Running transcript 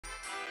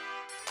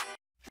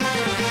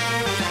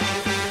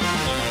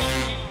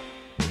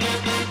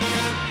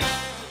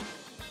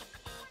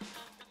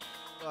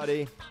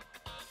Everybody,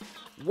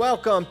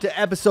 welcome to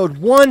episode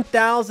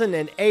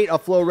 1008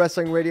 of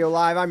FloWrestling Radio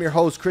Live. I'm your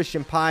host,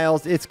 Christian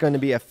Piles. It's going to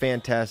be a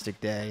fantastic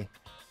day.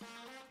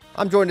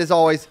 I'm joined, as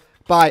always,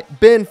 by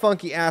Ben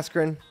Funky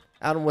Askren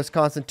out in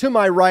Wisconsin. To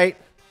my right,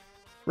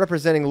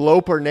 representing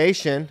Loper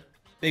Nation.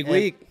 Big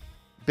week.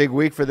 Big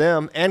week for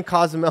them. And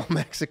Cozumel,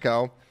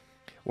 Mexico.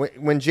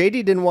 When JD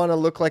didn't want to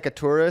look like a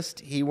tourist,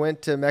 he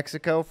went to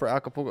Mexico for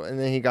Acapulco, and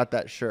then he got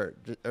that shirt,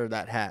 or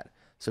that hat,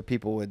 so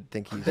people would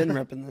think he's been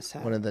repping this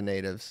hat. One of the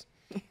natives.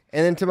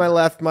 And then to my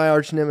left, my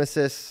arch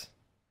nemesis.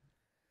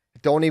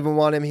 Don't even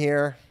want him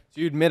here.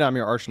 So you admit I'm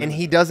your arch nemesis.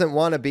 And he doesn't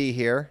want to be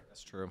here.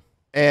 That's true.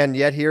 And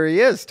yet here he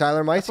is,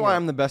 Tyler Meisinger. That's why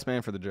I'm the best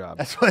man for the job.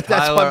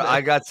 Tyler,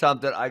 I got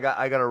something. I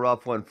got a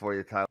rough one for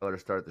you, Tyler, to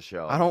start the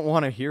show. I don't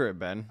want to hear it,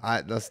 Ben. All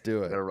right, let's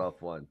do I it. got a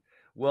rough one.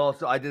 Well,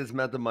 so I did this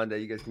Mental Monday.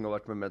 You guys can go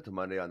watch my Mental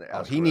Monday on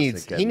the. He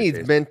needs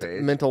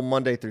mental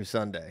Monday through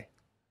Sunday.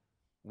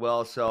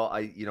 Well, so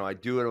I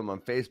do them on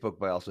Facebook,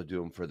 but I also do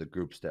them for the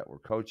groups that we're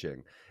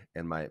coaching.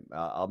 And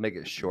I'll make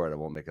it short. I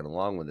won't make it a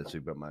long one this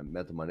week. But my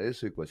Mental Monday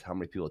this week was how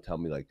many people tell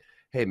me like,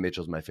 "Hey,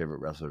 Mitchell's my favorite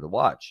wrestler to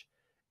watch."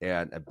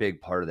 And a big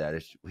part of that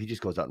is he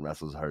just goes out and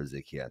wrestles as hard as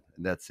they can,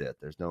 and that's it.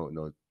 There's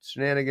no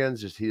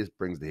shenanigans. He just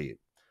brings the heat.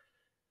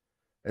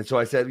 And so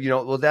I said,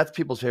 well, that's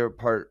people's favorite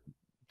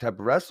type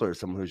of wrestler,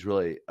 someone who's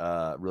really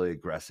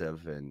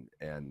aggressive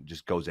and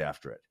just goes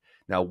after it.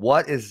 Now,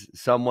 what is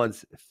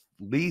someone's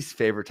least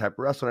favorite type of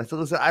wrestler? And I said,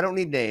 listen, I don't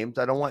need names.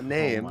 I don't want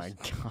names.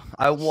 Oh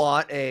I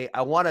want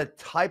a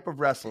type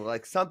of wrestler,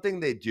 like something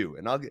they do.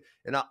 And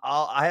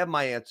I have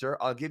my answer.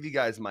 I'll give you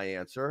guys my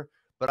answer,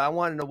 but I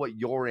want to know what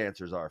your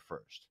answers are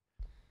first.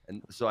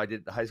 And so I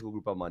did the high school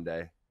group on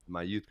Monday,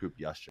 my youth group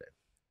yesterday.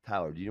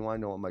 Tyler, do you want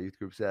to know what my youth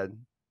group said?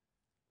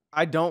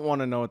 I don't want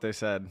to know what they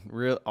said.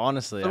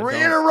 Honestly, Three of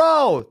them in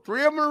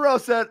a row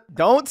said.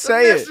 Don't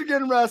say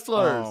Michigan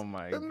wrestlers. Oh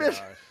my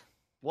gosh.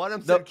 One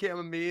of them said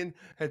Camamine,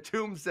 and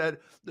two of them said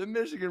the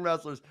Michigan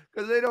wrestlers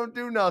because they don't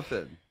do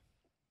nothing.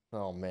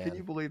 Oh man, can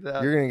you believe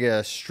that? You're gonna get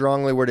a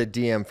strongly worded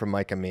DM from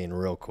Mike Amin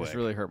real quick. This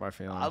really hurt my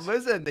feelings.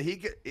 Listen,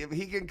 if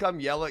he can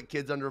come yell at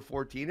kids under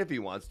 14 if he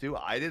wants to.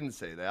 I didn't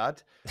say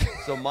that.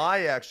 So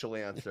my actual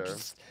answer,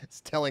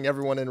 it's telling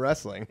everyone in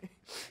wrestling.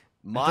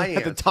 My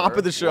at the top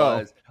of the show.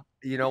 Was,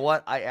 you know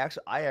what? I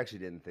actually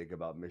didn't think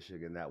about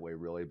Michigan that way,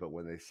 really. But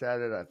when they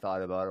said it, I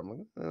thought about it. I'm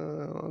like,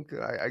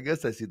 okay, I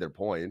guess I see their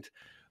point.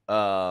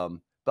 But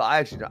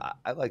I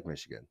like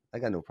Michigan. I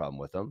got no problem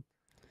with them.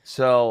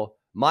 So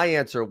my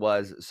answer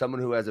was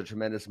someone who has a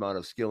tremendous amount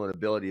of skill and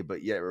ability,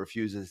 but yet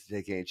refuses to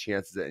take any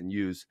chances and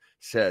use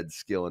said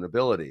skill and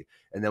ability.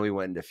 And then we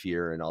went into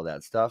fear and all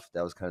that stuff.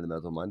 That was kind of the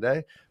Mental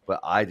Monday. But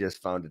I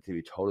just found it to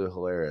be totally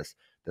hilarious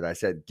that I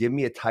said, give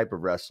me a type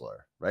of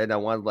wrestler, right? And I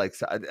wanted like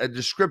a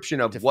description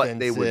of defensive, what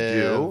they would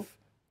do.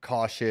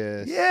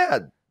 Cautious. Yeah.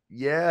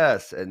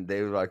 Yes. And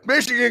they were like,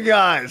 Michigan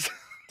guys.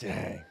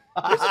 Dang.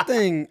 Here's the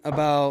thing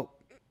about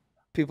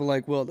people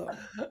like Will, though.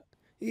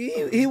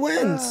 He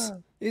wins.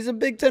 He's a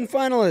Big Ten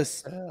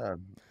finalist.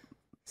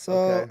 So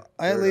okay,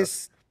 I at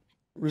least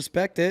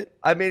respect it.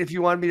 I mean, if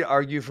you wanted me to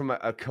argue from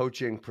a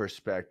coaching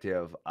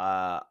perspective,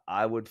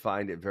 I would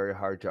find it very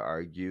hard to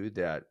argue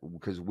that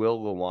because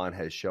Will Lewan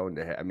has shown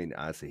to I mean,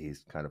 honestly,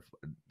 he's kind of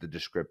the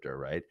descriptor,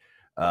 right?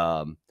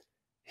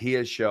 He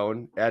has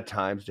shown at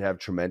times to have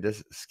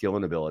tremendous skill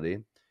and ability,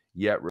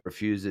 yet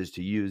refuses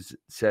to use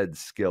said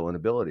skill and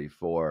ability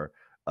for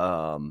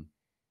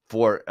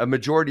a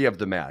majority of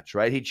the match,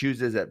 right? He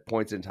chooses at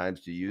points and times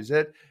to use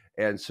it.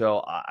 And so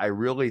I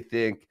really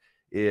think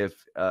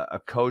if a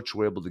coach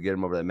were able to get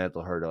him over that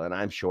mental hurdle, and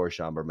I'm sure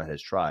Sean Burnett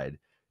has tried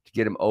to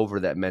get him over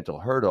that mental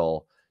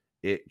hurdle,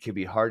 it could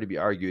be hard to be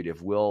argued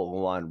if Will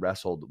Lewan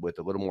wrestled with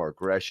a little more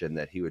aggression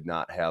that he would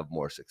not have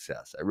more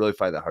success. I really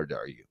find that hard to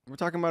argue. We're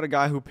talking about a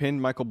guy who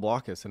pinned Michael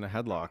Blockus in a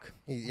headlock.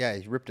 He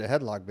ripped a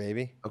headlock,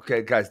 baby.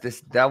 Okay, guys,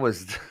 that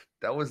was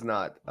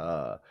not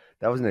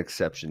that was an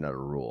exception, not a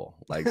rule.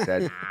 Like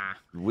that,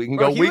 we can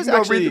go read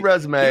the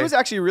resume. He was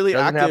actually really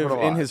Doesn't active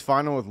in his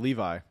final with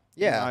Levi.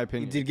 Yeah, in my He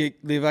opinion. did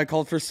get Levi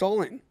called for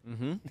stolen.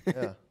 Mm-hmm.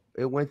 Yeah.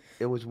 It was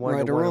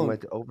 1-1. It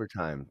went to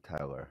overtime,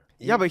 Tyler.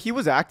 Yeah, but he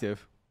was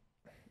active.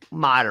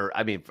 Moderate.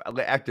 I mean,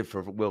 active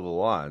for Will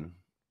Lewan.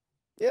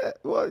 Yeah,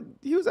 well,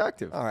 he was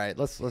active. All right,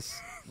 let's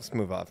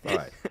move off. All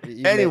right.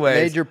 You Anyways,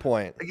 made your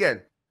point.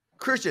 Again,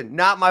 Christian,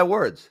 not my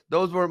words.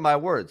 Those weren't my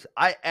words.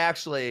 I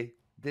actually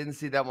didn't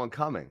see that one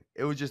coming.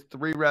 It was just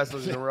three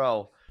wrestlers in a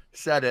row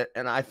said it,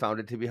 and I found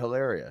it to be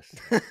hilarious.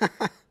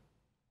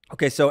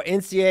 Okay, so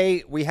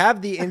NCAA, we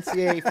have the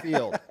NCAA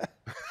field.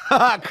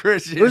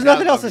 Christian, There's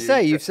nothing else to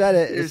say. You've said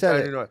it. You're You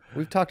said saying it.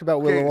 We've talked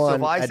about Will Okay, so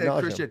if Lewan I ad said,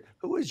 nauseam. Christian,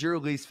 who is your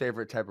least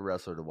favorite type of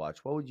wrestler to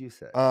watch? What would you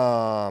say?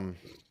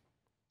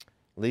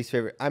 Least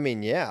favorite. I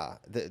mean, yeah.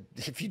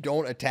 If you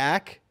don't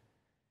attack,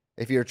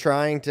 if you're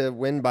trying to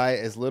win by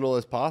as little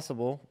as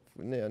possible,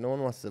 no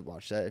one wants to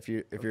watch that. If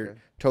you're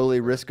totally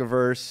risk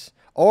averse,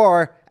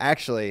 or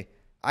actually,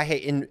 I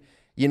hate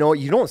you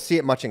don't see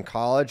it much in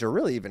college or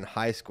really even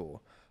high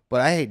school. But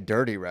I hate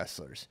dirty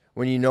wrestlers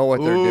when you know what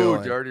they're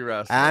doing. Dirty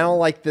wrestlers. I don't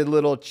like the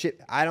little chip.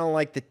 I don't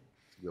like the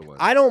Good one.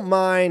 I don't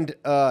mind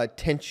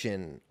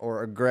tension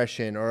or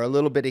aggression or a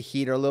little bit of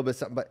heat or a little bit of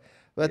something,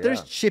 but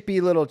there's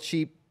chippy little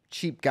cheap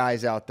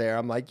guys out there.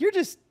 I'm like, you're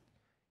just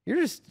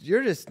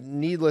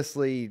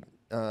needlessly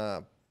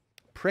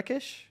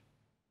prickish,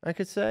 I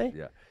could say.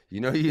 Yeah. You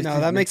know, you No,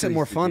 that makes it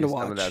more fun to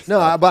watch.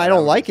 No, but I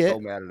don't like it. So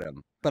mad at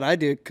him. But I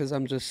do because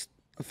I'm just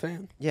a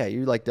fan. Yeah,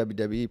 you like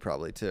WWE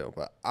probably too,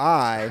 but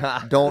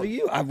I don't.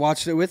 I've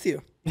watched it with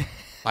you.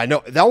 I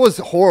know that was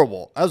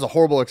horrible. That was a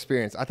horrible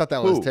experience. I thought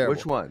that was terrible.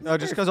 Which one? No,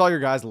 just because all your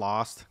guys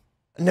lost.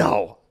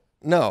 No.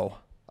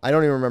 I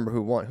don't even remember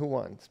who won. Who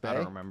won? Spay? I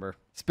don't remember.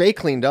 Spay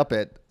cleaned up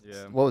at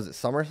what was it?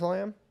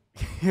 SummerSlam?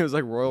 It was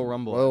like Royal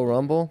Rumble. Royal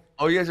Rumble.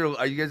 Oh, are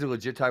you guys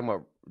legit talking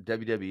about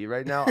WWE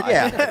right now?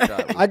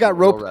 Yeah. I got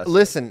roped.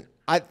 Listen,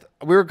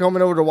 we were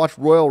coming over to watch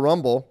Royal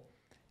Rumble.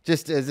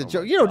 Just as a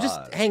joke,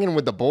 just hanging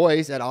with the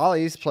boys at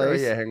Ollie's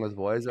place. Yeah, hang with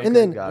boys. Okay, and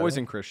then boys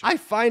and Christian. I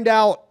find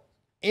out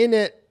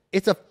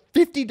it's a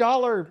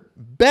 $50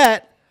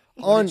 bet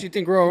What did you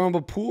think Royal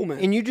Rumble pool, man?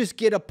 and you just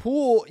get a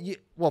pool.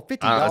 $50.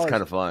 That's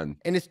kind of fun.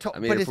 And it's I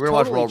mean, if we're gonna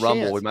watch Royal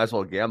Rumble, we might as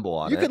well gamble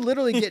on it. You could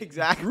literally get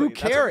exactly. Drew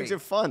That's what Carey. makes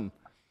it fun.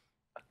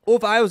 Well,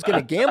 if I was going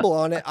to gamble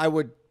on it, I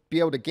would be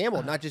able to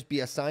gamble, not just be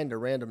assigned a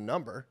random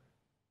number.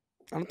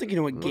 I don't think you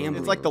know what gambling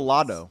It's like the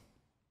lotto.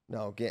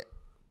 No,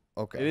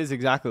 okay. It is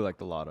exactly like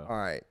the lotto. All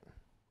right.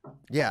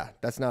 Yeah,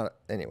 that's not.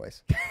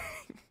 Anyways,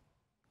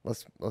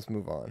 let's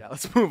move on. Yeah,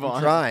 let's move on.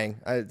 I'm trying.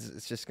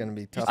 It's just going to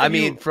be tough. I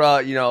mean,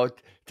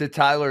 to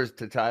Tyler's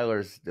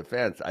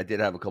defense, I did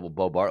have a couple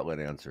Bo Bartlett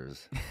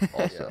answers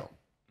also.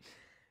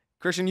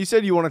 Christian, you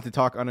said you wanted to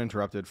talk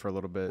uninterrupted for a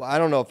little bit. Well, I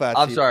don't know if that's.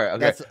 I'm sorry. Okay,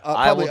 That's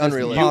I will probably just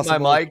unrealistic. mute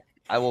my mic.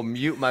 I will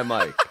mute my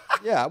mic.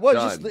 Yeah, well,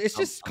 Done. it's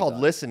just I'm called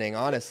done. listening.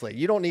 Honestly,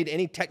 you don't need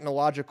any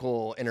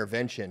technological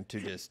intervention to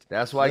just.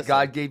 That's why listen.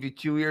 God gave you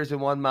 2 ears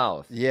and 1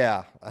 mouth.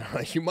 Yeah, I don't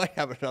know. You might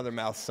have another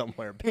mouth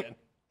somewhere, Ben.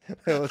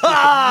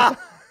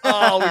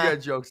 Oh, we got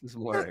jokes this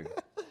morning.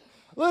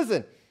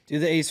 Listen, do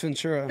the Ace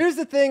Ventura. here's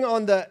the thing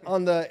on the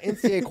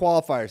NCAA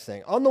qualifiers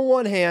thing. On the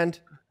one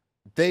hand,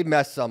 they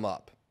mess some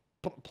up,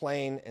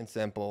 plain and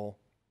simple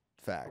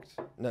fact,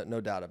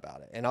 no doubt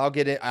about it. And I'll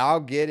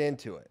get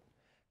into it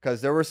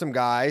because there were some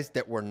guys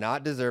that were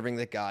not deserving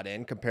that got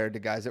in compared to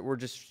guys that were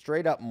just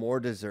straight up more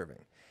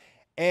deserving.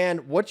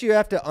 And what you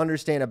have to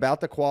understand about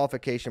the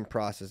qualification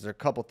process are a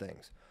couple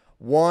things.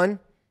 One,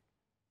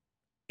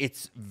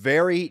 it's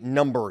very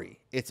numbery.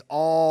 It's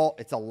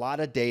a lot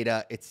of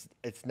data. It's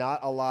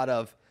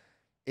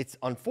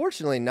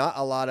unfortunately not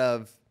a lot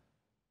of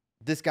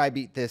this guy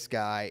beat this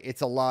guy.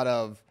 It's a lot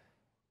of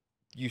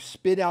you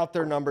spit out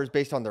their numbers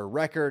based on their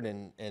record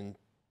and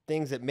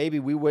things that maybe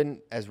we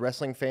wouldn't, as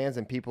wrestling fans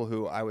and people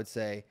who I would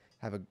say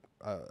have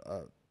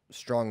a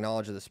strong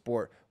knowledge of the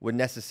sport, would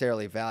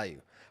necessarily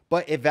value.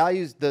 But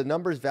the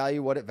numbers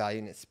value what it values,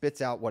 and it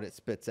spits out what it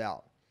spits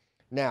out.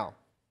 Now,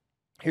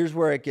 here's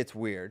where it gets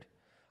weird.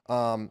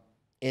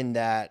 In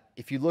that,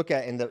 if you look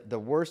at the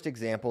worst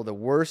example, the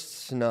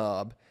worst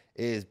snub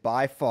is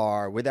by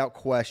far, without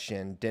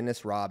question,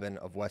 Dennis Robin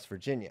of West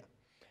Virginia.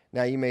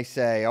 Now, you may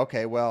say,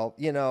 okay, well,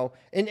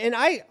 and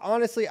I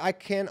honestly, I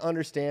can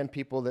understand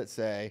people that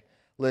say,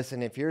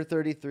 listen, if you're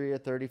 33 or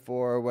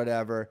 34 or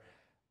whatever,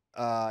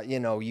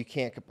 you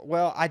can't.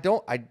 Well,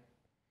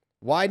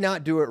 why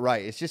not do it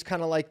right? It's just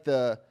kind of like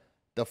the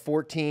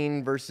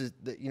 14 versus,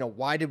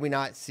 why did we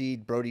not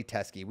seed Brody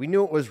Teske? We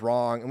knew it was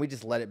wrong, and we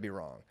just let it be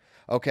wrong.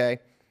 Okay?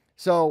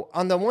 So,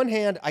 on the one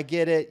hand, I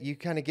get it. You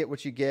kind of get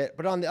what you get.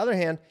 But on the other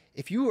hand,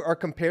 if you are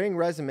comparing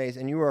resumes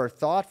and you are a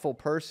thoughtful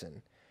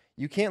person,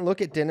 you can't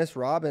look at Dennis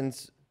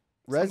Robin's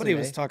resume. Somebody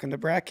was talking to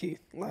Brackey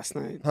last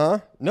night. Huh?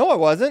 No, I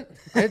wasn't.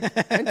 I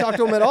didn't talk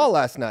to him at all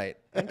last night.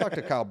 I didn't talk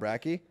to Kyle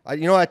Brackey. I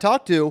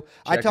talked to.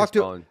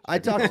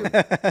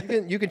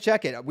 You can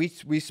check it.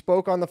 We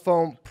spoke on the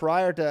phone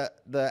prior to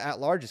the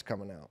at-larges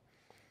coming out,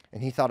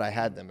 and he thought I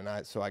had them,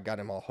 so I got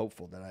him all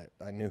hopeful that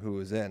I knew who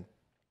was in.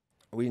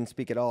 We didn't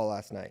speak at all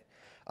last night.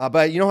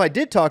 But who I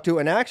did talk to?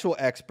 An actual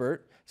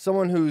expert,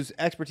 someone whose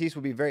expertise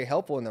would be very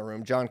helpful in the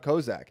room, John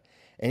Kozak.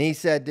 And he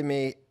said to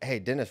me, hey,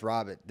 Dennis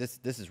Robin, this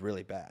is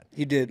really bad.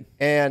 He did.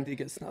 And he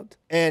gets snubbed.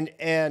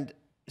 And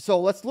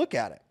so let's look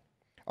at it.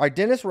 All right,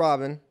 Dennis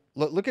Robin,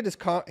 look at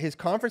his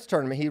conference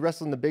tournament. He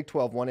wrestled in the Big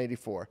 12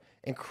 184.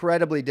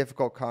 Incredibly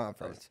difficult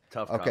conference.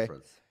 Tough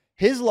conference.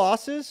 His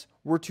losses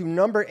were to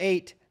number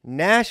 8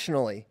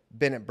 nationally,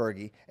 Bennett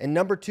Berge, and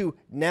number 2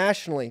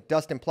 nationally,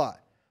 Dustin Plott.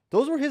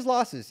 Those were his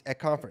losses at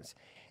conference.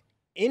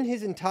 In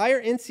his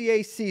entire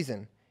NCAA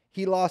season,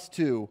 he lost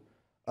to,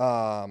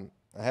 I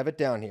have it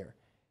down here,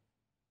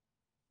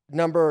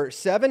 number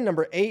 7,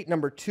 number 8,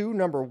 number 2,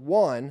 number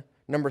 1,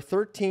 number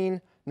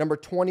 13, number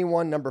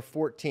 21, number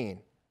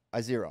 14.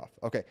 I zero off.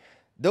 Okay.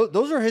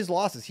 Those are his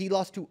losses. He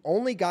lost to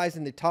only guys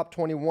in the top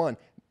 21.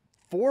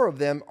 4 of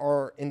them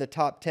are in the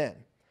top 10.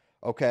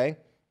 Okay.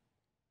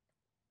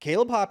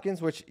 Caleb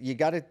Hopkins, which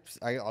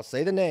I'll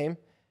say the name.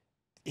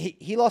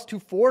 He lost to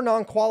 4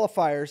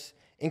 non-qualifiers,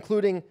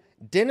 including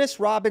Dennis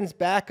Robin's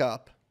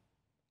backup,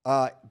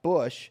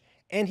 Bush,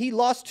 and he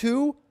lost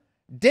to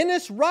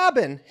Dennis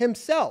Robin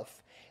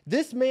himself.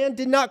 This man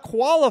did not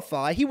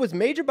qualify. He was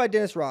majored by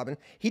Dennis Rodman.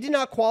 He did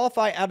not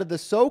qualify out of the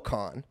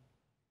SoCon,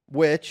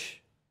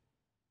 which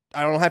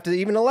I don't have to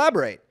even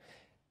elaborate.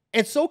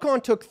 And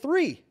SoCon took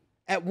 3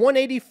 at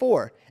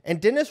 184.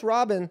 And Dennis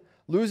Rodman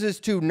loses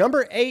to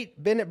number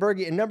 8, Bennett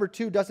Berge, and number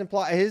 2, Dustin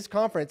Plot. His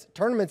conference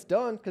tournament's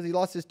done because he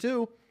lost his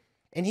 2,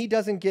 and he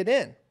doesn't get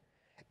in.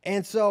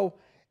 And so,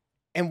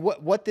 and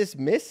what this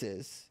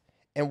misses,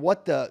 and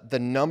what the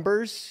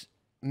numbers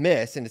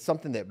miss, and it's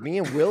something that me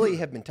and Willie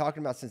have been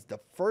talking about since the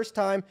first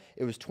time.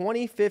 It was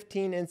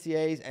 2015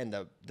 NCAAs, and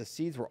the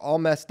seeds were all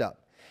messed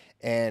up.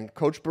 And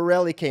Coach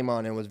Borelli came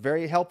on and was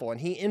very helpful,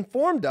 and he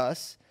informed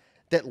us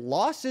that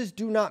losses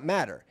do not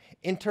matter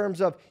in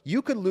terms of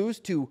you could lose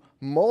to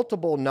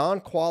multiple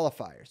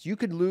non-qualifiers. You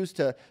could lose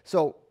to,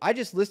 so I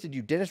just listed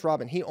you, Dennis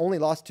Rodman, he only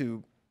lost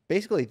to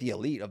basically the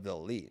elite of the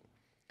elite.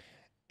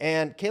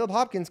 And Caleb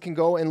Hopkins can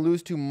go and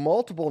lose to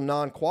multiple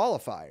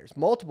non-qualifiers,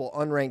 multiple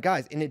unranked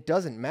guys, and it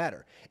doesn't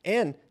matter.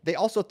 And they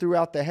also threw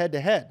out the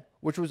head-to-head,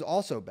 which was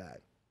also bad.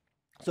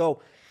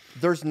 So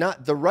there's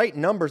not, the right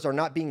numbers are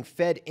not being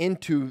fed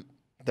into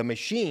the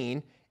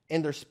machine,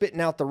 and they're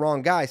spitting out the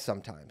wrong guys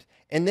sometimes.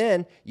 And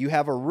then you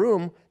have a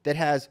room that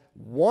has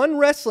one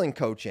wrestling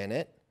coach in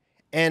it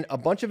and a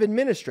bunch of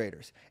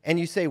administrators. And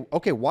you say,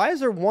 okay, why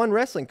is there one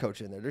wrestling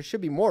coach in there? There should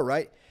be more,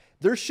 right?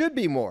 There should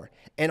be more.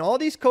 And all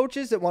these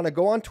coaches that want to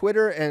go on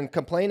Twitter and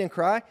complain and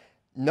cry,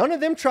 none of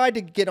them tried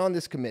to get on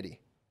this committee.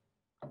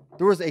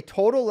 There was a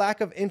total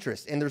lack of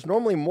interest. And there's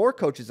normally more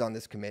coaches on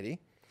this committee.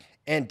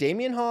 And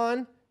Damian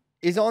Hahn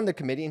is on the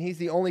committee, and he's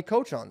the only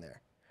coach on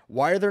there.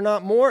 Why are there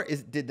not more?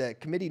 Did the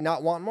committee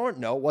not want more?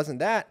 No, it wasn't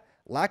that.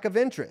 Lack of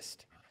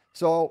interest.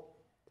 So,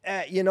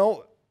 you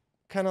know,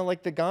 kind of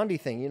like the Gandhi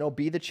thing, you know,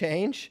 be the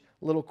change,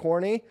 a little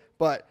corny,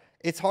 but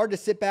it's hard to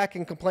sit back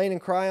and complain and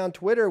cry on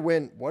Twitter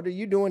when what are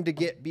you doing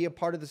to be a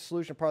part of the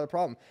solution, part of the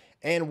problem?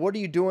 And what are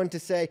you doing to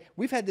say,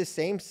 we've had this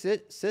same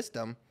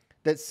system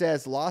that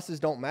says losses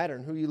don't matter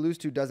and who you lose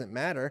to doesn't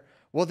matter.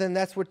 Well, then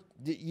that's what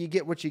you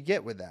get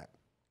with that.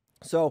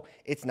 So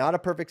it's not a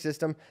perfect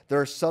system.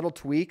 There are subtle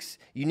tweaks.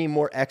 You need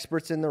more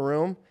experts in the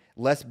room,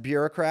 less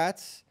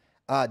bureaucrats.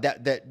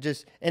 That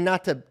just, and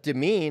not to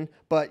demean,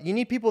 but you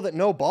need people that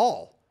know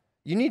ball.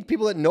 You need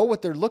people that know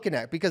what they're looking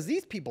at, because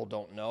these people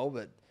don't know,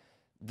 but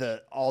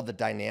all the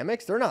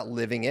dynamics, they're not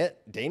living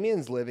it.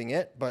 Damian's living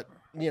it, but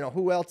you know,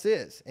 who else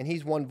is? And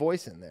he's one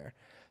voice in there.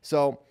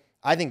 So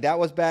I think that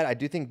was bad. I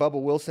do think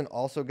Bubba Wilson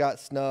also got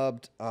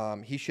snubbed.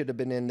 He should have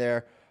been in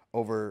there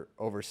over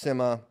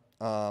Sima.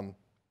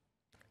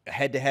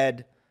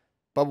 Head-to-head,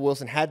 Bubba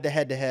Wilson had the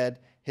head-to-head.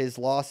 His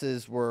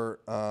losses were,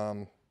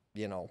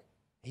 you know,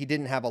 he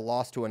didn't have a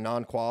loss to a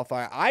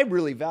non-qualifier. I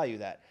really value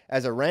that.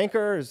 As a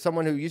ranker, as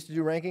someone who used to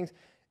do rankings,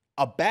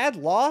 a bad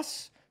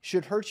loss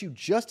should hurt you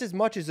just as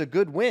much as a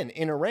good win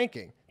in a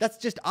ranking. That's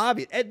just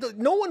obvious.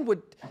 No one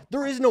would,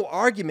 there is no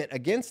argument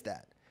against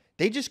that.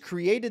 They just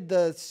created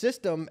the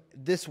system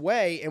this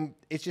way, and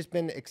it's just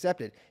been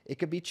accepted. It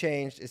could be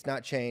changed. It's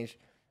not changed.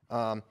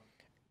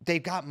 They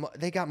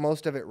got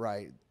most of it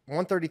right.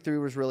 133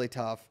 was really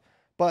tough.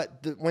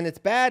 But when it's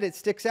bad, it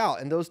sticks out,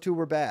 and those two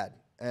were bad.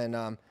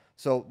 And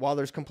so while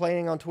there's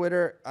complaining on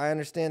Twitter, I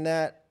understand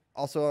that.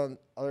 Also, on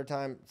other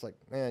time, it's like,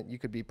 man, you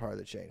could be part of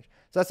the change.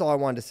 So that's all I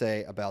wanted to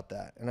say about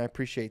that. And I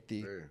appreciate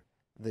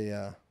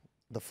the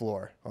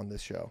floor on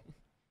this show.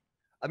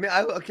 I mean,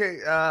 I looked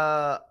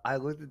at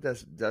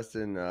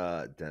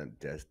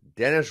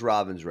Dennis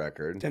Rodman's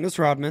record. Dennis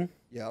Rodman.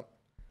 Yep.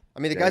 I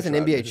mean, the guy's an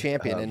NBA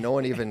champion, and no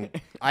one even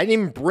 – I didn't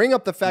even bring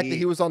up the fact that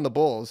he was on the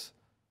Bulls.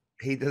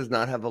 He does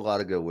not have a lot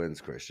of good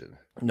wins, Christian.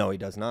 No, he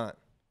does not.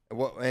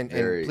 Well, and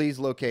please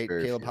locate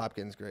Caleb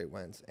Hopkins' great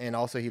wins. And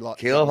also he lost.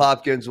 Caleb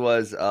Hopkins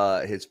was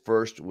his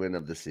first win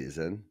of the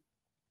season.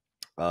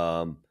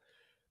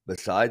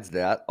 Besides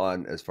that,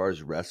 as far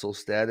as wrestle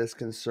stat is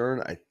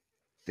concerned, I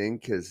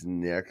think his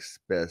next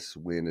best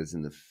win is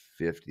in the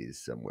 50s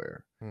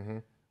somewhere.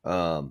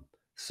 Mm-hmm.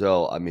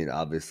 So, I mean,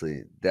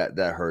 obviously that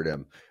hurt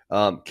him.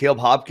 Caleb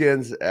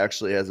Hopkins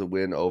actually has a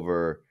win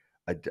over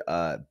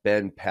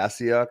Ben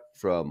Pasiuk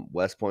from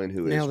West Point,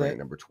 who is ranked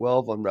number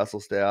 12 on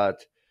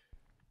WrestleStat.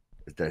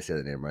 Did I say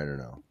the name right or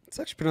no? It's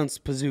actually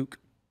pronounced Pazook.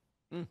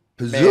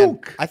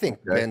 Pazook. I think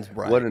Ben's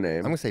right. What a name.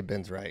 I'm going to say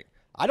Ben's right.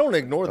 I don't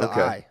ignore the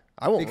I.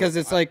 I won't. Because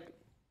it's like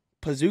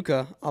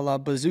Pazuka, a la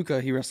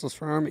Bazooka, he wrestles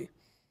for Army.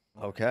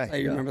 Okay. So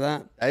you remember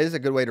that? That is a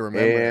good way to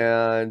remember.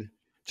 And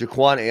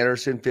Jaquan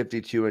Anderson,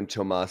 52, and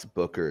Tomas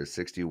Booker,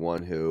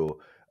 61, who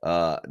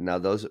now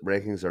those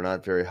rankings are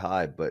not very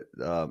high, but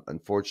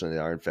unfortunately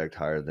they are in fact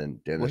higher than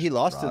Dennis. Well, he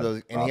lost to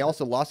those, and he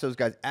also lost those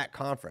guys at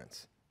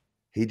conference.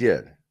 He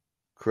did.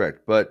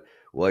 Correct. But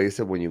like I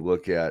said, when you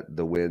look at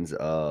the wins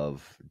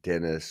of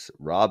Dennis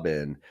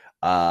Rodman,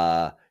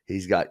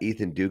 he's got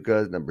Ethan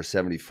Duca, number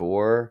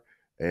 74,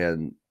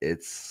 and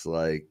it's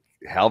like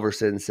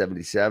Halverson,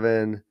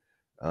 77.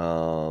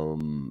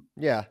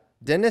 Yeah.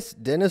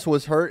 Dennis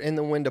was hurt in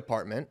the win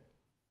department.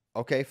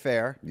 Okay,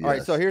 fair. Yes. All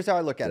right, so here's how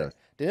I look at it.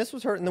 Dennis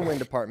was hurt in the win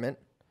department.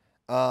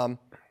 Caleb.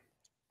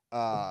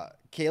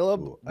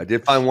 Ooh, I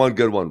did find one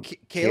good one.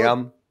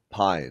 Cam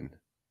Pine.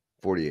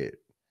 48.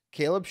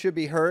 Caleb should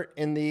be hurt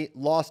in the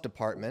loss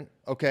department.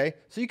 Okay.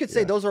 So you could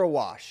say those are a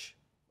wash.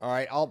 All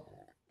right.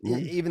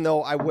 Even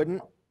though I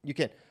wouldn't, you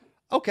can.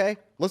 Okay.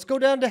 Let's go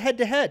down to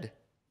head.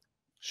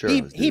 Sure.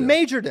 He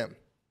majored him.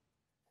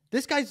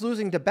 This guy's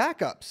losing to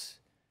backups.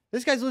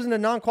 This guy's losing to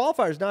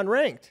non-qualifiers,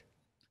 non-ranked.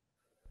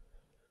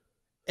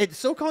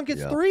 SoCon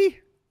gets 3.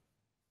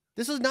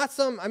 This is not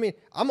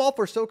I'm all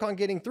for SoCon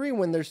getting 3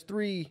 when there's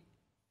 3,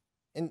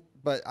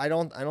 but I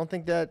don't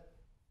think that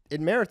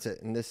it merits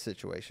it in this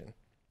situation.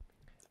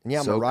 And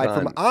yeah, I'm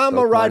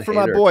a ride for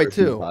my boy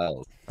too.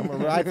 I'm a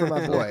ride for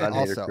my boy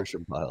also.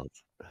 Christian Piles.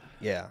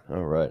 Yeah.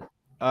 All right.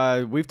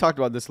 We've talked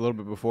about this a little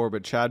bit before,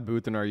 but Chad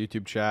Booth in our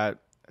YouTube chat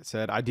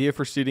said, idea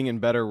for seeding in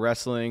better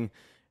wrestling.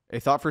 A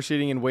thought for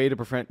seeding in way to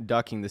prevent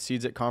ducking. The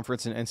seeds at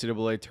conference and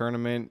NCAA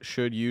tournament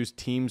should use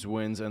teams'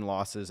 wins and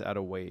losses at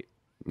a weight.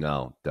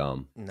 No,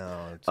 dumb.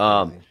 No.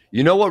 It's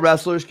you know what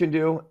wrestlers can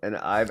do? And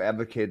I've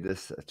advocated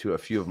this to a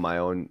few of my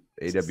own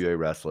AWA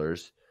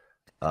wrestlers.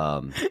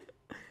 Why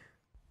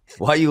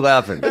are you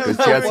laughing? Because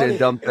Chad said a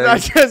dumb thing.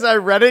 That's because I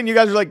read it and you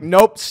guys were like,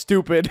 nope,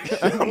 stupid.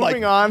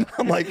 Moving on.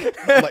 I'm like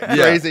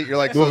crazy. You're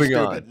like, moving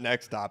so stupid. On.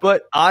 Next topic.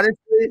 But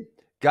honestly,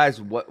 guys,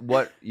 what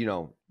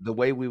the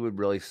way we would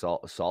really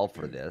solve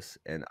for this,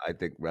 and I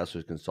think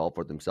wrestlers can solve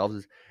for it themselves,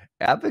 is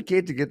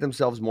advocate to get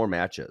themselves more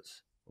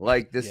matches.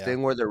 Like this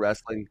thing where they're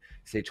wrestling,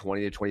 say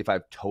 20 to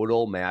 25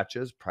 total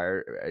matches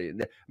prior. I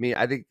mean,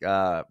 I think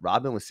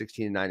Robin was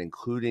 16-9,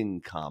 including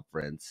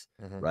conference,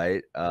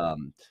 right?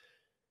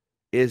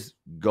 Is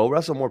go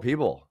wrestle more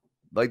people.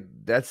 Like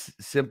that's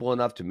simple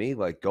enough to me.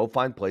 Like go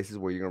find places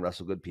where you're gonna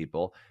wrestle good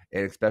people,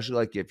 and especially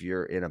like if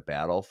you're in a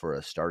battle for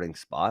a starting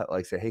spot,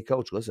 like say, hey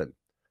coach, listen,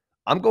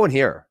 I'm going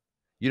here.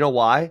 You know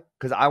why?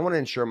 Because I want to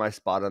ensure my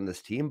spot on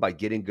this team by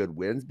getting good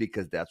wins,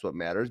 because that's what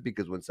matters.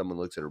 Because when someone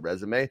looks at a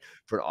resume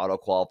for an auto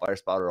qualifier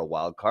spot or a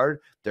wild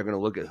card, they're going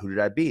to look at who did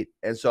I beat.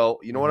 And so,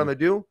 you know what I'm going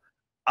to do?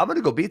 I'm going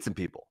to go beat some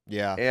people.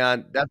 Yeah.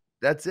 And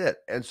that's it.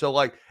 And so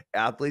like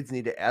athletes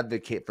need to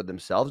advocate for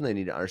themselves and they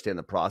need to understand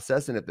the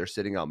process. And if they're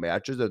sitting out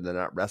matches or they're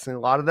not wrestling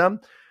a lot of them,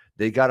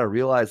 they got to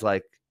realize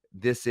like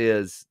this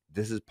is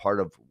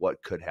part of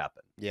what could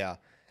happen. Yeah.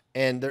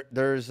 And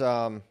there's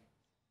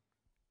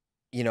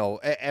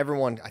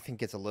everyone I think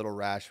gets a little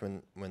rash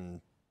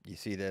when you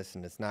see this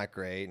and it's not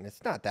great and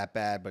it's not that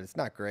bad, but it's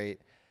not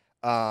great.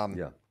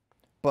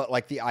 But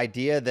like the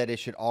idea that it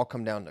should all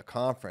come down to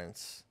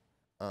conference,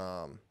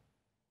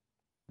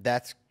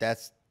 that's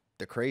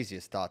the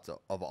craziest thoughts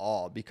of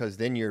all, because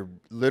then you're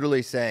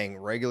literally saying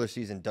regular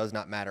season does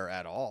not matter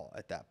at all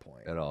at that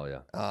point. At all,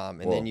 yeah.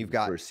 Then you've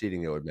got for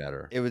seeding, it would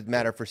matter. It would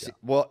matter for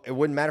it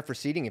wouldn't matter for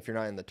seeding if you're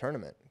not in the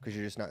tournament because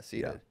you're just not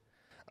seeded.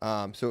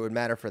 So it would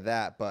matter for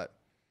that, but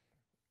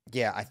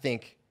yeah, I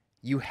think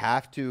you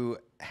have to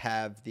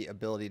have the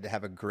ability to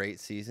have a great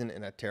season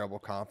in a terrible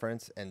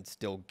conference and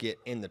still get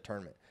in the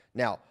tournament.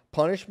 Now,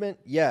 punishment,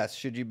 yes.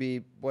 Should you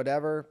be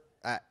whatever?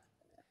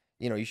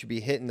 You should be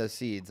hitting the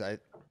seeds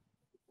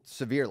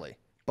severely.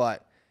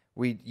 But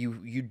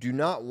you do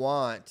not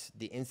want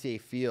the NCAA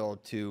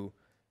field to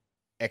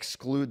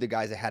exclude the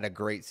guys that had a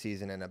great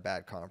season in a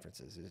bad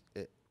conference.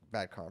 It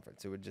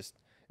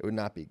would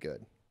not be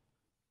good.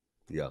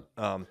 Yeah.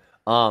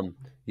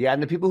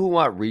 And the people who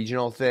want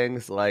regional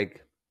things,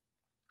 like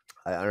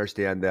I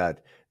understand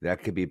that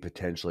could be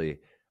potentially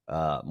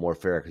more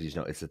fair because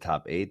it's the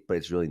top 8, but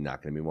it's really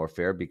not going to be more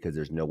fair because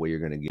there's no way you're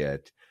going to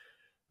get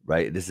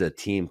right. This is a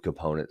team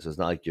component, so it's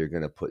not like you're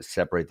going to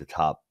separate the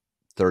top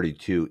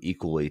 32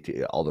 equally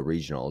to all the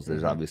regionals.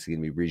 There's obviously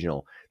going to be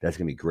regional that's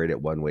going to be great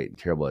at one weight and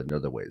terrible at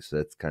another weight. So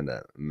that's kind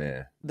of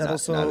meh. That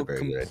also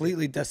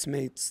completely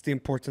decimates the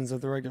importance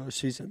of the regular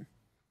season.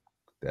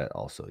 That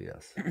also,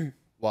 yes.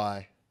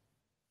 Why?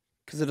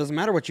 Because it doesn't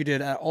matter what you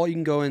did at all. You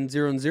can go in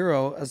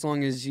 0-0 as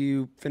long as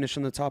you finish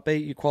in the top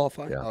 8. You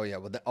qualify. Yeah.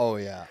 Oh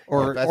yeah.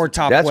 Or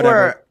top. That's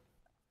whatever.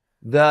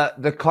 Where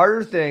the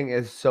Carter thing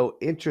is so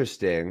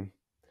interesting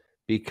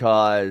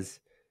because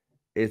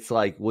it's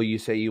like, well, you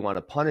say you want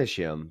to punish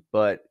him,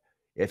 but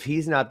if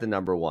he's not the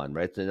number 1,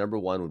 right? So the number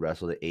 1 would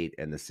wrestle the 8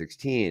 and the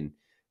 16.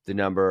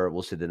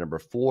 We'll say the number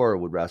 4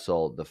 would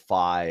wrestle the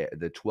 5,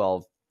 the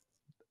 12,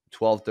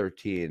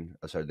 13.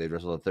 They'd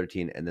wrestle the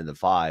 13 and then the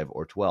 5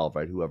 or 12,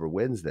 right? Whoever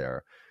wins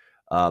there.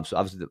 So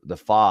obviously the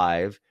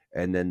 5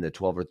 and then the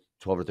 12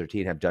 or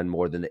 13 have done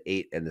more than the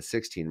 8 and the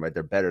 16, right?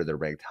 They're better. They're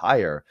ranked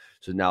higher.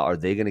 So now are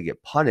they going to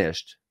get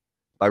punished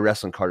by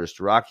wrestling Carter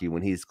Starocci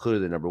when he's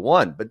clearly the number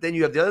 1? But then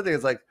you have the other thing.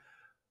 It's like,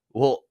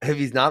 well, if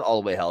he's not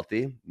all the way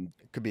healthy,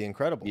 it could be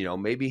incredible.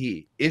 Maybe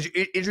he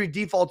injury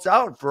defaults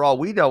out for all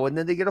we know, and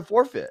then they get a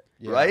forfeit,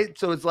 right?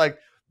 So it's like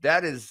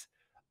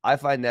I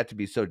find that to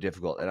be so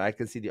difficult, and I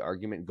can see the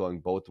argument going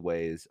both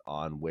ways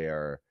on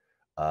where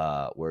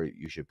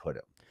you should put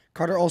him.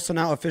 Carter also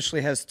now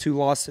officially has 2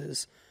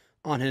 losses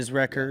on his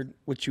record,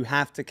 which you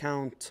have to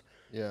count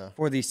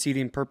for these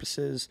seeding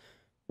purposes.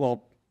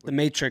 Well, the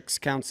matrix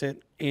counts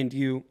it, and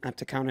you have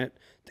to count it.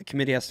 The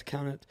committee has to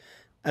count it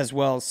as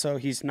well. So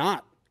he's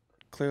not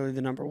clearly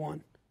the number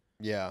 1.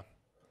 Yeah.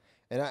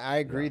 And I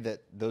agree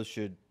that those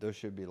should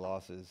be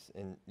losses,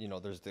 and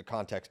there's the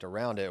context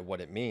around it, what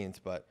it means,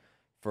 but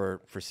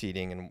for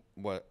seeding and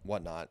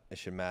whatnot, it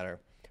should matter.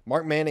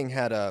 Mark Manning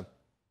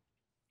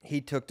he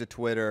took to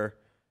Twitter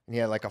and he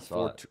had like a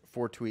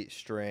four tweet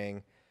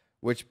string,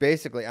 which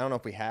basically, I don't know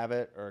if we have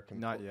it or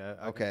not yet.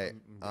 Okay,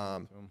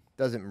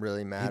 doesn't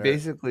really matter. He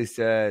basically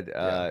said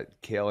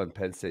Kale and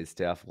Penn State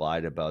staff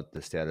lied about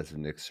the status of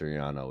Nick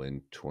Sirianni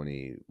in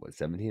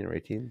 17 or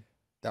 18.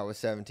 That was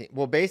 17.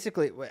 Well,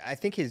 basically, I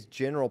think his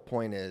general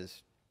point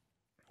is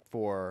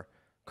for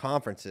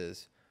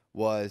conferences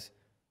was,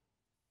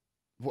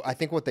 I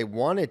think what they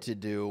wanted to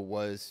do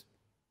was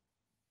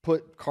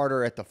put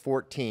Carter at the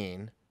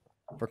 14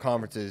 for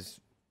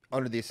conferences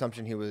under the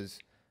assumption he was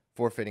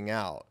forfeiting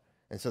out.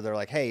 And so they're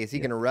like, hey, is he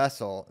going to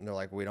wrestle? And they're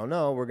like, we don't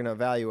know. We're going to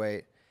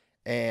evaluate.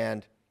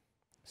 And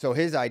so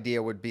his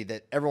idea would be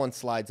that everyone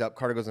slides up.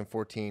 Carter goes in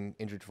 14,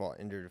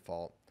 injury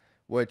default,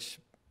 which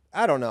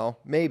I don't know,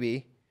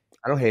 maybe.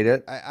 I don't hate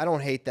it. I don't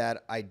hate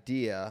that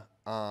idea.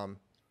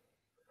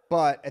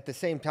 But at the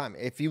same time,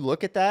 if you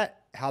look at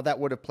that, how that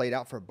would have played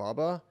out for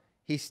Bubba,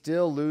 he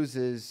still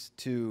loses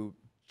to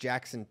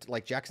Jackson.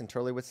 Like Jackson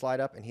Turley would slide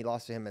up, and he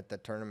lost to him at the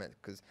tournament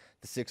because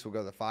the 6 will go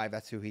to the 5.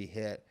 That's who he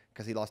hit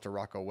because he lost to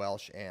Rocco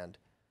Welsh and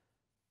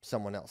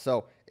someone else.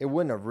 So it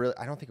wouldn't have really –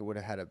 I don't think it would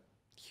have had a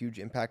huge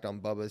impact on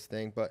Bubba's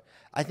thing. But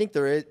I think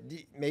there is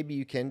 – maybe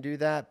you can do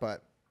that,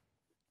 but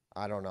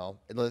I don't know.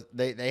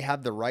 They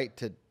have the right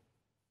to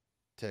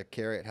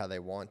carry it how they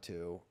want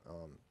to.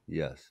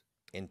 Yes.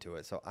 Into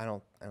it. So I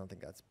don't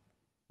think that's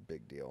a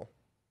big deal.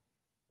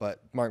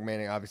 But Mark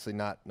Manning obviously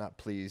not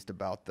pleased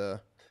about the.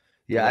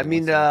 Yeah, I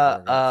mean,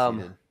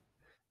 and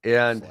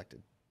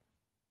selected.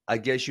 I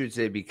guess you would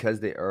say because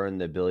they earn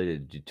the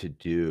ability to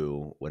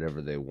do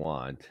whatever they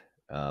want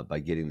by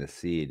getting the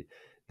seed,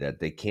 that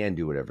they can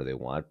do whatever they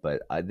want.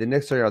 But the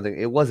next thing,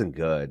 it wasn't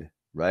good,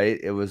 right?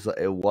 It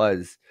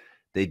was.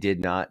 They did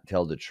not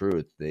tell the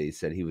truth. They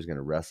said he was going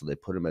to wrestle. They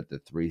put him at the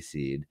 3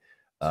 seed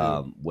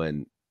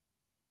when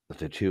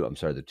the 2. I'm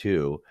sorry, the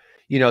 2.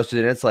 So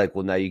then it's like,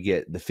 well, now you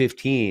get the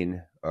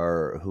 15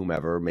 or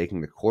whomever making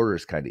the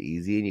quarters kind of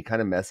easy, and you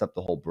kind of mess up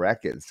the whole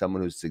bracket. And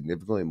someone who's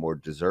significantly more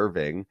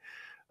deserving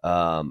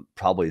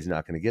probably is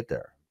not going to get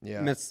there.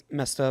 Yeah,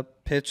 messed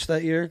up pitch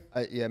that year.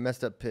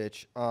 Messed up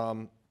pitch.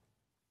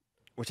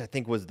 Which I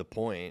think was the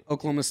point.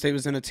 Oklahoma State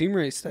was in a team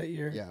race that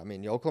year. Yeah, I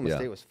mean, Oklahoma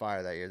State was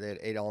fire that year. They had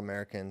 8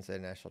 All-Americans. They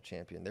had a national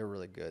champion. They were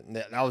really good. And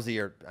that was the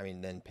year, I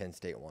mean, then Penn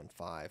State won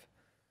 5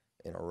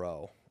 in a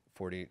row,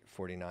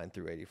 49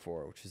 through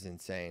 84, which is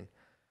insane.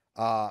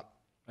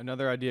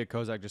 Another idea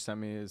Kozak just sent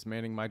me is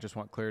Manning might just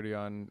want clarity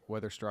on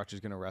whether Starocci is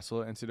going to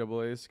wrestle at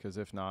NCAAs, because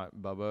if not,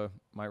 Bubba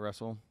might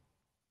wrestle.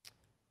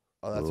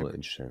 Oh,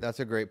 that's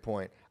a great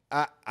point.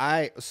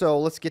 So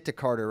let's get to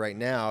Carter right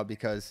now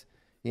because –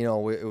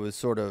 it was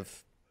sort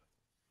of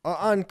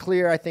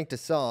unclear, I think, to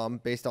some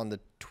based on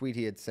the tweet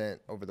he had sent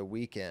over the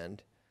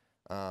weekend.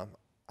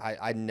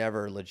 I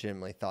never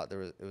legitimately thought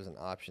it was an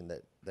option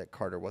that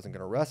Carter wasn't going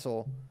to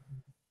wrestle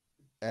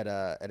at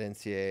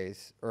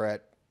NCAAs or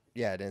at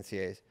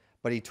NCAAs.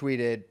 But he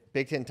tweeted,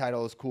 "Big Ten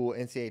title is cool.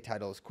 NCAA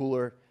title is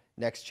cooler.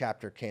 Next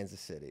chapter,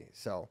 Kansas City."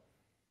 So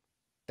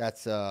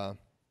that's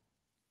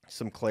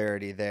some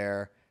clarity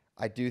there.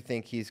 I do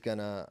think he's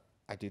gonna.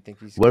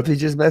 What if he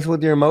just messed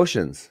with your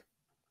emotions?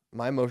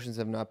 My emotions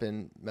have not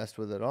been messed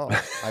with at all.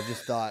 I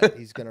just thought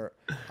he's going to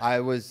 – I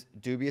was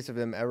dubious of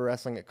him ever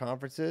wrestling at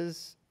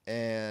conferences,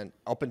 and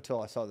up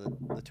until I saw the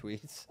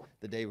tweets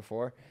the day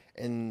before,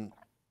 and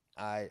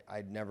I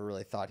never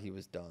really thought he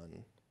was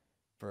done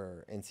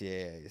for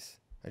NCAAs.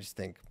 I just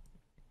think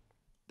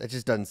that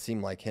just doesn't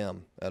seem like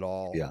him at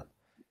all. Yeah.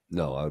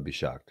 No, I would be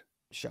shocked.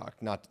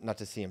 Shocked not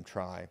to see him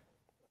try.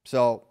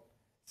 So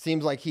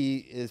seems like he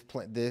is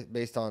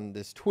based on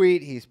this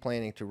tweet, he's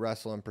planning to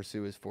wrestle and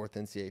pursue his 4th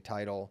NCAA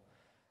title.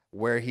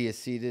 Where he is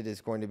seated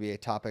is going to be a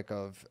topic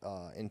of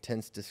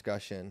intense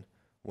discussion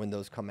when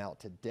those come out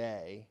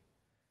today.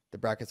 The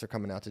brackets are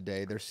coming out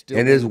today. They're still,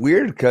 and it's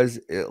weird because,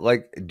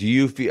 do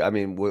you feel? I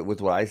mean,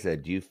 with what I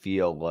said, do you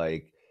feel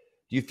like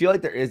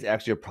there is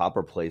actually a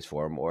proper place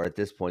for him, or at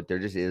this point there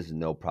just is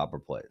no proper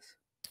place?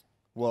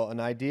 Well,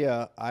 an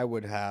idea I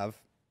would have.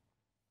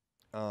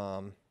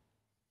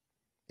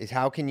 Is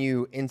how can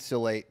you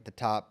insulate the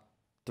top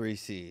 3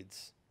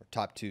 seeds or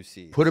top 2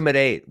 seeds? Put him at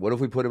 8. What if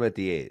we put him at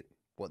the 8?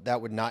 Well,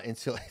 that would not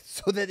insulate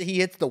so that he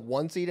hits the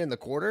 1 seed in the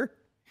quarter.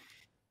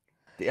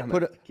 Damn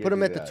put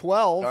him at the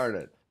 12. Darn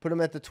it. Put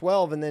him at the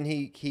 12, and then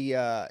he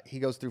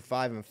goes through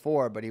 5 and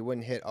 4, but he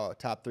wouldn't hit a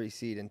top 3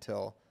 seed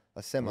until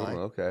a semi. Oh,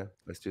 okay,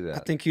 let's do that. I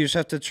think you just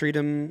have to treat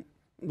him.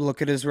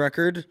 Look at his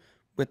record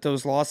with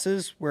those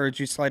losses. Where would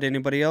you slide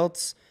anybody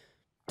else?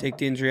 Take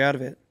the injury out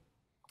of it.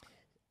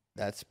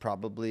 That's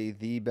probably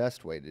the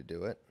best way to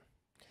do it.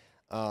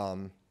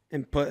 And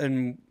put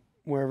in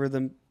wherever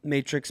the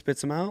matrix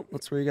spits them out,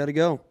 that's where you got to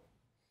go.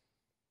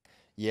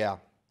 Yeah,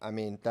 I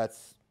mean,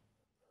 that's...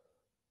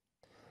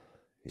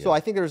 Yeah. So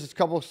I think there's a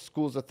couple of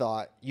schools of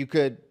thought. You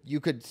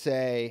could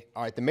say,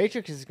 all right, the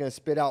matrix is going to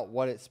spit out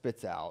what it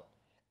spits out,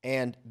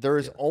 and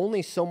there's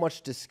only so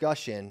much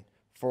discussion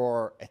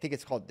for, I think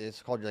it's called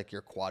like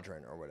your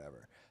quadrant or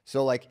whatever.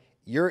 So like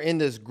you're in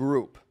this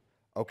group,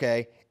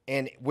 okay?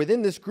 And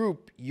within this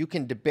group, you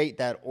can debate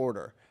that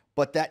order,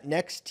 but that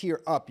next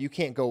tier up, you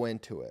can't go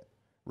into it,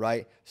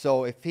 right?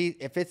 So if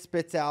it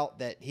spits out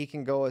that he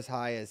can go as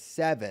high as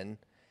 7,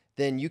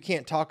 then you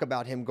can't talk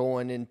about him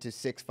going into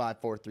 6, 5,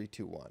 4, 3,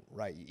 2, 1,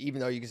 right?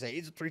 Even though you can say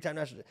he's a 3-time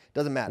national,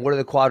 doesn't matter. What are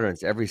the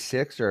quadrants? Every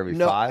 6 or every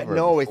 5? Or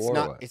no, every it's 4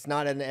 not. It's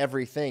not an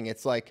everything.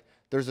 It's like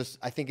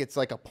I think it's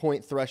like a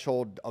point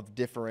threshold of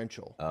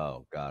differential.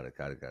 Oh, got it.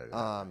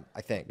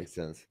 I think Makes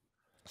sense.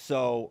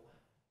 So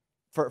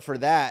for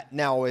that,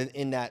 now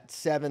in that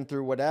 7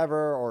 through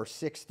whatever or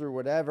 6 through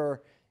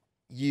whatever,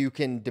 you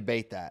can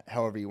debate that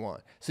however you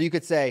want. So you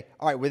could say,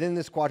 all right, within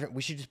this quadrant,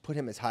 we should just put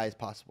him as high as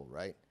possible,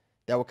 right?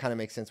 That would kind of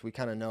make sense. We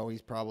kind of know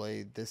he's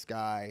probably this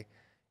guy.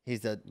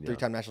 He's the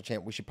 3-time national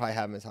champ. We should probably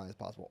have him as high as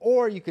possible.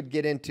 Or you could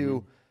get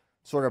into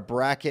sort of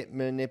bracket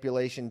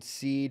manipulation,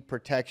 seed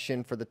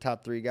protection for the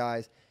top 3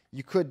 guys.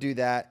 You could do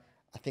that.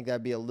 I think that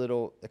could be a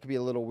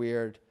little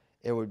weird.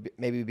 It would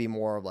maybe be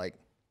more of like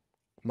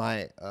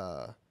my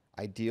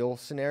ideal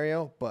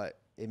scenario, but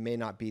it may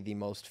not be the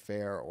most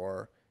fair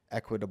or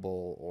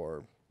equitable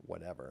or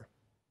whatever.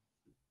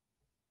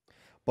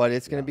 But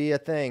it's going to be a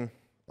thing.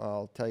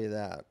 I'll tell you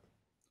that.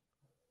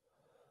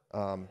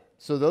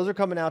 So those are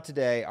coming out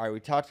today. All right, we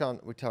talked on.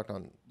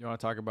 You want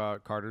to talk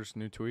about Carter's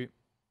new tweet?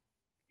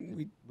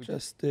 We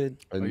just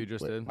did. Oh, you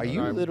just did? Are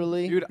you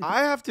literally? Dude,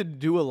 I have to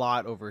do a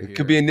lot over here. It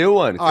could be a new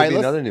one. It could be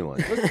another new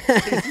one.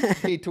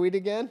 Can you tweet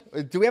again?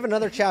 Do we have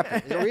another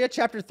chapter? Are we at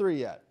chapter 3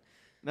 yet?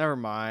 Never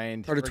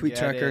mind. Or a tweet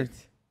tracker.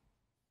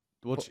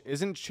 Well,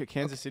 isn't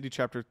Kansas City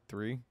chapter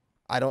 3?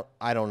 I don't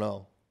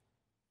know.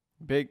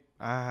 Big.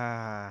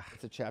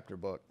 It's a chapter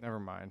book. Never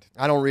mind.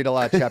 I don't read a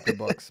lot of chapter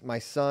books. My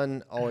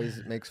son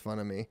always makes fun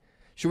of me.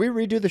 Should we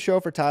redo the show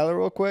for Tyler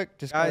real quick?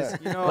 Just guys,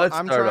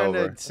 I'm trying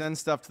to send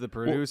stuff to the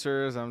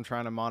producers. I'm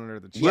trying to monitor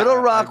the chat. Little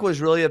Rock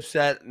was really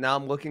upset. Now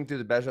I'm looking through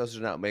the best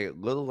wrestlers now.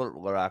 Little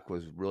Rock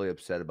was really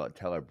upset about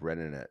Tyler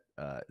Brennan at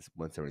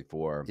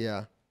 174.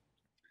 Yeah.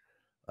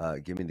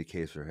 Give me the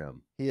case for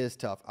him. He is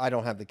tough. I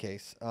don't have the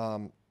case.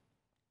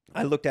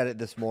 I looked at it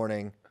this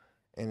morning,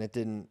 and it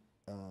didn't.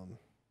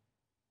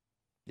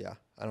 Yeah,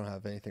 I don't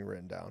have anything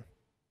written down.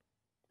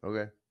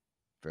 Okay,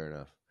 fair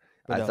enough.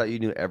 But I thought you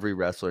knew every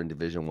wrestler in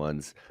Division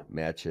I's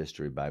match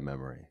history by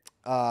memory.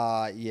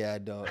 Yeah,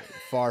 no,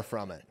 far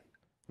from it.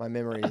 My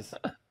memory is.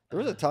 There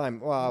was a time.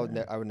 Well,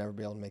 I would never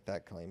be able to make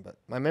that claim, but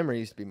my memory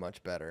used to be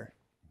much better.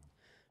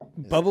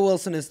 Bubba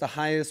Wilson is the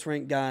highest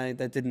ranked guy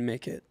that didn't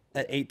make it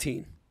at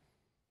 18.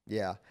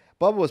 Yeah,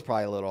 Bubba was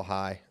probably a little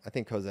high. I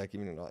think Kozak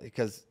even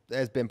because,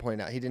 as Ben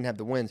pointed out, he didn't have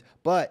the wins.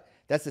 But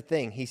that's the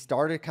thing. He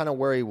started kind of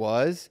where he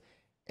was,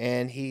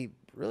 and he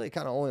really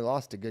kind of only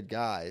lost to good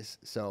guys.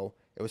 So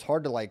it was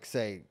hard to like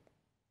say,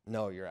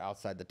 no, you're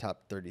outside the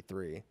top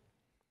 33.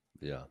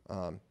 Yeah.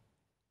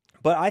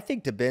 But I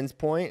think to Ben's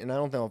point, and I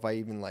don't know if I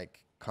even like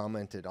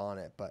commented on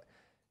it, but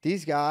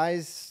these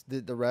guys,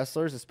 the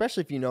wrestlers,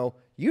 especially if you know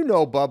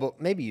Bubba,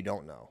 maybe you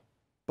don't know,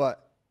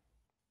 but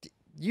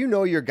you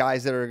know your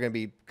guys that are going to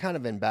be kind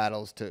of in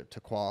battles to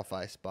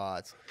qualify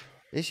spots.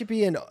 They should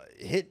be in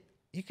hit.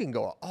 You can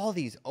go all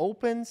these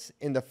opens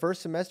in the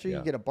first semester.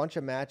 You get a bunch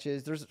of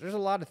matches. There's a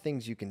lot of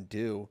things you can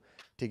do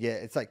to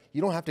get. It's like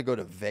you don't have to go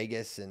to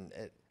Vegas, and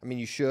I mean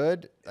you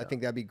should. I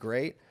think that'd be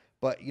great,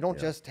 but you don't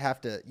just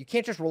have to. You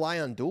can't just rely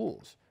on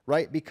duels,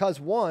 right? Because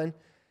one,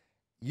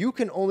 you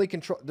can only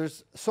control.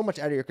 There's so much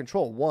out of your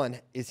control. One,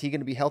 is he going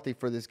to be healthy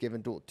for this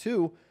given duel?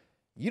 Two,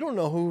 you don't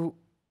know who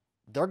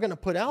they're going to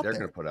put out there.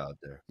 They're going to put out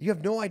there. You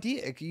have no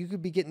idea. You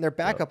could be getting their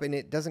backup, and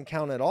it doesn't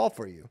count at all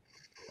for you.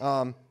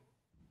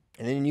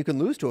 And then you can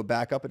lose to a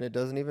backup, and it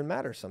doesn't even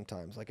matter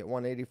sometimes, like at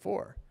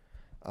 184.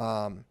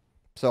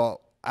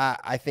 So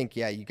I think,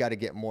 you got to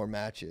get more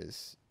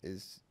matches.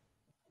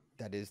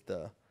 That is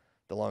the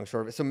long and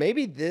short of it. So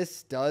maybe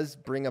this does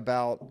bring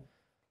about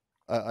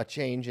a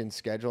change in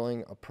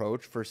scheduling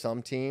approach for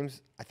some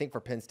teams. I think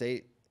for Penn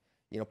State,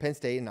 Penn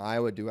State and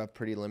Iowa do have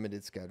pretty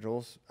limited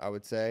schedules, I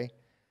would say.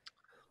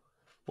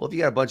 Well, if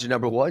you got a bunch of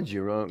number ones,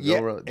 you don't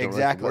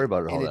have to worry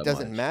about it all that much. And it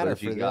doesn't matter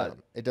for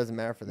them. It doesn't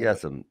matter for them. Yeah,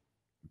 some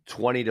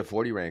 20 to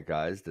 40 ranked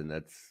guys, then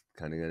that's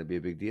kind of going to be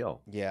a big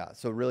deal. Yeah.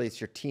 So really, it's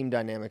your team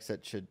dynamics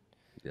that should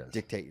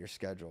dictate your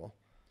schedule.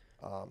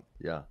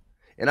 Yeah.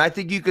 And I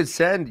think you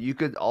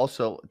could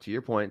also, to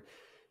your point,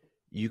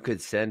 you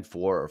could send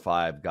 4 or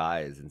 5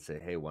 guys and say,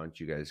 hey, why don't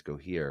you guys go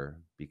here?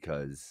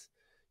 Because,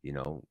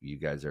 you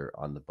guys are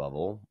on the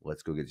bubble.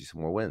 Let's go get you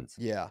some more wins.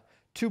 Yeah.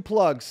 2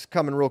 plugs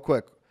coming real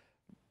quick.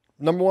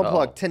 Number 1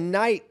 plug.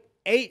 Tonight,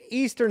 8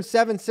 Eastern,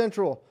 7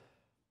 Central.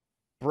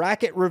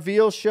 Bracket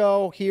reveal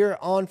show here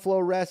on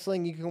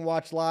FloWrestling. You can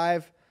watch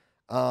live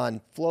on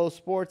Flow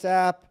Sports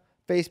app,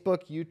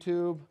 Facebook,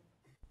 YouTube,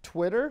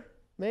 Twitter,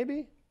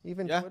 maybe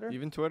even Twitter.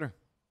 Even Twitter.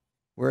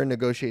 We're in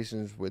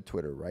negotiations with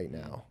Twitter right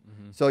now.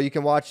 So you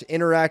can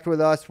interact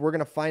with us. We're going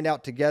to find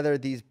out together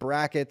these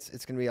brackets.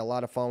 It's going to be a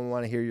lot of fun. We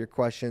want to hear your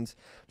questions.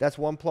 That's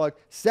 1 plug.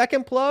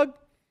 Second plug,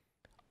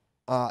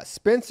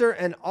 Spencer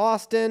and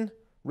Austin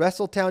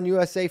Wrestletown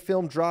USA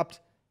film dropped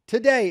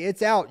today.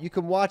 It's out. You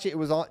can watch it. It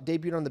was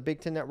debuted on the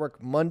Big Ten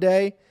Network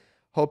Monday.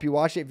 Hope you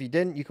watch it. If you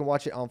didn't, you can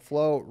watch it on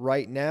Flow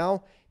right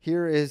now.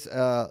 Here is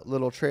a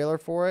little trailer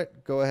for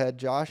it. Go ahead,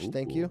 Josh.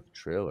 Thank you.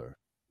 Trailer.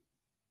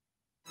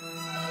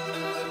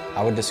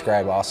 I would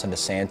describe Austin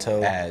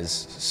Desanto as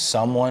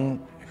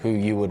someone who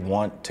you would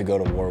want to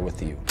go to war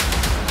with you.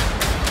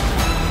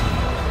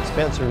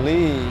 Spencer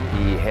Lee,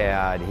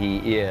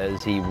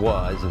 he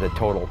was the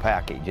total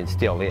package and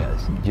still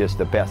is. Just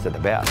the best of the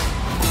best.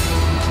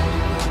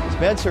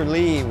 Spencer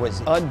Lee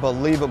was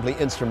unbelievably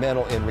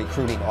instrumental in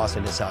recruiting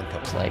Austin Desanto.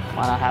 It's like,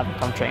 why not have him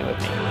come train with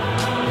me?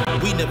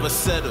 We never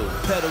settle,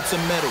 pedal to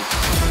metal.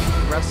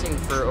 Wrestling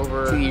for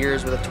over 2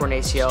 years with a torn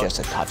ACL. Just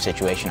a tough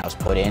situation I was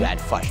put in. You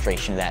add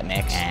frustration to that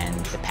mix, and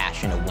the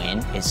passion to win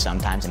is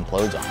sometimes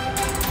implodes on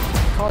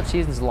you. College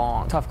season's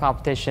long, tough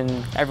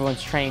competition.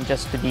 Everyone's trained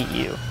just to beat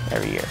you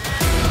every year.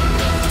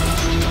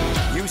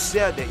 You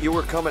said that you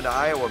were coming to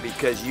Iowa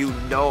because you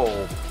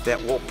know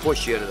that we'll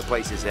push you to the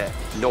places that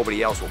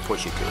nobody else will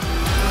push you to.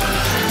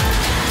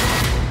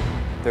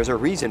 There's a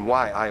reason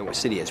why Iowa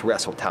City is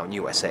Wrestletown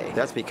USA.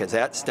 That's because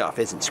that stuff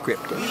isn't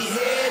scripted. We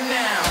here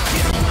now.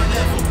 Get on my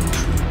level.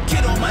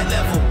 Get on my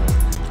level.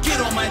 Get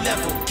on my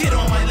level. Get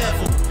on my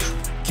level.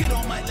 Get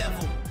on my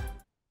level.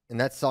 And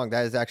that song,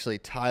 that is actually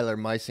Tyler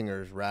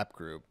Meisinger's rap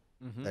group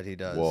that he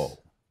does. Whoa.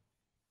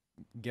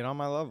 Get on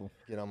my level.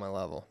 Get on my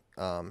level.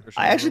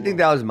 I actually think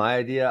that was my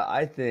idea.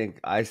 I think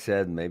I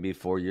said maybe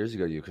 4 years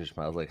ago to you, Christian,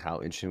 I was like, how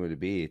interesting would it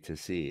be to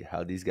see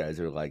how these guys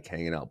are like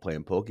hanging out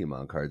playing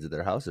Pokemon cards at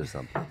their house or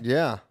something?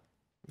 Yeah.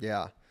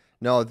 Yeah.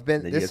 No, it's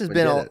been this has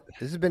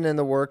been in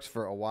the works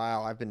for a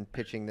while. I've been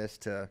pitching this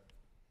to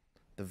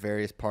the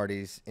various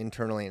parties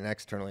internally and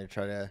externally to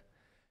try to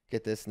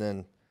get this, and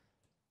then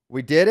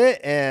we did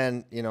it,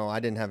 and I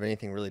didn't have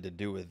anything really to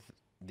do with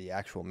the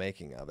actual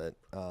making of it.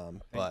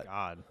 But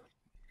God.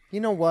 You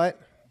know what?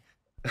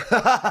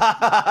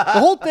 The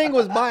whole thing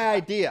was my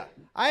idea.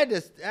 I had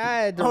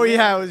to. Oh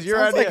yeah, it was your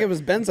Sounds idea. like it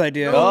was Ben's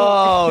idea.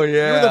 Oh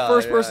yeah, you were the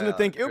first person to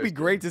think it would be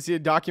great to see a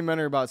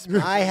documentary about.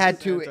 I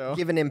had to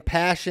give an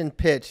impassioned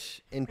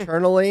pitch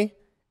internally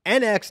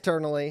and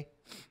externally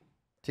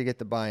to get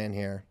the buy-in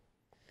here,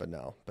 but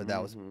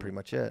that was pretty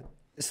much it.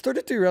 Is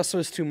 33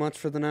 wrestlers too much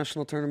for the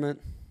national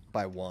tournament?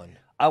 By one.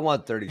 I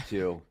want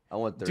 32. I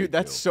want 32. Dude,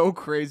 that's so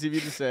crazy of you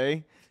to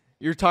say.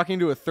 You're talking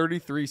to a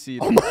 33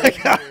 seed. Oh my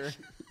gosh.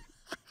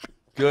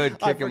 Good,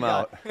 kick him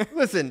out.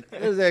 Listen,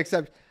 there's an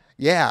exception.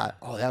 Yeah.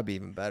 Oh, that'd be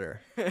even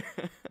better. Man,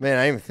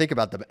 I didn't even think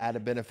about the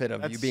added benefit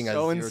of you being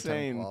so a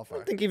insane. zero-time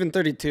qualifier. I think even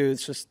 32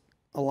 is just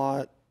a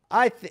lot.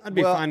 I'd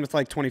be fine with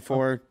like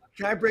 24.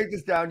 Can I break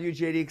this down to you,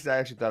 JD? Because I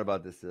actually thought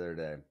about this the other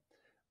day.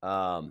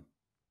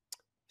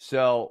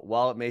 So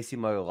while it may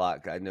seem like a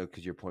lot, I know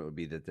because your point would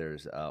be that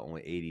there's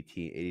only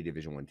 80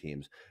 Division I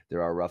teams.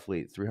 There are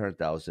roughly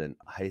 300,000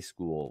 high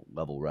school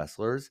level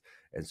wrestlers,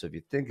 and so if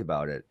you think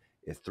about it,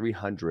 if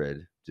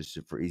 300, just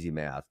for easy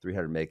math,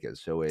 300 make it.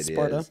 So it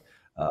Sparta. is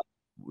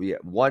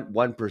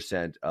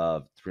 1%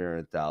 of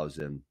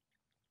 300,000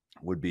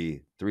 would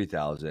be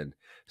 3,000.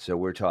 So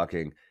we're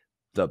talking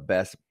the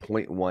best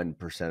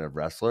 0.1% of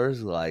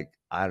wrestlers. Like,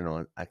 I don't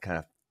know, I kind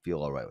of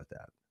feel all right with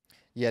that.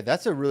 Yeah,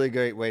 that's a really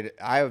great way to.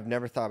 I have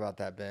never thought about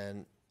that,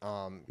 Ben.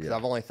 Because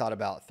I've only thought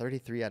about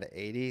 33 out of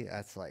 80.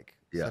 That's like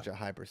such a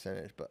high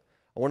percentage. But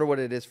I wonder what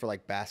it is for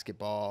like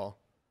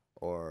basketball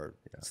or.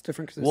 It's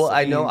different. Well,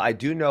 I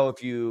do know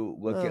if you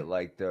look at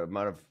like the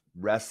amount of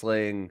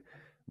wrestlers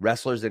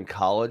in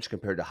college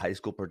compared to high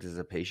school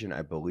participation,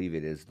 I believe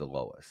it is the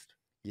lowest.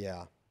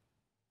 Yeah,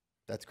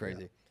 that's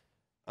crazy.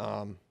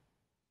 Yeah.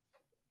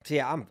 So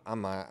yeah,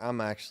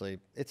 I'm actually,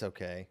 it's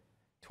okay.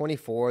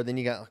 24, then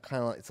you got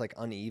kind of, it's like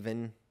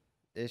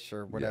uneven-ish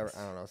or whatever. Yes.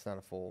 I don't know. It's not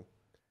a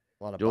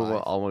lot of you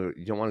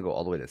don't want to go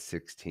all the way to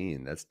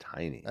 16. That's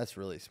tiny. That's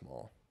really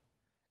small.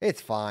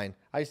 It's fine.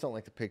 I just don't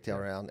like the pigtail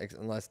round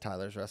unless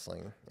Tyler's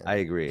wrestling. I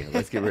agree.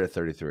 Let's get rid of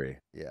 33.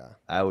 Yeah.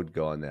 I would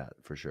go on that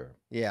for sure.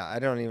 Yeah, I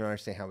don't even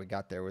understand how we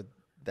got there with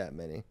that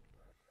many.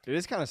 It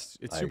is kind of,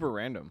 it's super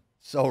random.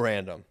 So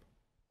random.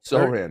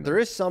 Random. There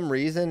is some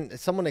reason.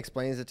 Someone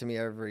explains it to me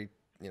every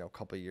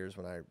couple of years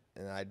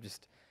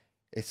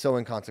it's so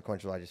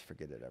inconsequential. I just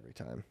forget it every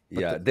time.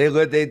 But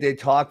they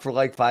talk for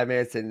like 5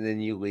 minutes and then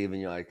you leave and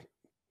you're like,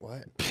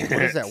 what? What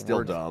is that Still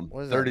word? dumb.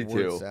 What is 32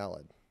 that word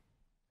salad?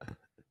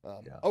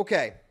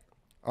 Okay.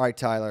 All right,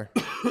 Tyler,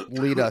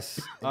 lead us.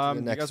 Into the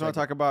next you guys want to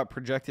talk about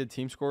projected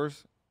team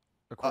scores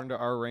according to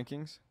our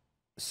rankings?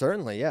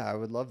 Certainly, yeah. I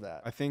would love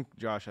that. I think,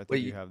 Josh,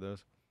 you have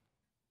those.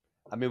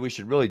 I mean, we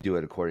should really do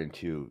it according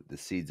to the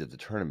seeds of the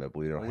tournament, but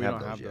we don't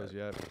have those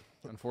yet.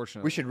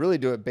 Unfortunately. We should really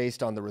do it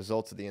based on the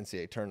results of the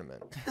NCAA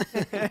tournament.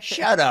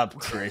 Shut up,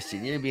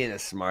 Christian. You're being a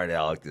smart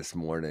aleck this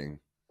morning.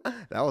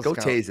 Go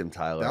tase him,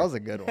 Tyler. That was a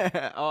good one.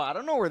 Oh, I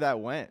don't know where that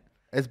went.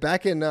 It's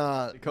back in Did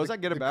Kozak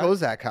get it back?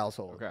 Kozak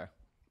household. Okay.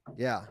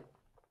 Yeah.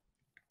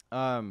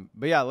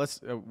 But yeah,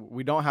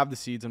 we don't have the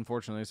seeds,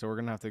 unfortunately, so we're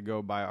going to have to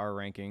go by our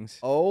rankings.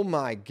 Oh,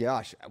 my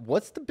gosh.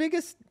 What's the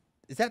biggest?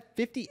 Is that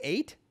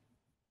 58?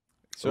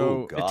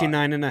 So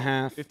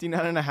 59.5.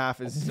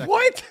 59.5 is second.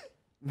 What?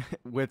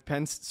 With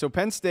Penn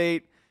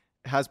State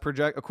has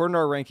according to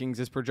our rankings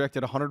is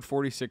projected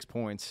 146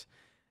 points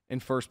in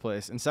first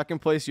place. In second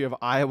place, you have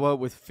Iowa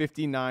with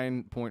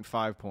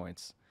 59.5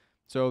 points.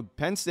 So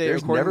Penn State.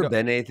 There's never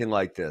been anything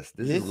like this.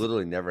 This has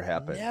literally never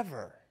happened.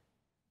 Never.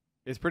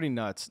 It's pretty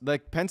nuts.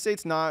 Like Penn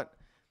State's not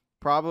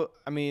probably.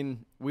 I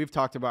mean, we've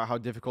talked about how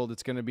difficult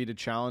it's going to be to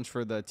challenge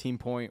for the team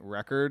point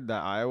record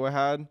that Iowa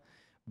had,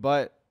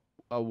 but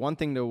one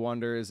thing to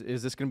wonder is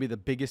this going to be the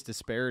biggest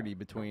disparity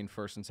between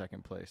first and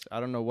second place? I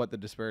don't know what the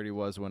disparity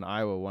was when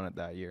Iowa won it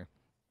that year.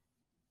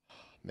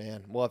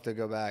 Man, we'll have to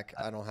go back.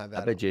 I don't have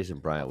that. I bet Jason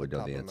Bryant would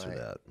know the answer to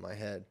that. My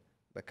head,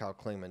 but Kyle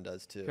Klingman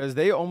does too. Because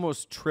they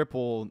almost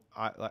triple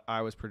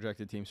Iowa's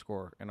projected team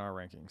score in our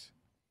rankings.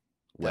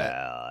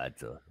 Well,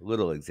 that's a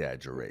little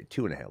exaggerated.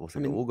 2.5.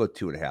 We'll go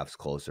 2.5's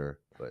closer.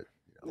 But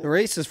the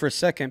race is for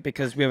second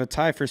because we have a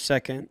tie for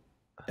second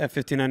at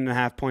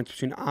 59.5 points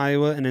between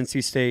Iowa and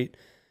NC State.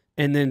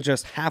 And then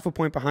just half a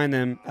point behind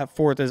them at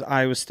fourth is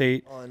Iowa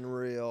State.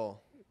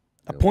 Unreal.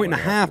 A point and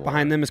a half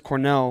behind them is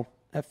Cornell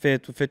at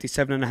fifth with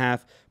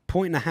 57.5.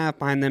 Point and a half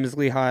behind them is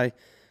Lehigh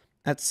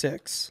at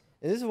 6.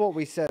 And this is what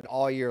we said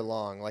all year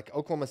long. Like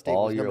Oklahoma State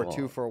was number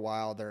 2 for a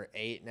while. They're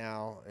 8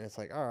 now. And it's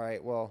like, all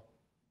right, well,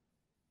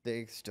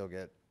 they still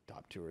get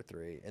top 2 or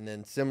 3. And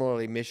then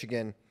similarly,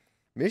 Michigan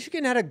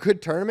had a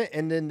good tournament,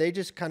 and then they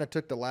just kind of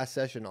took the last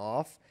session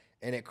off.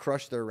 And it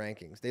crushed their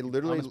rankings. They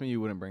literally. Promise me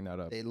you wouldn't bring that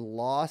up. They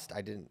lost.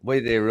 I didn't.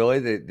 Wait, they really?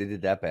 They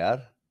did that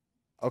bad?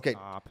 Okay.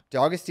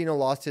 D'Agostino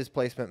lost his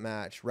placement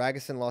match.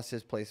 Ragusin lost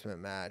his placement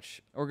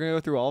match. We're going to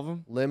go through all of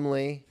them?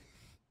 Limley.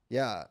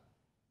 Yeah.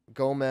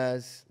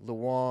 Gomez.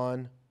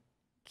 Luan.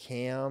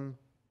 Cam.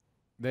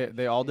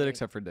 They all did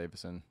except for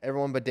Davison.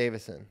 Everyone but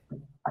Davison.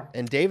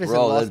 And Davison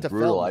lost to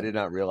brutal. Feldman. I did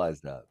not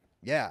realize that.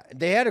 Yeah.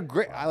 They had a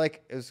great. I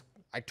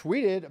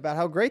tweeted about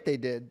how great they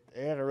did.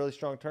 They had a really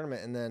strong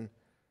tournament, and then.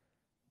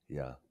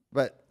 Yeah,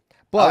 but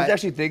I was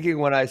actually thinking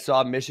when I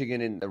saw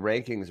Michigan in the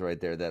rankings right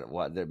there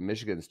that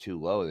Michigan's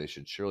too low. They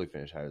should surely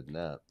finish higher than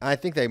that. I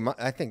think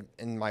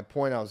and my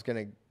point I was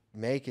gonna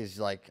make is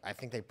like I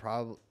think they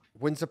probably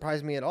wouldn't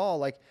surprise me at all.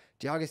 Like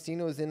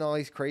D'Agostino is in all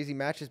these crazy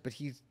matches, but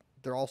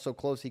they're all so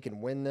close he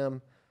can win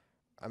them.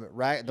 I mean,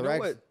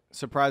 what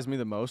surprised me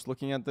the most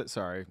looking at that?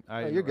 Sorry,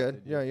 you're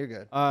good. Yeah, you're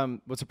good.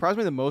 What surprised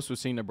me the most was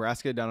seeing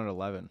Nebraska down at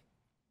 11.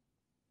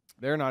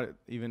 They're not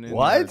even in.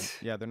 What?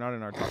 They're not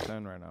in our top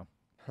 10 right now.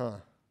 Huh.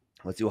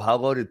 Let's see. How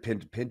low did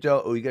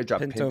Pinto? Oh, you got to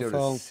drop Pinto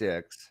fell to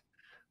 6.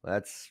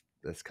 That's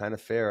kind of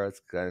fair.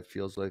 That's kind of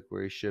feels like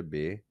where he should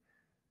be.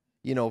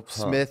 You know,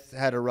 Smith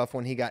had a rough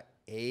one. He got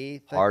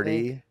 8th.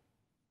 Hardy.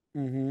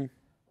 Mm-hmm.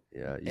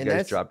 Yeah, you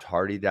guys dropped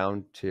Hardy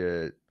down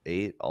to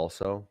 8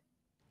 also.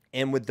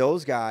 And with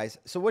those guys,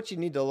 so what you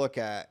need to look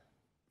at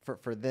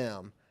for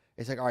them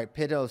is like, all right,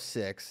 Pinto's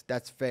 6.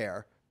 That's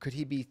fair. Could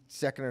he be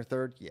 2nd or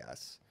 3rd?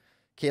 Yes.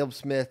 Caleb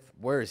Smith,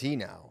 where is he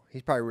now?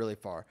 He's probably really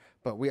far.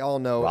 But we all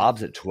know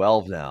Rob's at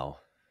 12 now.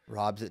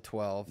 Rob's at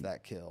 12.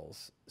 That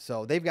kills.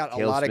 So they've got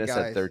Caleb a lot Smith's of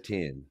guys. At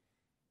 13.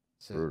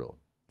 So brutal.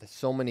 There's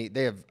so many.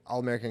 They have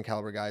All-American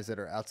caliber guys that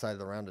are outside of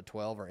the round of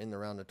 12 or in the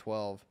round of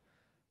 12.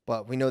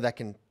 But we know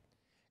that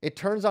it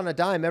turns on a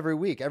dime every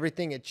week.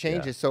 Everything, it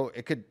changes. Yeah. So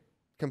it could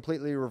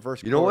completely reverse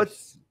course. You know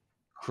what's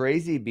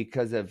crazy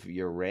because of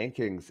your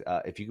rankings?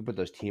 If you could put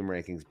those team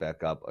rankings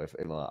back up,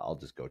 I'll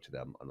just go to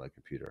them on my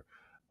computer.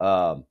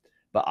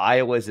 But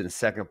Iowa's in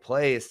 2nd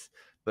place,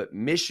 but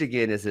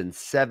Michigan is in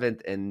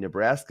 7th and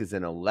Nebraska's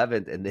in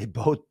 11th, and they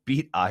both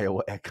beat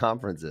Iowa at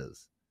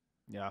conferences.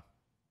 Yeah.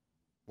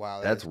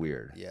 Wow. That's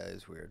weird. Yeah, it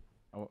is weird.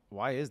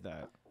 Why is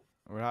that?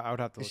 I would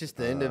have to. It's just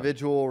the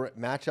individual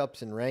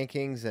matchups and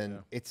rankings, and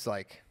it's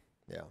like,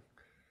 yeah.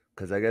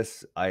 Because I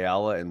guess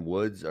Ayala and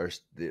Woods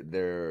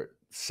they're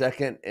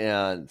 2nd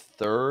and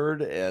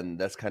 3rd, and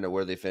that's kind of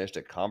where they finished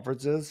at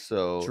conferences.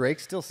 So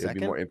Drake's still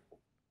 2nd.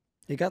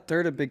 He got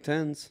 3rd at Big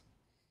Tens.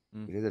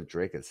 You guys have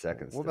Drake at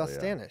 2nd. What about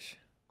Stanish?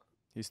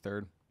 He's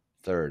 3rd.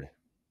 3rd.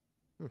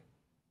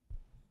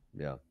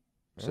 Yeah.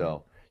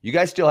 So you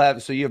guys still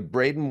have. So you have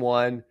Braden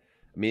 1.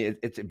 I mean,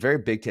 it's very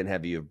Big Ten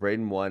heavy. You have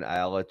Braden 1,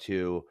 Ayala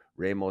 2,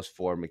 Ramos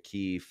 4,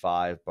 McKee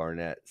 5,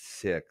 Barnett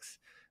 6.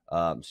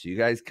 So you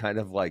guys kind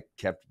of like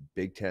kept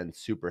Big Ten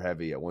super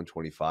heavy at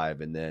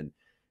 125, and then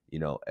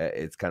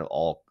it's kind of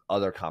all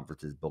other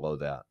conferences below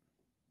that.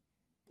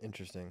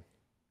 Interesting.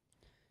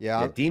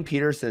 Yeah. Dean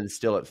Peterson's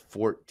still at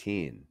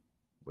 14.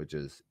 Which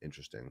is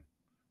interesting.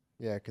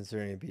 Yeah,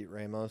 considering he beat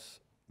Ramos.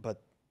 But,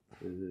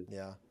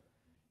 yeah.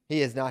 He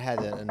has not had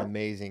an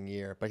amazing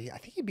year. But I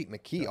think he beat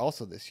McKee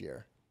also this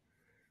year.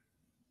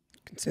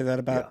 You can say that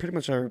about pretty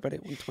much everybody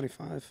at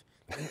 125.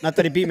 Not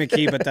that he beat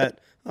McKee, but that,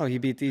 he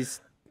beat these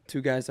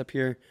 2 guys up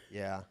here.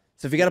 Yeah.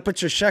 So if you got to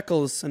put your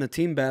shekels in a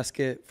team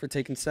basket for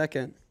taking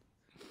 2nd,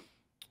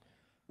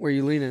 where are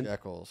you leaning?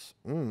 Shekels.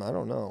 I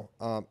don't know.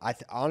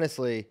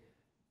 Honestly...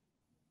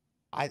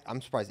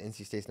 I'm surprised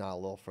NC State's not a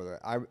little further.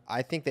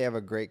 I think they have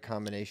a great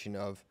combination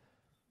of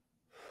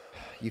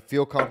you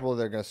feel comfortable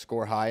they're going to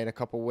score high in a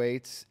couple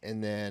weights,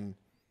 and then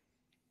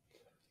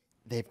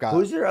they've got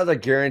Who's their other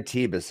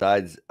guarantee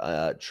besides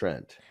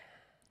Trent?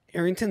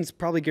 Arrington's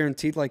probably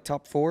guaranteed like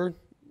top 4.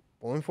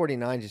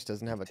 149 just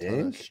doesn't have a ton of I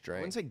wouldn't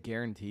strength. say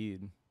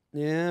guaranteed.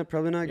 Yeah,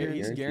 probably not Yeah,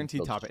 guaranteed. he's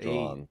guaranteed top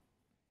strong. 8,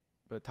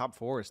 but top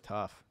 4 is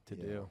tough to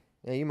do.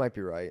 Yeah, you might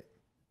be right.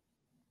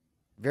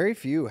 Very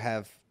few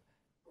have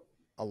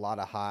a lot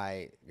of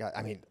high.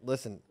 I mean,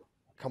 listen,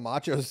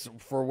 Camacho's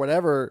for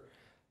whatever.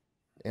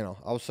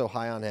 I was so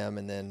high on him,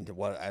 and then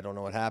I don't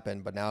know what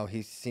happened, but now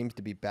he seems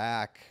to be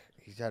back.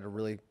 He's had a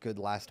really good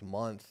last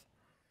month.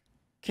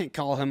 Can't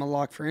call him a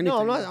lock for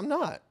anything. No, I'm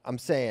not. I'm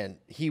saying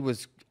he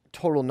was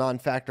total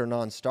non-factor,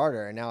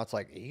 non-starter, and now it's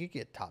like he could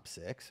get top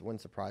 6.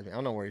 Wouldn't surprise me. I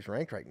don't know where he's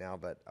ranked right now,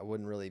 but I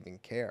wouldn't really even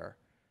care.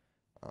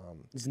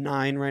 He's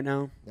 9 right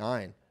now.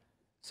 9.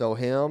 So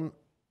him,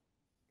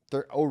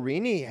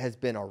 Orini has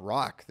been a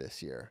rock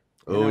this year.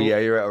 Oh, yeah,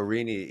 you're right.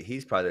 Orini,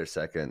 he's probably their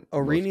second.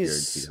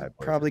 Orini's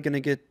probably going to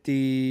get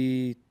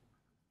the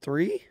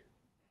 3.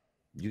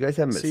 You guys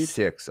have him at seed?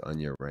 6 on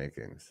your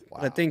rankings. Wow.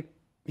 I think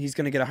he's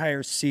going to get a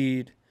higher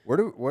seed.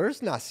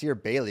 Where's Nasir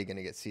Bailey going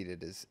to get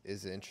seated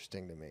is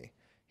interesting to me.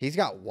 He's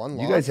got 1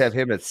 loss. You guys have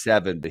him at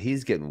 7, but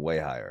he's getting way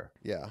higher.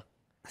 Yeah.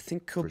 I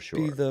think he'll For be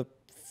sure. the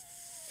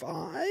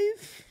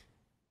 5.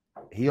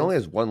 He only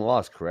has 1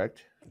 loss,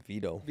 correct?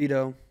 Vito.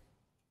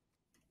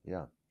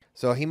 Yeah.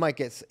 So he might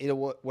get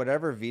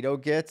whatever Vito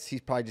gets.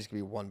 He's probably just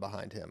gonna be 1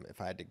 behind him, if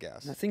I had to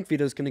guess. I think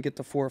Vito's going to get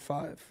the 4 or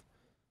 5.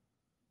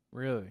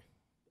 Really?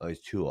 Oh,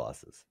 he's 2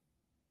 losses.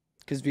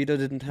 Because Vito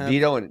didn't have.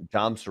 Vito and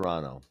Dom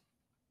Serrano.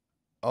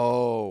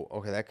 Oh,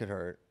 okay, that could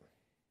hurt.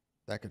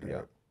 That could Yeah.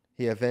 hurt.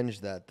 He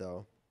avenged that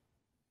though.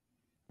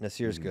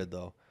 Nasir's Mhm. good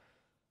though.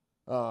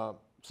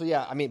 So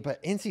yeah, I mean,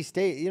 but NC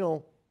State, I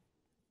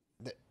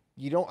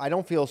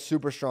don't feel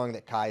super strong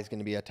that Kai is going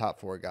to be a top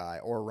 4 guy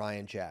or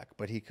Ryan Jack,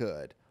 but he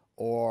could,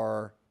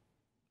 or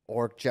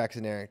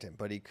Jackson Arrington,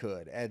 but he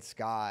could. Ed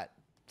Scott,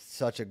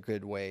 such a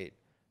good weight,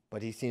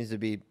 but he seems to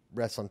be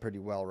wrestling pretty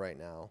well right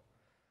now.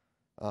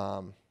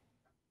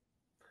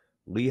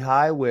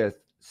 Lehigh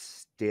with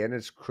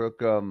Stannis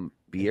Crookham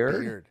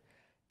Beard.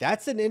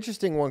 That's an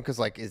interesting one because,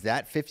 is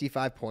that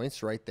 55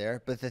 points right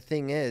there? But the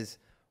thing is,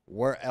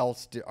 where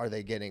else are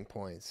they getting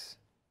points?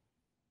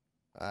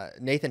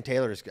 Nathan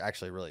Taylor is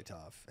actually really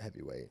tough,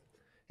 heavyweight.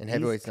 And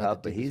heavyweight's He's not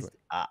tough, the but deepest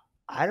he's.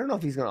 I don't know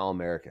if he's going to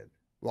All-American.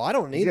 Well, I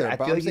don't either. I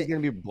feel like he's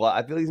going to be blood.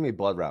 I feel like he's going to be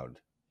blood round.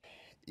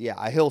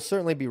 Yeah, he'll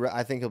certainly be.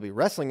 I think he'll be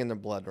wrestling in the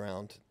blood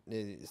round.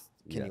 Can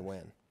he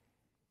win?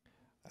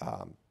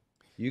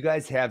 You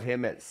guys have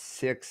him at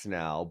 6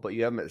 now, but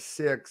you have him at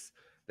 6.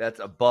 That's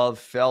above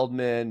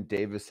Feldman,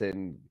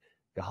 Davison,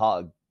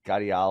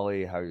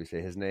 Gadiali, how do you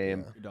say his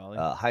name?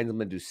 Yeah.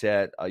 Heinzelman,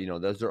 Doucette.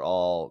 Those are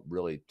all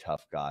really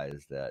tough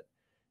guys that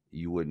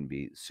you wouldn't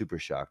be super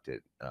shocked at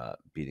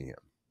beating him.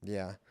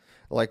 Yeah.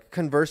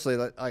 Conversely,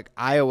 like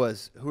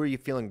Iowa's, who are you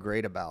feeling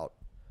great about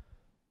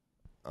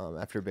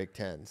after Big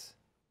Tens?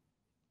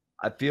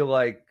 I feel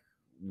like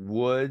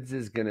Woods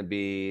is going to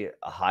be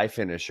a high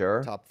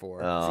finisher. Top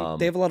 4.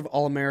 They have a lot of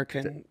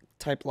All-American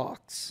type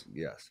locks.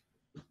 Yes.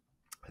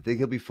 I think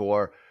he'll be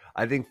 4.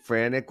 I think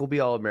Franek will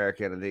be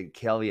All-American. I think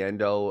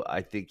Caliendo,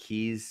 I think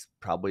he's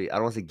probably, I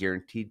don't want to say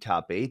guaranteed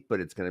top 8, but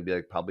it's going to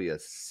be probably a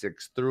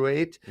 6 through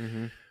 8.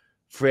 Mm-hmm.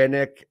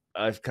 Franek,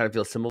 I kind of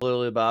feel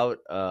similarly about.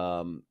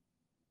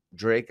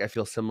 Drake, I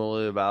feel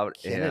similarly about.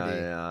 Kennedy.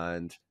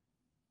 And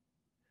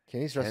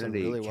Kennedy's wrestling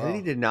really well.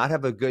 Kennedy did not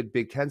have a good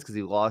Big Tens because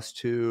he lost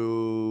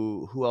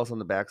to who else on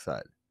the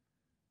backside?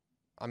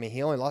 I mean,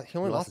 he only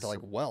lost to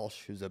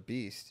Welsh, who's a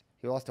beast.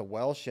 He lost to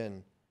Welsh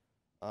and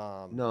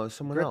no,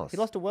 someone else. He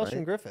lost to Welsh right?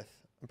 and Griffith.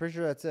 I'm pretty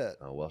sure that's it.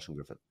 Oh, Welsh and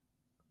Griffith.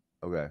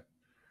 Okay.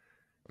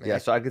 I mean, Yeah,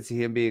 so I could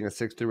see him being a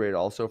 6 through 8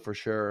 also for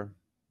sure.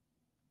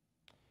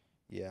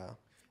 Yeah.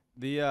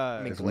 Maybe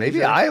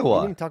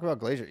Iowa. We didn't talk about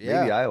Glazier.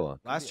 Yeah. Maybe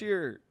Iowa.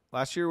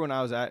 Last year when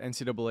I was at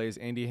NCAA's,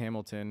 Andy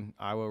Hamilton,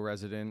 Iowa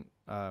resident,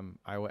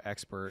 Iowa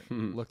expert,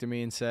 looked at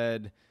me and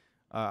said,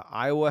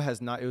 Iowa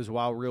has not, it was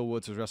while Real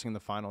Woods was wrestling in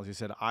the finals. He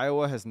said,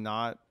 Iowa has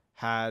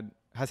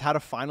had a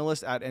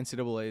finalist at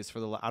NCAA's for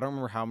I don't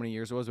remember how many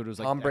years it was, but it was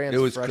Tom Brandt's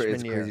it was freshman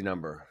it's a year. crazy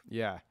number.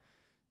 Yeah.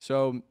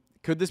 So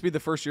could this be the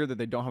first year that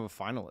they don't have a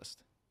finalist?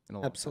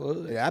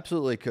 Absolutely. It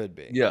absolutely could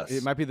be. Yes.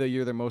 It might be the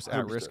year they're most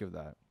at 100%. risk of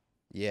that.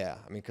 Yeah.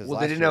 I mean, because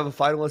they didn't have a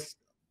finalist,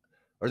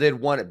 or they had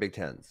won at Big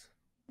Tens.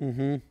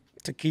 Mm-hmm.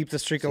 To keep the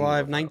streak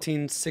alive,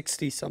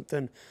 1960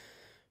 something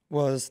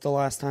was the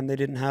last time they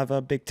didn't have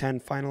a Big Ten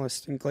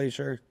finalist in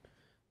Glacier.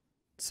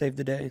 Saved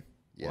the day.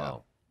 Yeah.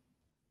 Wow.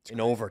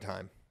 In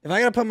overtime. If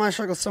I gotta put my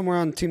struggle somewhere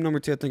on team number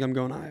 2, I think I'm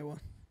going Iowa.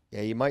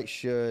 Yeah, you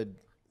should.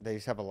 They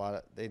just have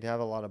they'd have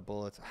a lot of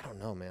bullets. I don't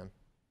know, man.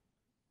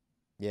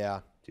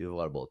 Yeah. Do you have a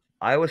lot of bullets?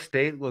 Iowa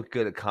State looked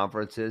good at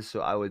conferences, so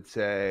I would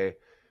say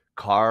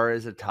Carr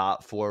is a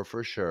top 4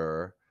 for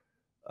sure.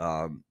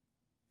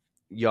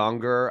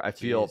 Younger, I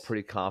feel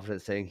pretty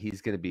confident saying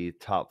he's going to be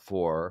top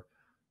 4.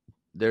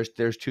 There's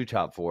 2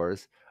 top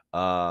 4s.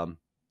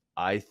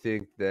 I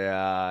think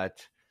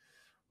that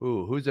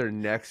who's their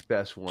next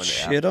best one?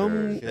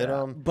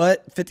 Shit'em.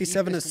 But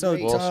 57 is so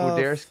Well, tough.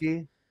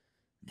 Swiderski.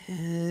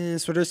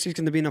 Swiderski's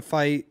going to be in a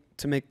fight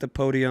to make the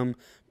podium,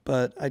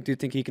 but I do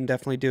think he can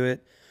definitely do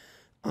it.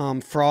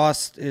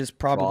 Frost is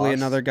probably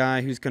another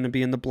guy who's going to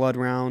be in the blood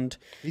round.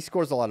 He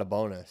scores a lot of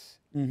bonus.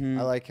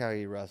 I like how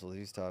he wrestles.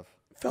 He's tough.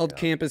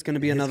 Feldkamp is going to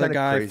be another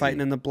guy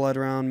fighting in the blood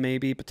round,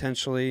 maybe,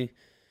 potentially.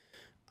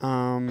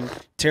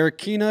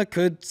 Tarakina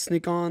could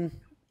sneak on,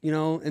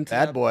 into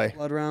that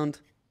blood round.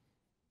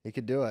 He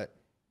could do it.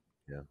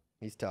 Yeah.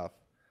 He's tough.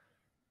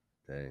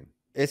 Dang.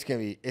 It's gonna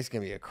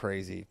be a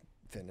crazy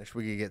finish.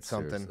 We could get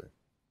something. Seriously.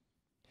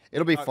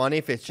 It'll be funny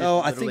if it's just.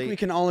 Oh, I think we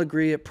can all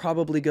agree it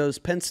probably goes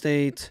Penn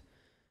State,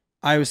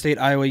 Iowa State,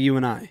 Iowa,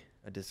 UNI.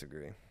 I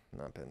disagree.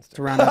 Not Penn State.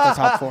 To round out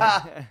the top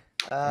 4.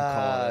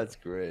 That's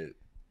great.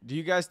 Do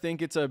you guys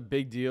think it's a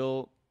big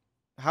deal?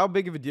 How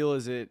big of a deal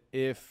is it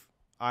if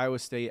Iowa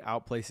State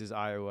outplaces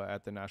Iowa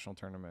at the national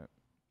tournament?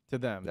 To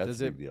them, that's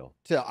a big deal.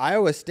 To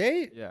Iowa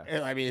State?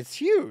 Yeah. I mean, it's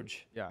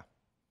huge. Yeah.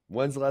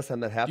 When's the last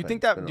time that happened?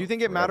 Do you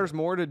think it matters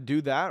more to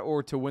do that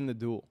or to win the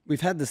duel? We've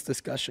had this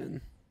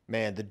discussion.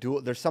 Man, the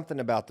duel. There's something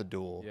about the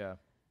duel.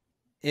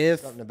 Yeah.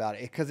 Something about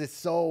it because it's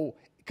so.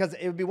 Because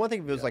it would be one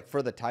thing if it was like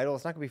for the title.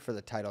 It's not gonna be for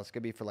the title. It's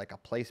gonna be for like a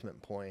placement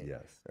point.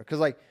 Yes.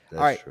 Because all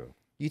right, true.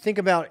 You think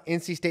about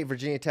NC State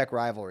Virginia Tech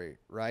rivalry,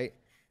 right?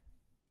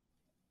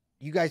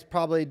 You guys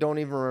probably don't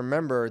even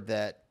remember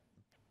that.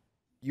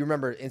 You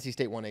remember NC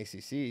State won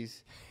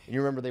ACCs, and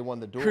you remember they won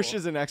the duel.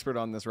 Christian's an expert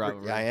on this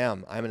rivalry. Yeah, I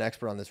am. I'm an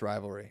expert on this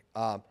rivalry.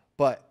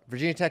 But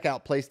Virginia Tech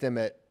outplaced them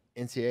at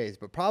NCAAs.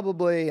 But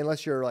probably,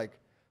 unless you're like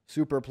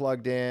super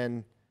plugged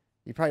in,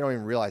 you probably don't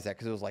even realize that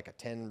because it was like a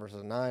 10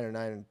 versus 9 or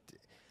 9.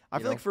 I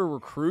feel like for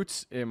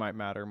recruits, it might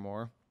matter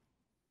more.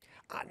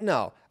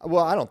 No.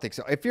 Well, I don't think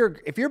so. If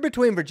you're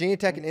between Virginia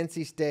Tech and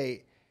NC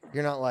State,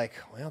 you're not like,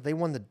 well, they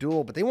won the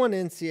duel, but they won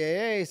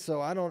NCAA,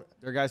 so I don't.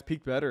 Their guys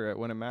peaked better at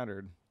when it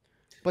mattered.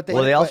 But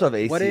they also have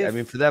ACC. I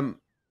mean, for them,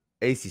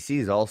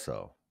 ACCs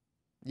also.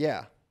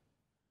 Yeah.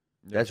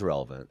 That's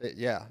relevant.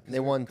 Yeah. They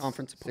won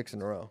conference 6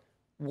 in a row.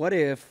 What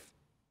if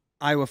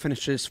Iowa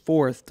finishes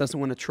 4th, doesn't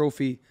win a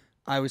trophy,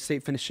 Iowa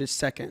State finishes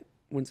 2nd,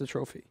 wins the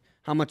trophy?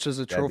 How much is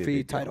a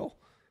trophy title?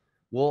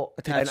 Well,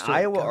 and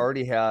Iowa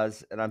already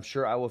has, and I'm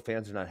sure Iowa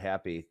fans are not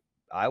happy.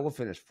 Iowa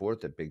finished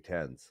 4th at Big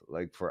Tens.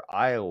 Like for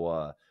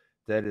Iowa,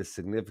 that is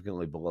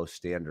significantly below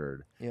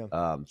standard. Yeah.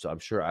 So I'm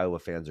sure Iowa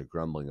fans are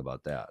grumbling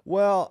about that.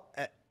 Well,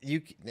 I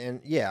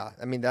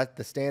mean that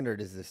the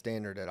standard is the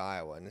standard at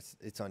Iowa, and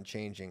it's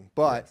unchanging.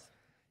 But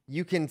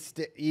you can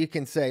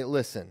say,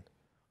 listen,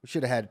 we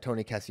should have had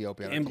Tony Cassiope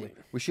on our team.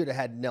 We should have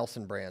had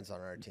Nelson Brands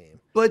on our team.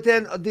 But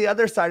then the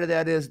other side of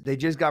that is they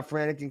just got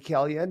Franek and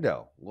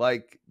Caliendo.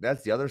 Like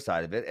that's the other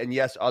side of it. And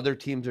yes, other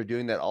teams are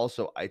doing that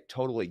also. I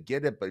totally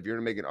get it. But if you're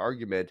going to make an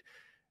argument.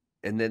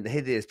 And then, hey,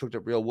 they just picked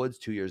up Real Woods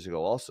 2 years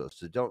ago also.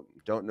 So don't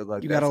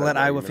neglect. You got to let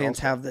Iowa fans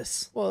have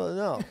this. Well,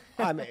 no.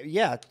 I mean,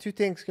 yeah, two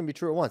things can be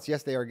true at once.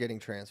 Yes, they are getting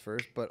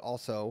transfers, but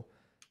also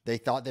they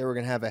thought they were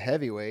going to have a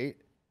heavyweight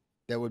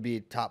that would be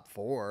top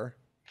 4.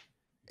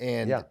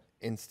 And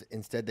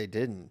instead they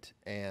didn't.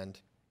 And,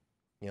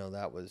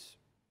 that was.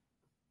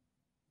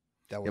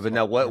 Yeah, but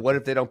now what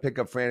if they don't pick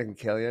up Franek and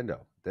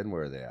Caliendo? Then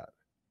where are they at?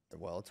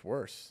 Well, it's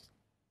worse.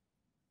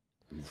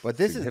 But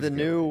this is the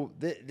new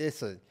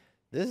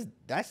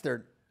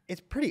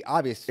it's pretty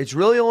obvious. It's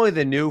really only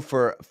the new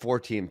for 4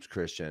 teams,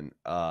 Christian.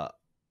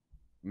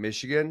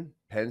 Michigan,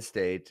 Penn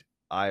State,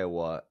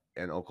 Iowa,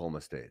 and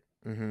Oklahoma State.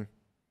 Mm-hmm.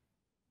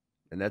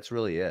 And that's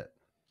really it.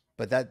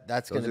 But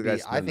that's going to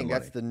be, I think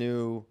that's the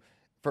new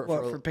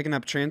for picking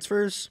up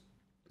transfers.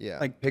 Yeah.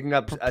 Like picking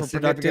up a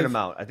significant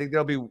amount. I think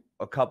there'll be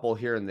a couple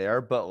here and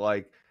there, but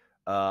like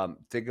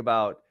think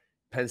about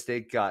Penn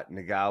State got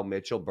Nagao,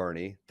 Mitchell,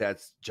 Burney.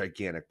 That's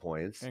gigantic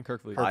points. And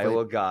Kirkley.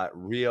 Iowa got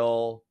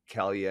Real,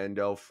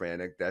 Caliendo,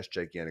 Franek. That's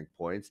gigantic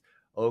points.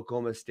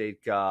 Oklahoma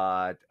State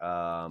got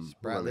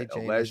Spratley,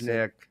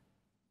 Olejnik,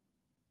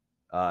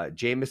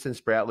 Jameson,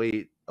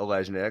 Spratley,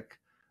 Olejnik,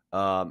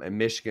 and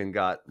Michigan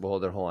got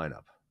their whole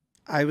lineup.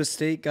 Iowa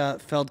State got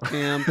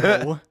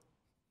Feldkamp.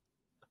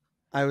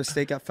 Iowa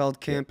State got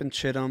Feldkamp and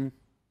Chittum.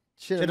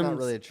 Chittum's not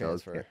really a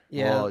transfer.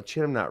 Yeah. Well,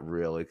 Chittum not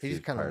really.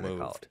 He's kind of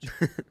moved.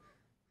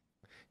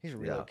 He's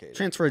relocated.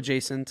 Transfer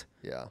adjacent.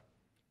 Yeah.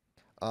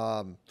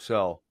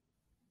 So.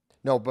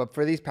 No, but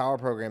for these power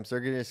programs,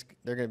 they're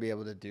gonna be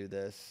able to do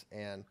this.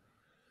 And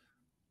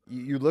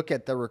you look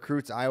at the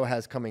recruits Iowa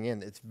has coming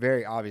in, it's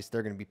very obvious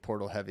they're gonna be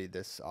portal heavy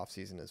this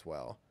offseason as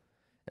well.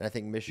 And I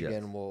think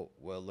Michigan will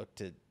look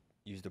to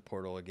use the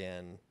portal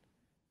again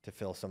to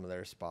fill some of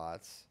their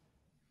spots.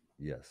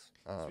 Yes.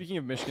 Speaking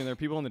of Michigan, there are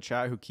people in the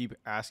chat who keep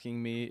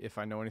asking me if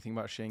I know anything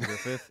about Shane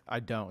Griffith. I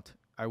don't.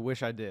 I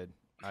wish I did.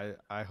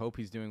 I hope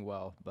he's doing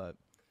well, but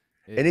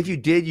and if you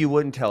did, you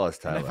wouldn't tell us,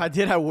 Tyler. If I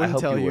did, I wouldn't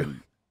tell you.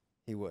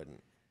 He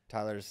wouldn't.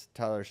 Tyler's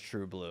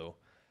true blue.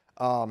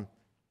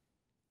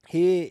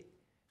 It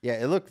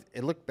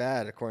looked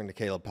bad according to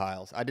Caleb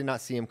Piles. I did not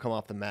see him come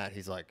off the mat.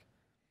 He's like,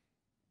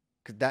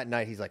 because that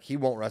night he's like, he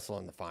won't wrestle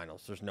in the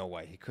finals. There's no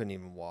way. He couldn't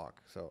even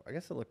walk. So I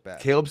guess it looked bad.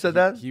 Caleb said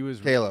that?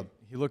 Caleb.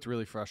 He looked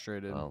really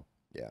frustrated. Oh.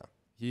 Yeah.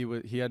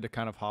 He had to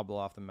kind of hobble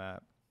off the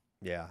mat.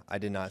 Yeah, I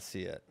did not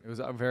see it. It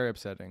was very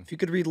upsetting. If you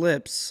could read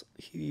lips,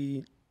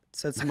 he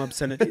said some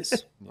obscenities.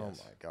 Yes. Oh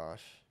my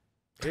gosh.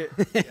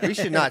 We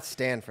should not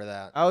stand for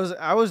that.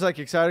 I was like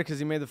excited because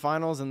he made the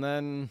finals, and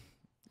then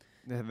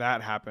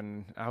that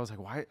happened. I was like,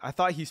 why? I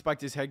thought he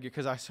spiked his headgear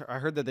because I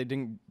heard that they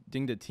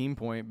dinged a team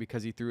point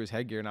because he threw his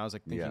headgear, and I was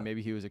like thinking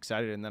maybe he was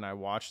excited, and then I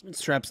watched. It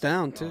straps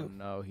down too. Oh,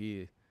 no,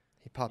 he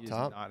popped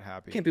top. Not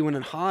happy. Can't be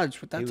winning Hodge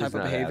with that type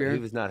of behavior. He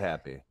was not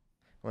happy.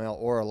 Well,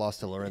 Aura lost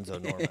to Lorenzo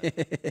Norman.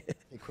 It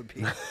could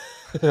be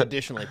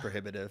additionally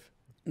prohibitive.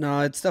 No,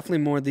 it's definitely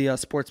more the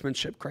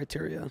sportsmanship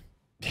criteria.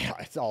 Yeah,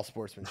 it's all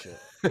sportsmanship.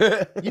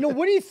 You know,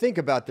 what do you think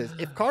about this?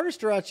 If Carter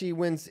Starocci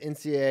wins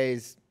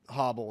NCAAs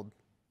hobbled.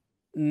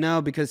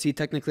 No, because he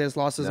technically has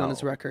losses on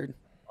his record.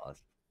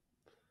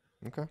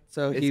 Okay.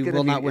 So he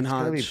will not win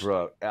Hodge.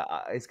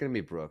 It's going to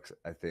be Brooks,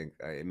 I think.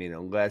 I mean,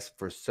 unless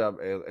for some,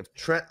 if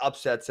Trent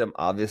upsets him,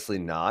 obviously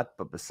not.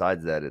 But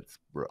besides that, it's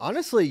Brooks.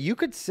 Honestly, you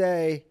could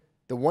say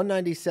the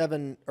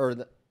 197 or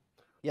the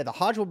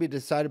Hodge will be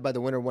decided by the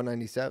winner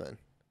 197.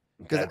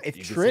 Because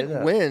if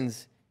Trent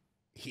wins,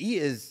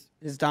 his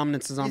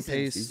dominance is on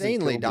pace. He's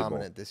insanely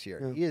dominant this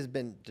year. Yeah. He has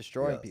been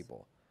destroying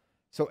people.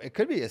 So it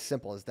could be as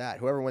simple as that.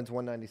 Whoever wins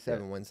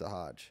 197 wins the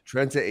Hodge.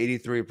 Trent's at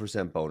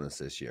 83% bonus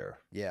this year.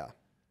 Yeah.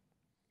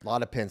 A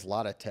lot of pins, a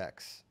lot of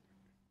techs.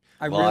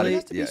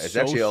 It's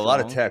actually a lot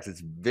of techs. It's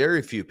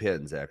very few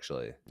pins,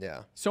 actually.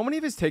 Yeah. So many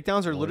of his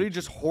takedowns are literally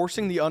just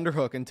horsing the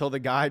underhook until the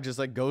guy just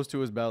like goes to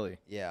his belly.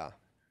 Yeah.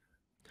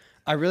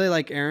 I really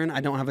like Aaron.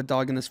 I don't have a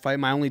dog in this fight.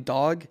 My only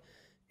dog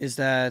is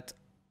that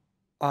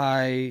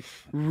I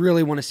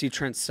really want to see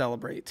Trent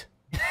celebrate.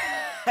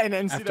 An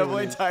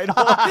NCAA title.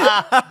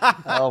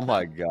 Oh,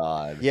 my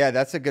God. Yeah,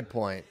 that's a good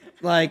point.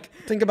 Like,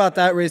 think about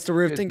that race to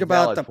roof. Think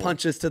about the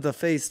punches to the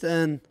face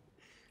then.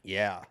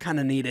 Yeah. Kind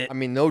of need it. I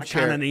mean, no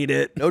chair. Kind of need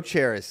it. No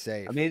chair is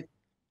safe. I mean,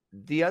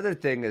 the other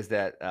thing is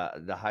that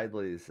the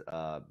Hidleys,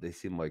 they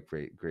seem like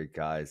great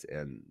guys,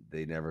 and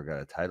they never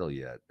got a title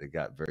yet. They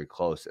got very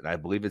close, and I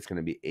believe it's going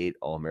to be 8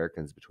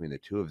 All-Americans between the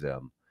two of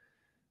them,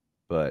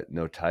 but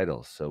no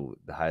titles. So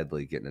the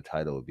Hidley getting a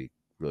title would be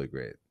really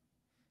great.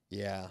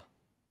 Yeah.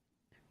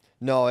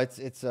 No, it's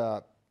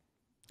and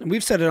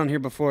we've said it on here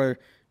before.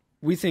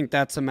 We think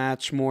that's a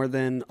match more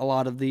than a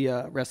lot of the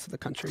rest of the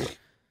country.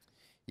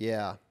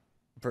 Yeah.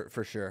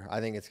 For sure. I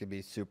think it's going to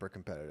be super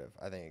competitive.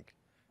 I think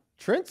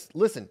Trent,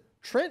 listen,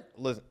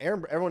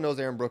 everyone knows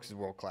Aaron Brooks is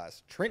world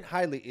class. Trent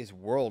Hidley is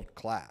world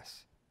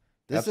class.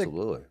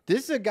 Absolutely.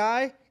 This is a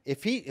guy,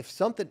 if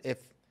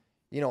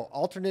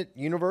alternate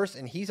universe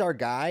and he's our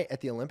guy at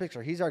the Olympics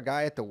or he's our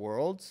guy at the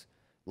Worlds,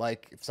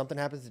 like if something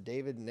happens to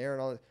David and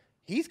Aaron,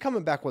 he's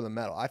coming back with a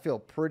medal. I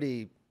feel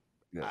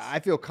I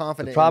feel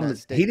confident. The problem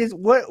is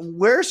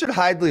where should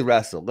Hidley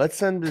wrestle? Let's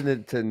send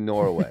him to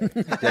Norway,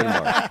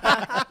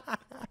 Denmark.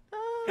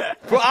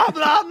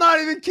 I'm not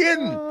even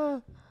kidding.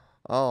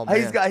 Oh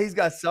man, he's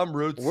got some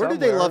roots. Where do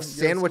they love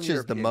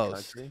sandwiches the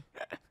most? Country?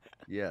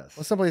 Yes.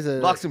 Well, someplace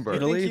Luxembourg.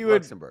 Italy. Do you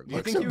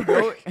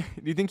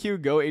think he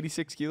would go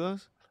 86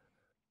 kilos?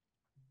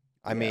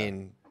 I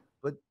mean,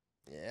 but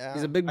yeah,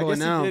 he's a big boy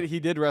now. He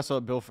did wrestle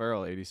at Bill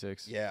Farrell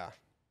 86. Yeah,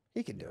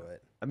 he could do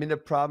it. I mean, the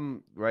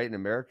problem right in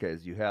America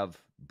is you have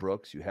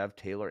Brooks, you have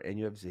Taylor, and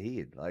you have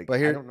Zahid. Like, but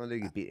here, I don't know that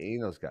you could beat any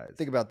of those guys.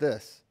 Think about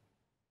this.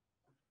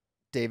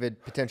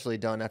 David potentially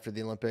done after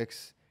the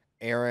Olympics.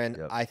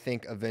 Aaron, I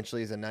think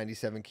eventually is a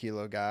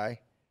 97-kilo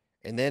guy.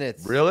 And then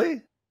it's...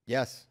 Really?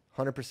 Yes,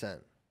 100%.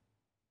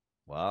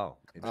 Wow.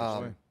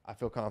 I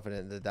feel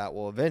confident that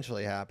will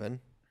eventually happen.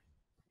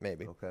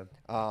 Maybe. Okay.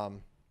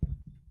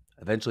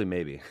 Eventually,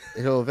 maybe.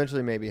 It'll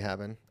eventually maybe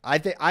happen. I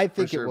think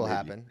sure, it will maybe.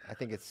 happen. I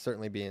think it's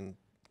certainly being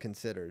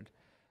considered.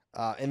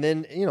 And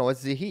then,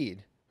 it's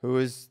Zahid, who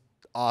is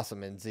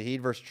awesome. And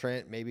Zahid versus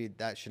Trent, maybe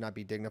that should not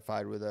be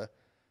dignified with a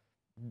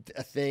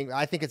thing.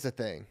 I think it's a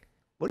thing.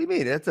 What do you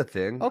mean? It's a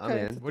thing.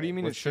 Okay. What do you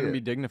mean it shouldn't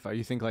be dignified?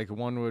 You think like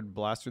one would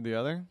blast through the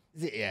other?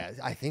 Yeah,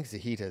 I think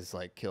Zahid has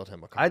like killed him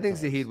a couple I think times.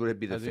 Zahid would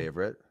be the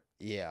favorite.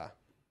 Yeah.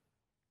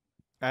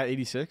 At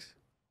 86?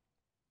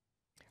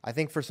 I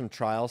think for some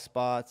trial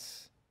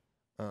spots,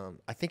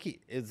 I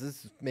think this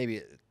is maybe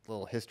a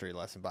little history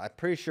lesson, but I'm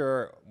pretty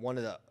sure one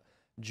of the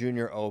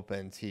Junior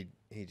Opens, he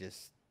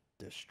just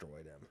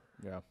destroyed him.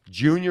 Yeah.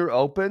 Junior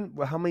Open?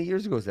 Well, how many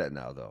years ago is that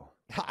now, though?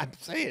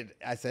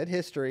 I said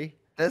history.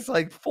 That's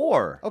like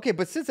 4. Okay,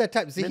 but since that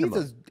time,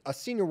 Zahid's a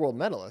senior world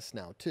medalist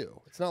now,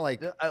 too. It's not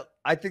like...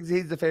 I think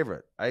Zahid's the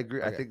favorite. I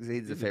agree. Okay. I think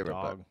Zahid's the favorite.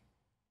 But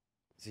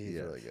Zahid's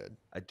really good.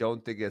 I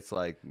don't think it's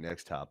like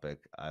next topic.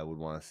 I would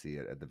want to see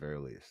it at the very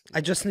least.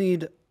 I just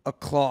need a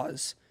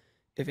clause.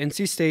 If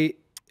NC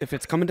State, if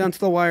it's coming down to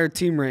the wire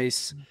team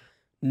race,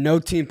 no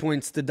team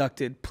points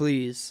deducted,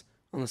 please,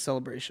 on the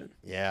celebration.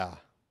 Yeah.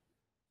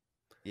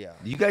 Yeah.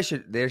 You guys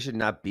there should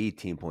not be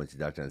team points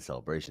deducted on the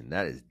celebration.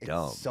 That is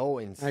dumb. It's so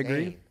insane. I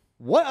agree.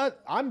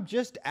 I'm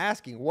just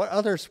asking, what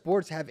other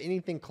sports have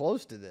anything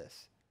close to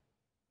this?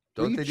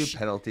 Don't they do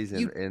penalties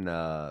in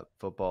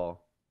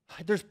football?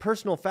 There's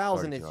personal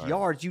fouls and it's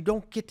yards. You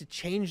don't get to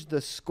change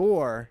the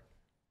score.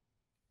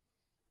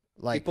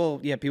 Like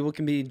people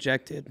can be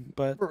ejected,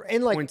 but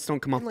points don't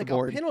come off the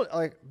board.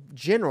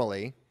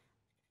 Generally,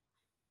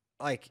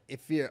 like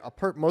if you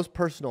most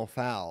personal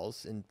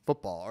fouls in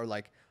football are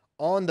like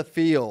on the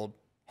field,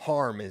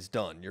 harm is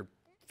done. Your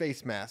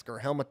face mask or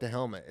helmet to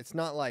helmet. It's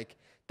not like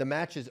the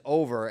match is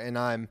over and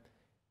I'm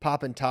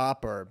popping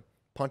top or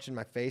punching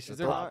my face. Is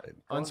there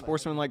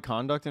unsportsmanlike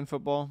conduct in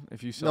football?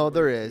 If you no,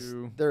 there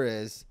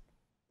is,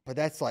 but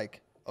that's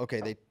like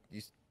okay.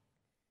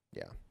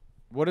 Yeah.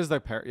 What is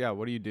that?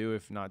 What do you do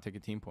if not take a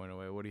team point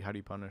away? How do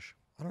you punish?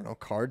 I don't know.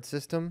 Card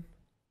system,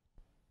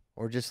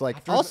 or just like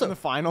also in the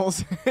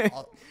finals,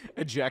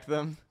 eject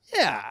them.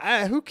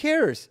 Yeah, who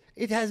cares?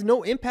 It has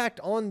no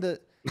impact on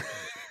the.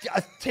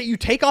 You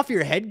take off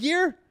your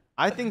headgear.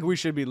 I think we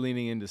should be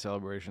leaning into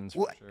celebrations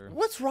for sure.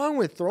 What's wrong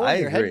with throwing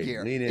your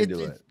headgear? Lean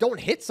into it. Don't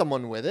hit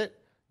someone with it.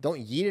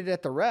 Don't yeet it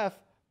at the ref.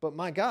 But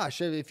my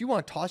gosh, if you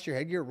want to toss your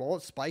headgear, roll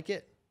it, spike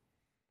it.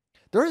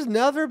 There's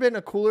never been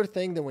a cooler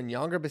thing than when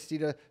Younger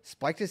Bastida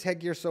spiked his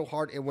headgear so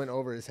hard it went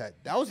over his head.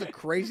 That was the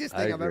craziest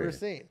thing I've ever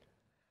seen.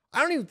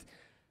 I don't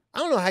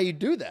know how you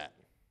do that.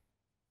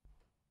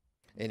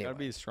 Anyway, gotta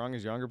be as strong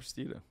as Younger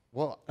Bastida.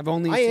 Well, I've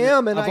only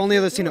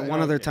ever seen it one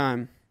other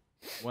time.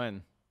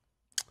 When?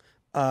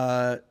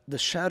 The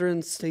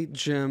Shattering State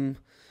Gym,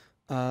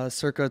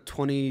 circa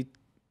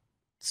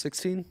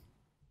 2016.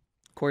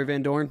 Corey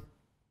Van Dorn,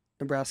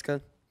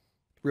 Nebraska.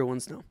 Real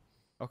ones know.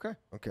 Okay.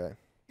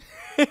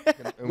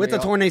 With a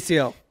torn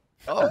ACL.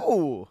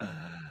 Oh.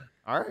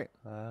 All right.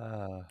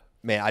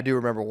 Man, I do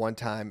remember one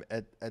time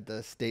at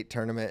the state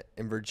tournament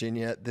in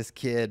Virginia, this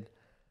kid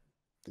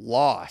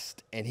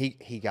lost and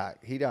he got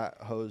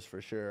hosed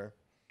for sure.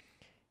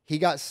 He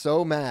got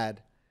so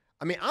mad.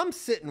 I mean, I'm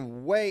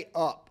sitting way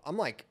up. I'm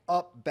like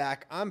up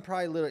back. I'm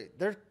probably literally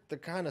they're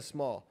kind of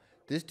small.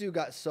 This dude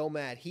got so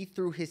mad he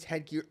threw his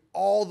headgear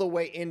all the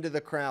way into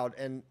the crowd,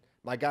 and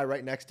my guy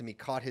right next to me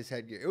caught his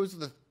headgear. It was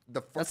the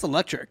that's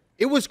electric.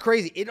 It was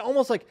crazy. It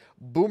almost like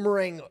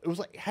boomerang. It was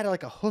like had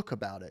like a hook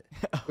about it.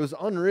 It was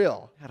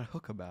unreal. Had a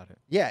hook about it.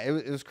 Yeah,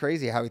 it was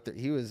crazy how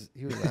he was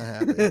not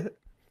happy.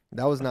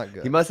 That was not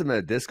good. He must have been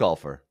a disc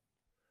golfer.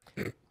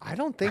 I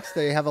don't think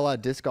they have a lot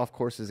of disc golf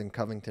courses in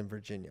Covington,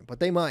 Virginia, but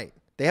they might.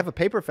 They have a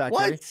paper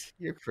factory. What?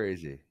 You're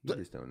crazy. You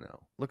just don't know.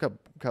 Look up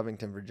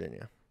Covington,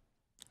 Virginia.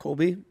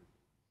 Colby?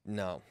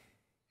 No.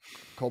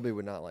 Colby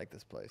would not like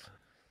this place.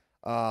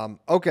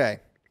 Okay.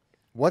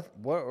 What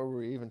are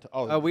we even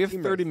we have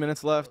 30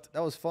 minutes left.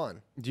 That was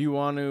fun. Do you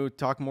want to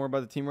talk more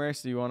about the team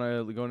race? Do you want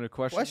to go into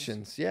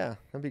questions? Yeah,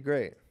 that'd be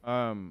great.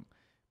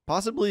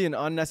 Possibly an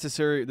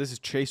unnecessary, this is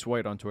Chase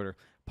White on Twitter,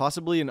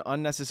 possibly an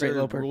unnecessary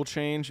rule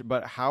change,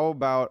 but how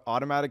about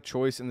automatic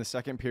choice in the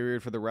second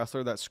period for the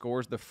wrestler that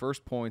scores the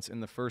first points in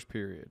the first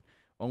period?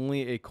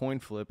 Only a coin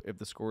flip if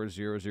the score is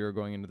 0-0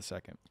 going into the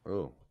second.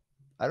 Oh,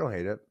 I don't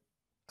hate it.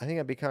 I think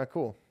that'd be kind of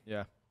cool.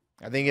 Yeah.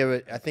 I think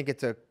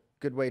it's a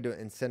good way to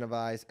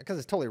incentivize, because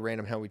it's totally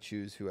random how we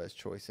choose who has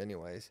choice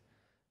anyways.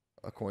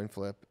 A coin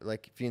flip.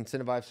 Like if you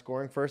incentivize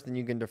scoring first, then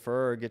you can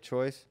defer or get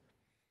choice.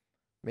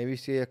 Maybe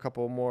see a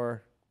couple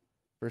more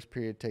first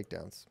period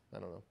takedowns. I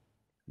don't know.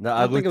 No,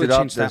 I looked it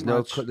up.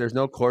 There's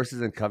no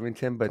courses in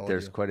Covington, but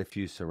there's quite a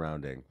few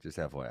surrounding. Just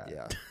FYI.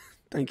 Yeah.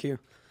 Thank you.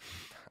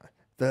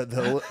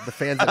 The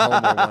fans at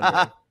home are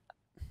wondering.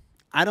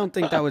 I don't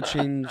think that would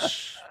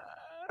change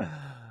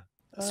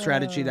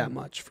strategy that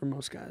much for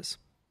most guys.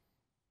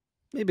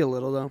 Maybe a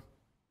little though.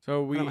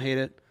 So I don't hate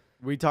it.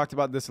 We talked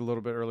about this a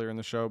little bit earlier in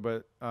the show,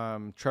 but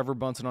Trevor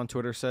Bunsen on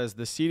Twitter says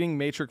the seeding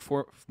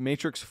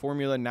matrix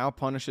formula now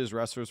punishes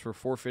wrestlers for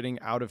forfeiting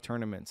out of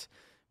tournaments.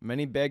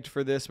 Many begged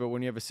for this, but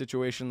when you have a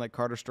situation like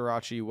Carter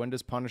Starocci, when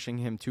does punishing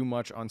him too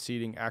much on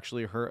seeding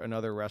actually hurt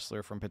another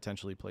wrestler from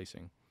potentially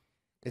placing?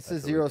 It's a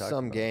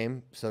zero-sum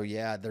game, so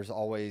yeah, there's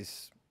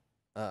always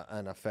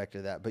an effect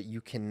of that. But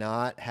you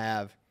cannot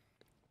have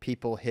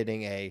people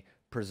hitting a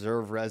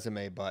preserve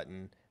resume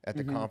button at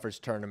the conference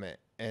tournament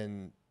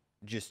and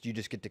you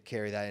just get to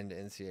carry that into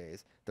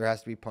NCAAs. There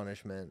has to be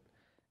punishment,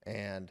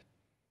 and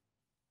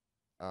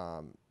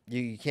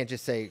you can't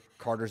just say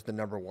Carter's the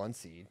number 1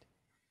 seed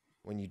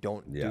when you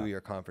don't do your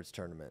conference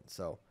tournament.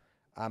 So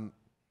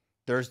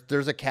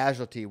there's a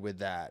casualty with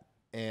that,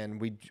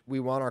 and we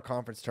want our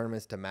conference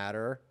tournaments to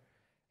matter,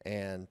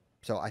 and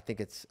so I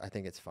think it's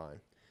fine.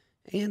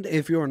 And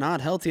if you're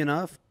not healthy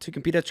enough to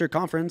compete at your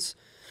conference,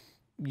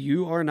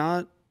 you are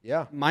not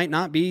might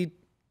not be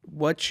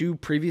what you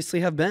previously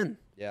have been.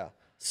 Yeah.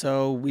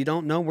 So we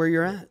don't know where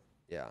you're at.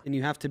 Yeah. And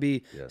you have to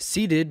be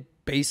seeded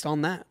based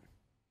on that.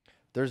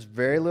 There's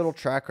very little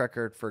track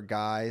record for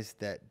guys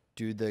that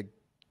do the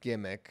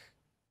gimmick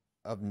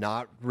of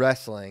not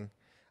wrestling.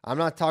 I'm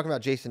not talking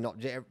about Jason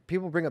Nolf.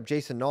 People bring up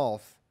Jason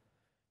Nolf.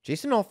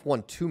 Jason Nolf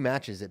won 2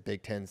 matches at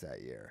Big Tens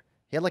that year.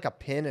 He had like a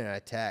pin and an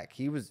attack.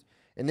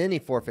 And then he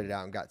forfeited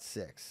out and got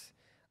 6.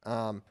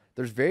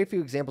 There's very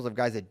few examples of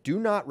guys that do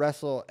not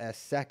wrestle as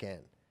second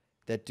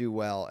that do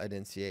well at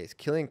NCAAs.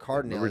 Killian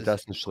Cardinale. Remember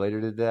Dustin Schlater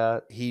did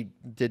that? He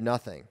did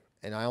nothing,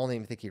 and I don't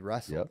even think he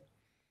wrestled.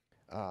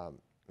 Yep.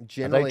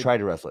 Generally, I tried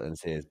to wrestle at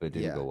NCAAs, but it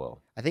didn't go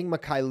well. I think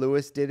Mekhi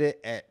Lewis did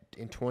it at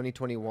in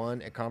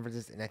 2021 at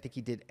conferences, and I think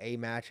he did a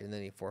match and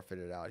then he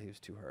forfeited out. He was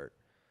too hurt.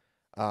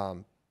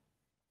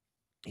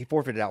 He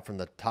forfeited out from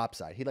the top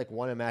side. He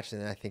won a match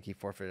and then I think he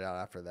forfeited out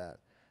after that.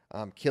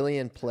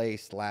 Killian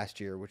placed last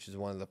year, which is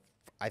one of the,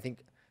 I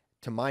think,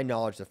 to my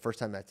knowledge, the first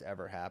time that's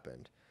ever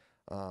happened.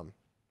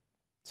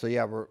 So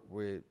yeah,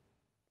 we.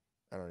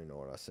 I don't even know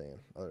what I was saying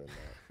other than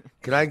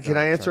that. Can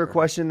I answer a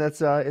question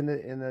that's in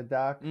the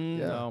doc? Yeah.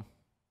 No.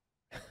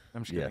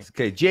 I'm just kidding. Yes.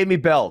 Okay, Jamie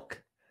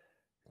Belk.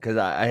 Because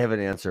I have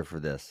an answer for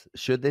this.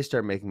 Should they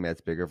start making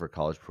mats bigger for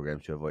college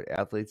programs to avoid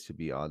athletes to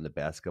be on the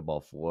basketball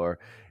floor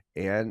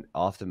and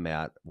off the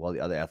mat while the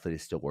other athlete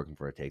is still working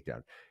for a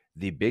takedown?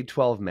 The Big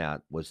 12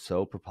 mat was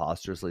so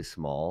preposterously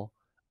small,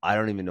 I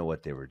don't even know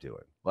what they were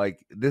doing.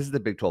 This is the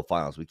Big 12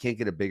 finals. We can't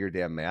get a bigger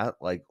damn mat.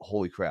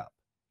 Holy crap.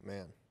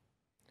 Man.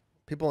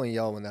 People only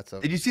yell when that's a.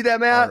 Did you see that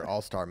mat?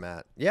 All-star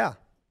mat. Yeah.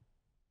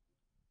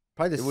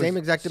 Probably the same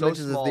exact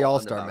dimensions as the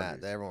all-star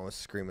mat that everyone was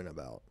screaming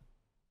about.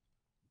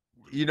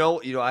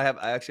 I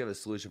actually have a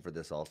solution for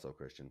this also,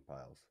 Christian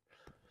Piles.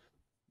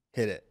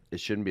 Hit it. It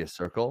shouldn't be a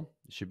circle.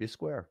 It should be a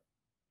square.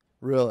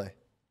 Really?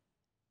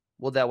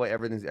 Well, that way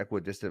everything's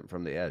equidistant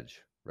from the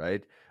edge,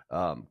 right?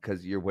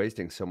 Because you're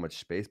wasting so much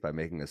space by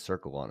making a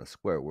circle on a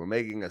square. We're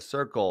making a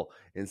circle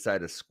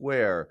inside a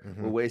square.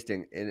 Mm-hmm. We're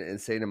wasting an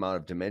insane amount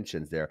of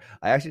dimensions there.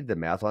 I actually did the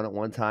math on it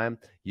one time,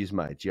 used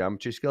my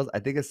geometry skills. I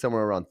think it's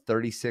somewhere around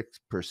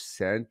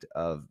 36%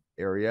 of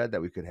area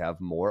that we could have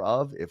more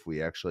of if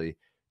we actually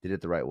did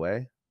it the right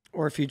way.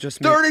 Or if you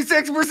just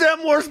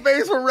 36% more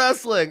space for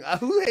wrestling.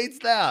 Who hates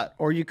that?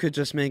 Or you could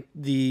just make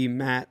the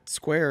mat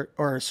square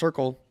or a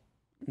circle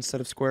instead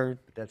of square.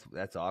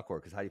 That's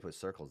awkward because how do you put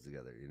circles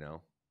together,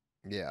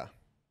 Yeah.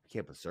 You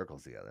can't put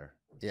circles together.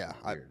 Yeah,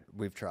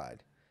 we've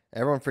tried.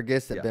 Everyone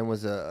forgets that Ben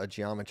was a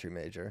geometry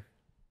major.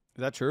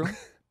 Is that true?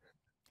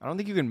 I don't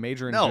think you can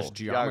major in just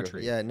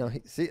geometry. Yeah, no.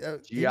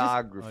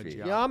 Geography.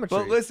 Geometry.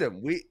 But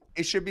listen,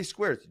 it should be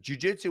squares.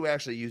 Jiu-jitsu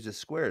actually uses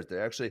squares.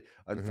 They're actually,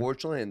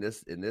 unfortunately, in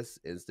this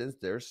instance,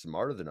 they're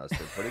smarter than us.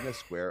 They're putting a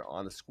square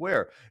on a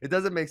square. It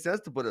doesn't make sense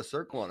to put a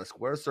circle on a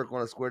square. A circle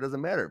on a square doesn't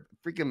matter.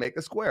 Freaking make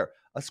a square.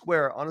 A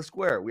square on a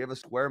square. We have a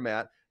square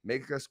mat.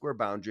 Make a square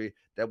boundary.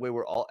 That way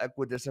we're all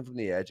equidistant from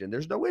the edge, and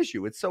there's no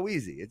issue. It's so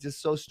easy. It's just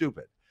so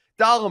stupid.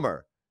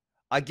 Dolomer.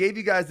 I gave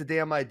you guys the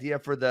damn idea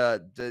for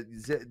the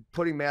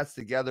putting mats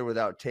together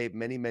without tape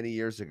many, many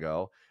years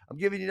ago. I'm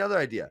giving you another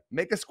idea.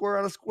 Make a square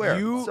on a square.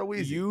 It's so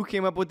easy. You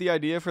came up with the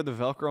idea for the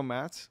Velcro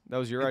mats? That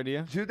was your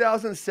idea?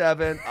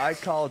 2007, I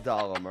called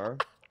Dolomer.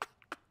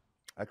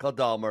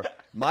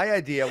 My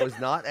idea was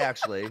not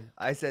actually,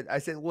 I said,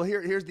 well,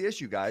 here's the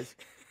issue, guys.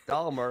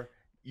 Dolomer,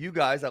 you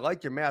guys, I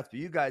like your math, but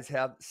you guys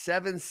have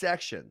 7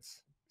 sections.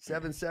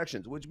 7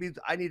 sections, which means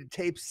I need to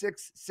tape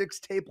six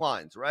tape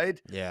lines,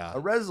 right? Yeah. A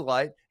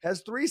Resolite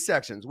has 3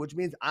 sections, which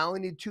means I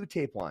only need 2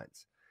 tape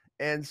lines.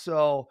 And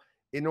so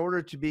in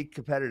order to be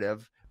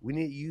competitive, what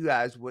you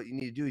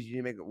need to do is you need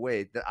to make it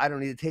wait that I don't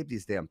need to tape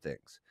these damn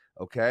things.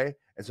 Okay.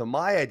 And so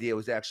my idea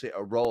was actually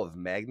a row of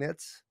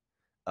magnets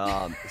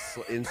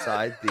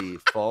inside the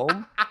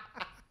foam.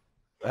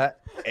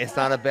 It's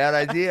not a bad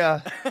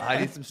idea. I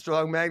need some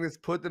strong magnets.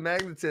 Put the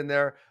magnets in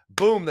there.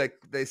 Boom,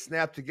 they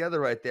snap together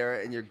right there,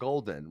 and you're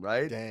golden,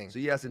 right? Dang. So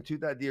yes, in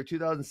the year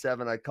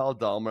 2007, I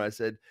called Dahmer. I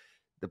said,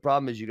 the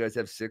problem is you guys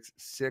have six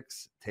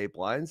tape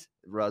lines.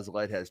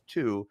 Resolite has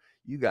 2.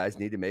 You guys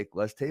need to make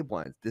less tape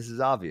lines. This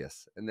is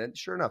obvious. And then,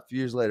 sure enough, a few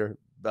years later,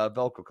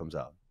 Velcro comes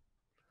out.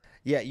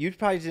 Yeah, you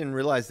probably didn't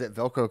realize that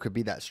Velcro could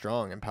be that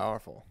strong and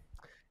powerful.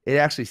 It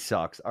actually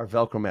sucks. Our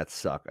Velcro mats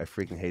suck. I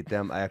freaking hate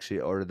them. I actually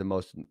ordered the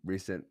most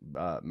recent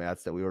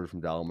mats that we ordered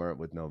from Dahmer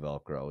with no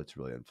Velcro. It's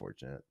really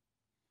unfortunate.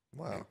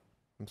 Wow.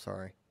 I'm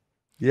sorry.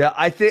 Yeah,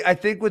 I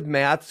think with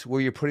mats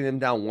where you're putting them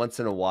down once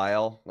in a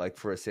while, like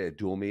for say a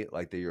dual meet,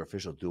 like your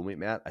official dual meet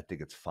mat, I think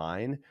it's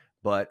fine.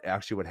 But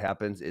actually what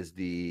happens is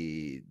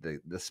the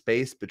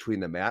space between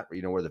the mat,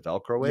 where the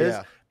Velcro is,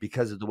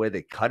 because of the way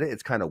they cut it,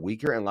 it's kind of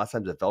weaker. And a lot of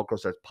times the Velcro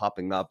starts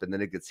popping up and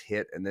then it gets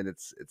hit and then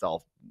it's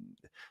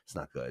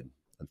not good,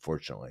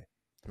 unfortunately.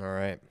 All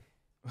right.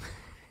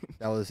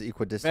 That was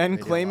equidistant. Ben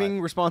claiming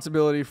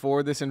responsibility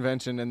for this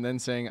invention and then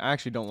saying, I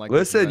actually don't like this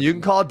Listen, invention. you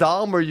can call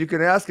Dahmer. You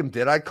can ask him,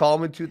 did I call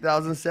him in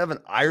 2007?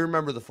 I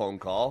remember the phone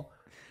call.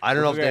 I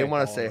don't know if they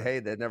want to say, hey,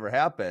 that never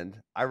happened.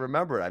 I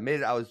remember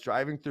it. I was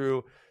driving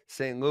through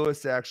St.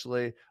 Louis,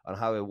 actually, on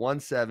Highway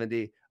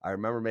 170. I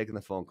remember making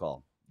the phone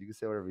call. You can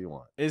say whatever you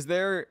want. Is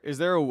there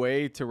a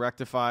way to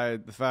rectify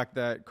the fact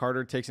that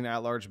Carter takes an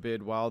at-large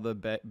bid while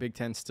the Big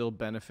Ten still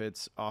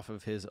benefits off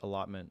of his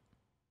allotment?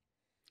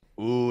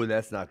 Ooh,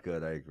 that's not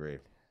good. I agree.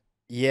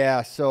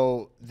 Yeah,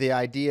 so the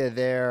idea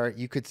there,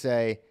 you could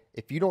say,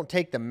 if you don't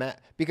take the mat,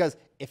 because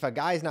if a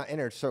guy's not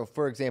entered, so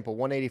for example,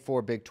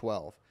 184 Big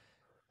 12,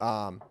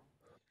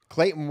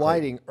 Clayton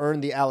Whiting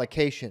earned the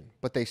allocation,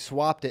 but they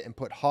swapped it and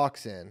put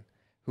Hawks in,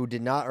 who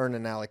did not earn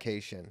an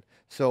allocation.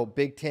 So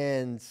Big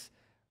Ten's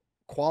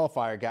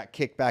qualifier got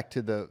kicked back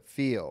to the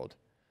field.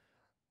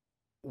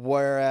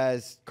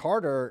 Whereas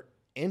Carter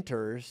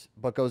enters,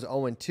 but goes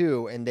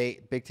 0-2, and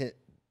Big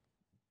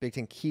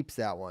Ten keeps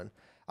that one.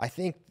 I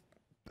think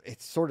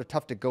it's sort of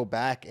tough to go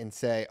back and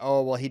say,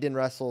 oh, well, he didn't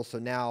wrestle, so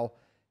now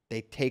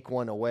they take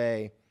one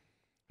away.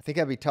 I think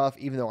that'd be tough,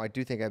 even though I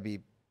do think that'd be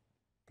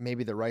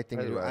maybe the right thing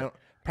to do. Right.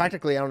 I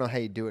don't know how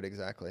you do it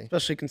exactly.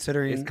 Especially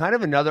considering It's kind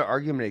of another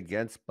argument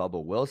against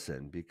Bubba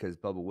Wilson, because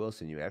Bubba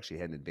Wilson, you actually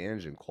had an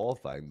advantage in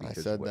qualifying. Because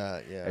I said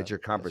that, yeah. At your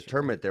conference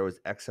tournament, there was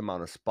X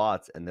amount of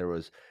spots, and there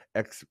was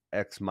X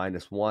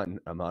 -1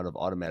 amount of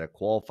automatic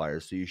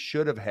qualifiers. So you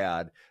should have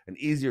had an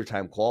easier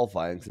time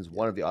qualifying, since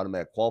one of the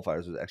automatic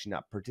qualifiers was actually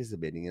not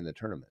participating in the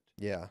tournament.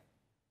 Yeah.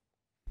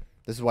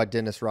 This is why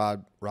Dennis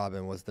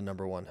Rodman was the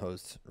 #1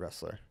 host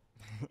wrestler.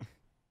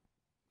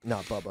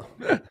 Not Bubba.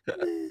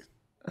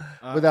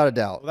 Without a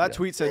doubt. Well, that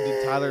tweet said,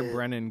 did Tyler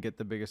Brennan get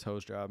the biggest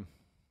host job?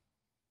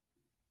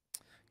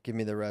 Give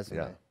me the resume.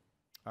 Yeah.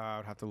 I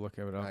would have to look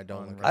it up.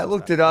 I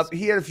looked it up.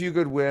 He had a few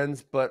good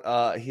wins,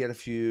 but he had a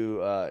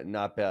few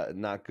not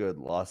good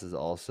losses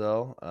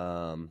also.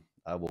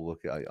 I will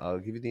look. I'll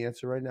give you the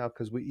answer right now,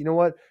 because you know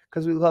what?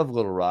 Because we love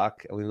Little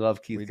Rock and we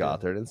love Keith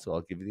Gothard, and so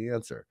I'll give you the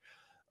answer.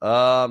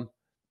 So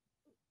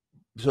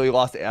he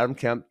lost to Adam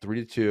Kemp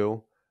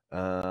 3-2.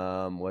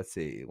 Let's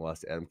see. He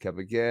lost to Adam Kemp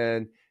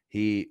again.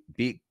 He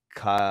beat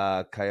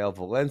Kyle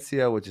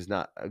Valencia, which is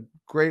not a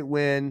great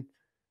win.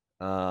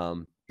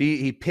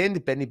 He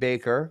pinned Benny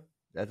Baker.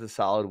 That's a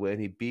solid win.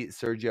 He beat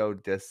Sergio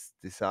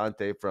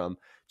Desante from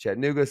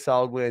Chattanooga,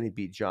 solid win. He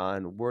beat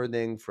John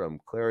Worthing from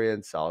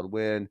Clarion, solid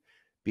win.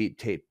 Beat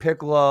Tate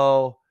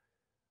Piccolo.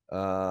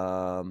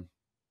 Yeah,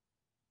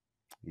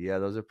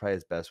 those are probably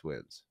his best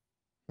wins.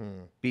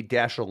 Beat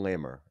Dashiell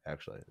Lamer,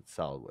 actually. It's a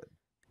solid win.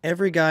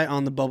 every guy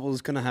on the bubble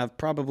is going to have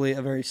probably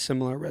a very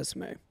similar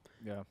resume.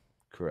 Yeah.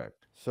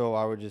 Correct. So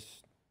I would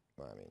just,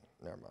 I mean,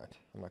 never mind.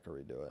 I'm not gonna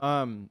redo it.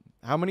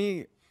 How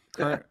many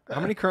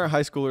current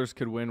high schoolers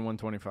could win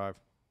 125?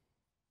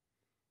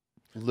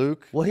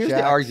 Luke. Well, here's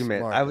Jax, the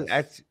argument.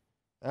 Marcus.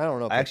 I don't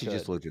know. If I actually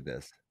just looked at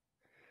this.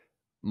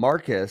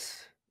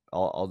 Marcus,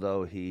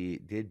 although he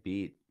did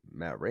beat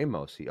Matt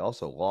Ramos, he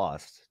also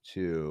lost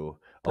to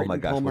what's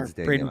his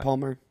name?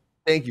 Palmer.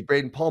 Thank you,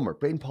 Braden Palmer.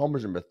 Braden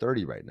Palmer's number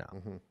 30 right now.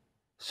 Mm-hmm.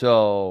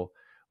 So,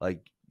 like,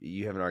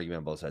 you have an argument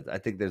on both sides. I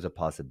think there's a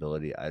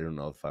possibility. I don't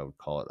know if I would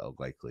call it a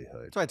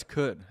likelihood. That's why it's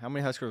could. How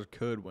many high schoolers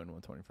could win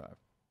 125?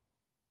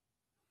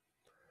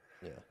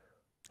 Yeah.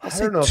 I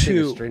don't know if they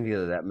can string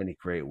together that many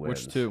great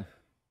wins. Which two?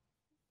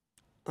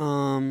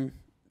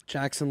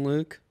 Jackson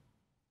Luke.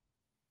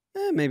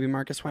 Maybe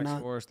Marcus. Why Max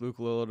not? Forrest, Luke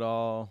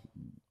Lillidahl.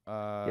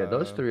 Yeah,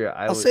 those three.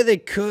 I'll say they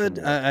could.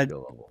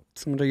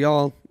 Some of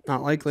y'all,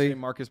 not likely. Say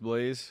Marcus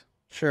Blaze.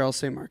 Sure, I'll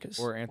say Marcus.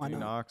 Or Anthony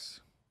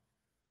Knox.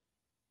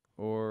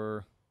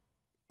 Or.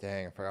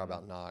 Dang, I forgot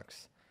about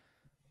Knox.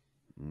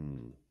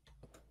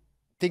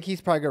 Think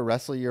he's probably gonna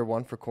wrestle year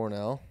one for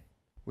Cornell.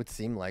 Would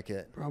seem like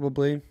it.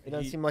 Probably. He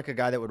doesn't seem like a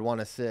guy that would want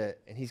to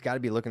sit, and he's got to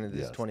be looking at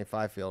this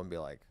 25 field and be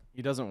like,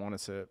 he doesn't want to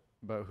sit,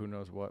 but who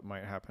knows what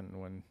might happen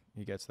when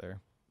he gets there.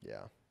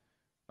 Yeah.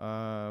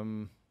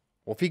 Well,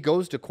 if he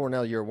goes to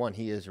Cornell year one,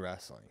 he is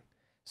wrestling.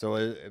 So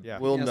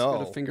we'll know.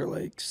 Go to Finger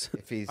Lakes.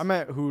 If he's, I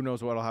meant who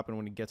knows what'll happen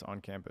when he gets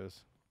on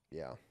campus.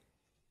 Yeah.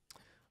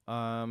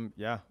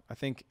 Yeah. I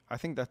think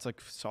that's like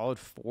solid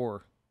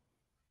 4.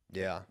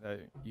 Yeah.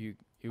 You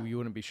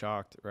wouldn't be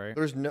shocked, right?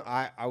 There's no.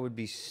 I would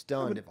be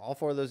stunned if all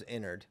 4 of those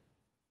entered,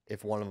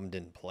 if one of them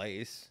didn't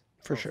place.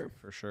 For sure.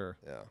 For sure.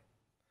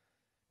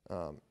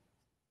 Yeah.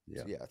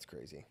 Yeah, it's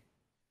crazy.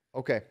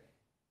 Okay.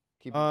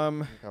 Keep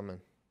coming.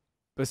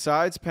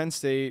 Besides Penn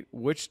State,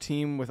 which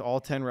team with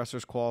all 10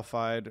 wrestlers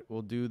qualified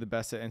will do the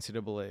best at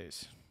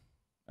NCAAs?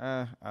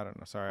 I don't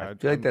know. Sorry. I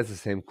feel like that's the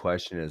same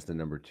question as the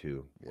number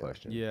 2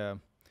 question. Yeah.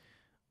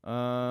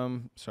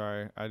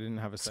 Sorry. I didn't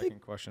have a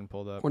second question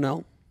pulled up.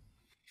 Cornell.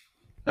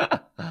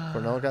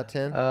 Cornell got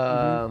 10?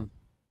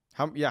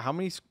 How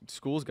many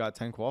schools got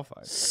 10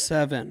 qualified?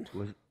 7.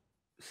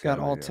 Got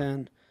all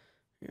 10.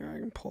 Here, I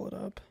can pull it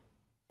up.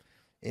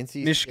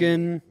 NC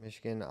Michigan. State,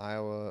 Michigan,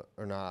 Iowa,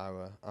 or not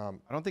Iowa. I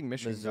don't think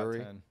Michigan Missouri.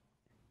 got 10.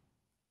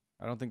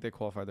 I don't think they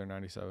qualified their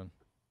 97.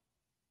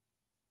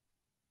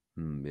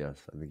 Yes,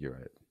 I think you're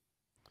right.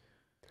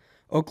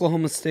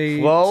 Oklahoma State.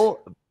 Flo.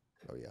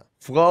 Oh yeah.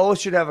 Flo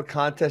should have a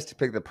contest to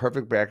pick the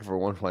perfect bracket for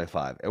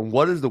 125. And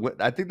what is the win?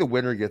 I think the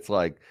winner gets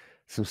like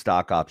some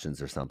stock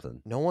options or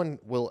something. No one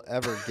will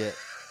ever get.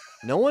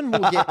 No one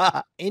will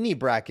get any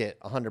bracket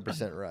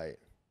 100% right.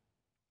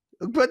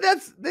 But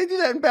they do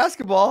that in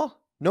basketball.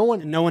 No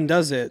one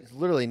does it. It's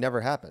literally never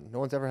happened. No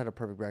one's ever had a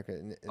perfect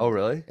bracket. Oh,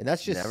 really? And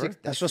that's just never?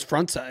 That's just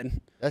front side.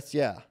 That's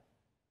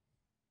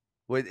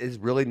Wait, it's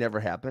really never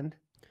happened?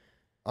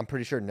 I'm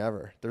pretty sure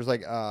never. There's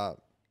like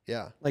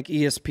like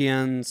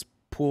ESPN's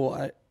pool.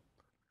 I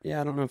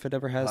don't know if it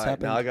ever has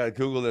happened. Now I gotta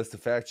Google this to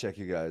fact check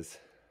you guys.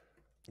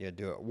 Yeah,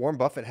 do it. Warren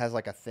Buffett has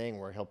like a thing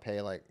where he'll pay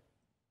like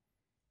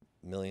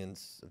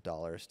millions of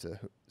dollars to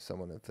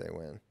someone if they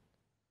win.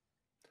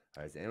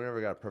 All right, has anyone ever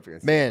got a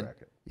perfect Man,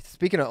 bracket?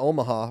 Speaking of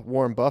Omaha,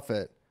 Warren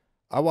Buffett,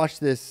 I watched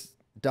this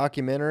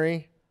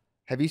documentary.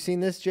 Have you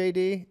seen this,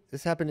 JD?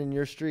 This happened in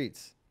your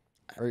streets.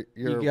 Or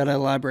you got to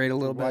elaborate a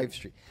little bit.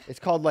 Street. It's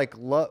called like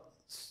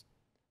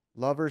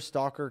Lover,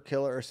 Stalker,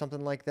 Killer or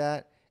something like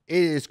that.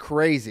 It is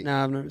crazy.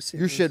 No, I've never seen.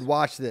 You this. should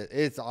watch this.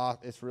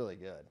 It's really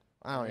good.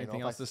 I don't even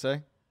Anything know else to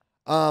say?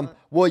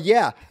 Well,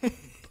 yeah. The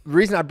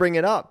reason I bring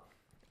it up,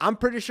 I'm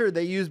pretty sure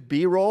they used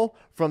B-roll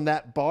from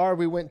that bar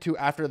we went to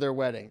after their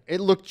wedding.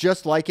 It looked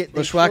just like it.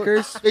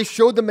 Bushwhackers? They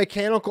showed a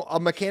mechanical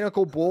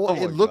bull. Oh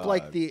my it looked God.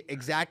 like the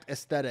exact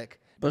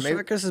aesthetic.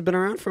 Bushwhackers has been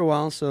around for a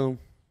while, so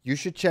You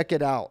should check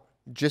it out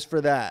just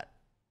for that.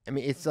 I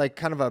mean, it's like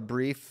kind of a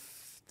brief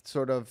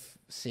sort of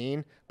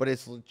scene, but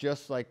it's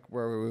just like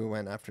where we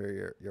went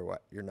after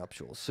your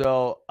nuptials.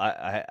 So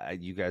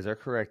you guys are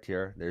correct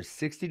here. There's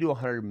 60 to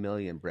 100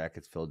 million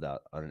brackets filled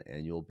out on an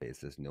annual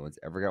basis. No one's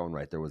ever got one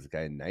right. There was a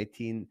guy in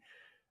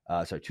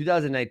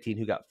 2019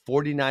 who got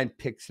 49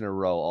 picks in a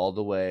row all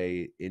the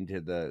way into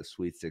the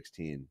Sweet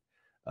 16,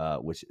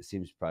 which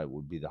seems probably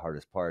would be the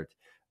hardest part.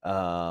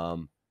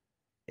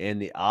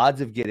 And the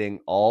odds of getting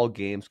all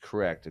games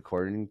correct,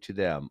 according to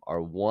them,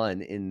 are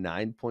 1 in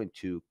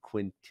 9.2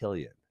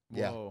 quintillion.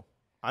 Yeah. Whoa.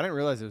 I didn't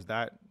realize it was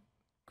that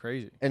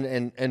crazy.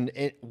 And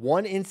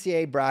one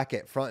NCAA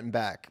bracket front and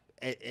back.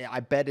 I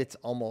bet it's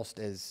almost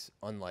as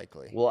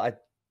unlikely. Well, I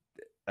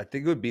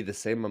think it would be the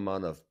same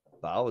amount of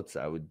bouts.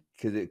 I would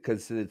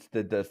because it's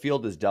the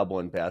field is double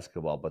in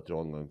basketball, but they're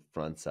only on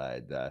front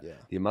side.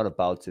 The amount of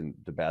bouts in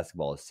the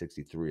basketball is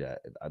 63. I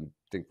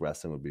think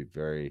wrestling would be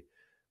very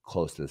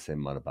close to the same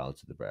amount of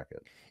bouts in the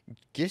bracket.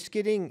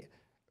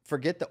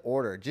 Forget the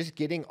order. Just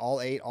getting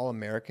all 8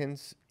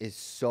 All-Americans is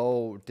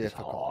so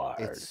difficult.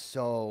 It's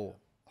so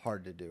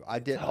hard to do. I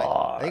think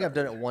I've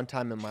done it one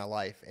time in my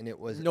life, and it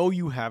was No,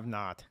 you have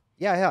not.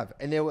 Yeah, I have.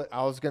 And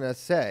I was gonna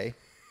say,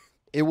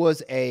 it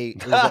was a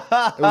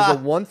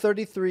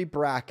 133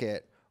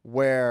 bracket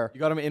where You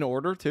got them in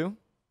order too?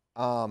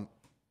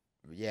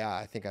 yeah,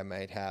 I think I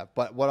might have.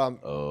 But what I'm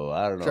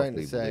I don't know trying if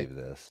to they say, believe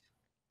this.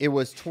 it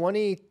was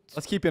 20.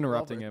 Let's keep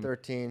interrupting him.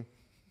 13.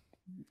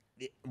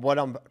 What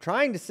I'm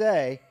trying to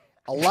say,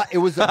 it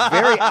was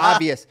very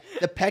obvious.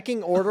 The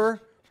pecking order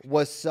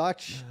was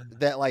such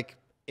that like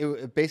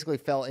it basically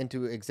fell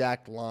into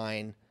exact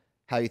line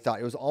how you thought.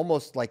 It was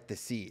almost like the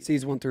seeds.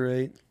 seeds 1 through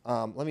 8.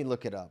 Let me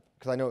look it up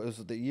because I know it was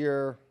the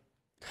year.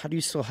 How do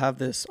you still have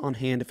this on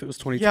hand if it was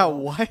 2012? Yeah,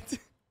 what?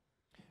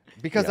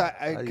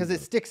 Because it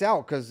sticks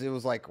out because it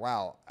was like,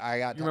 wow,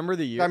 You remember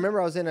the year? I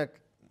remember I was in it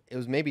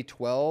was maybe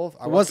 12.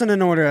 It wasn't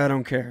in order. I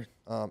don't care.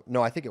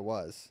 No, I think it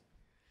was.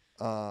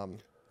 All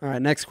right,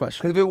 next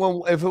question. If it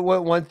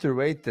went 1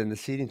 through 8, then the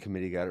seating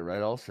committee got it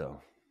right also.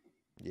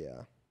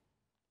 Yeah.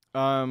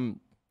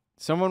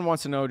 Someone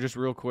wants to know just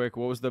real quick,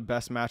 what was the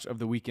best match of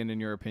the weekend in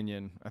your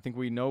opinion? I think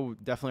we know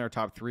definitely our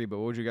top 3, but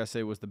what would you guys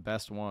say was the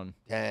best one?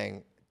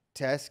 Dang.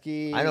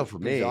 Teskey. I know for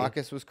me.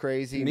 Zakis was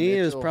crazy. To me, it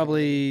was Mitchell.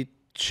 probably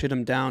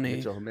Chittum Downey.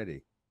 Mitchell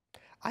Hamidi.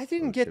 I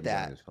didn't get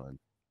that.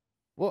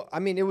 Well, I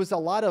mean, it was a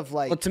lot of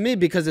like. Well, to me,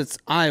 because it's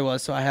Iowa,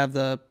 so I have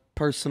the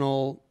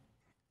personal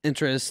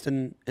interest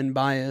and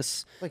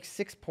bias. Like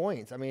 6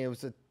 points. I mean, it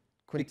was a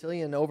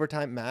quintillion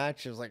overtime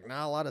match. It was like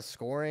not a lot of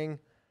scoring.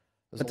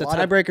 But the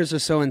tiebreakers are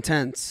so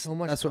intense. So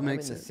much That's what time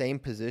makes in it. the same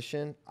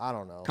position. I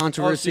don't know.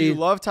 Controversy. Oh, so you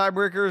love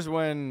tiebreakers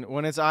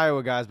when it's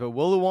Iowa guys, but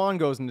Will Luan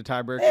goes into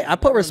tiebreakers. Hey, I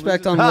put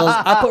respect on Will's.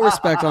 I put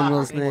respect on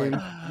Will's name.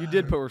 You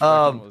did put respect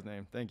on Will's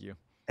name. Thank you.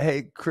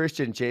 Hey,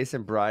 Christian,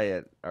 Jason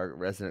Bryant, our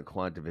resident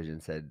quant division,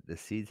 said the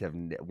seeds have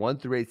 1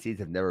 through 8 seeds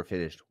have never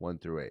finished 1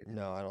 through 8.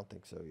 No, I don't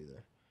think so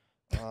either.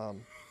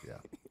 Yeah.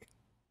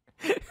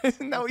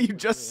 Isn't that what you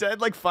just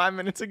said like 5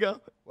 minutes ago?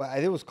 Well,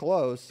 it was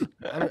close.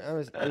 It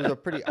was a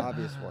pretty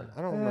obvious one.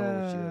 I don't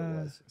remember which year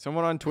it was.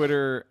 Someone on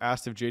Twitter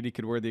asked if JD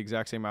could wear the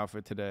exact same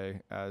outfit today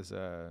as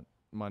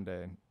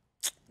Monday.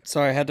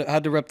 Sorry, I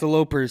had to rep the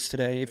Lopers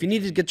today. If you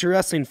need to get your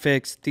wrestling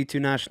fixed, D2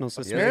 National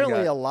System.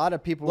 Apparently, a lot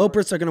of people.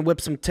 Lopers are going to whip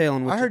some tail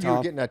and whip I heard you your were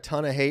top. getting a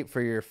ton of hate for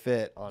your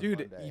fit on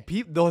Dude,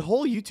 Monday. the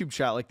whole YouTube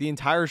chat, like the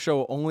entire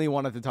show, only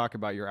wanted to talk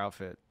about your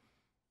outfit.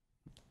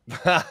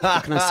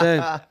 What can I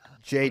say?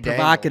 Jay Dangle.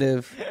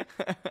 Provocative.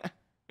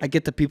 I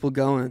get the people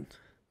going.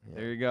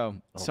 There you go.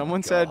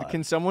 Someone said,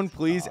 can someone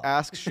please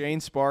ask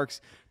Shane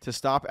Sparks to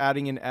stop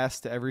adding an S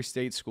to every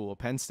state school,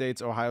 Penn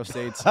State's, Ohio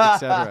State's,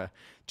 etc.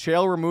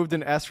 Chael removed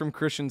an S from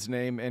Christian's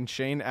name, and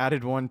Shane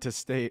added one to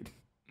state.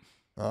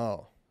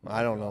 Oh,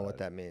 I don't know what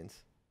that means.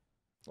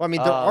 Well, I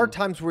mean, there are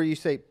times where you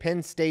say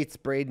Penn State's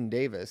Braden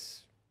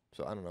Davis,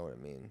 so I don't know what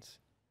it means.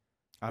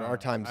 There are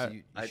times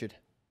you should.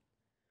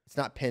 It's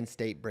not Penn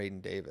State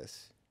Braden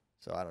Davis,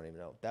 so I don't even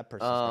know. That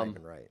person's not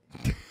even right.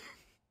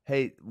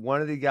 Hey,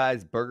 one of the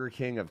guys, Burger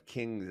King of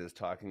Kings, is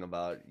talking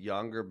about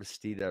Younger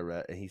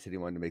Bastida, and he said he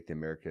wanted to make the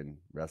American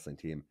wrestling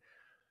team.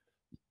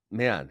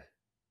 Man,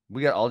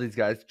 we got all these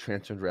guys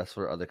transferred to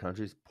wrestle for other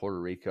countries, Puerto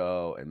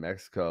Rico and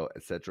Mexico,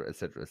 etc.,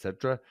 etc.,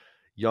 etc.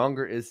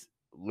 Younger is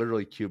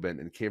literally Cuban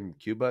and came from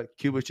Cuba.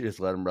 Cuba should just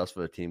let him wrestle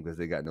for the team because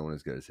they got no one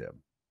as good as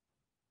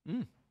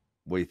him.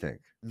 What do you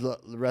think?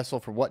 Wrestle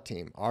for what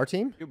team? Our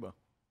team?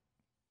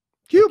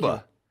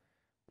 Cuba.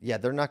 Yeah,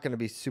 they're not going to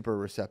be super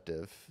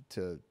receptive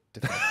to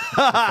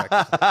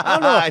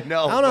I don't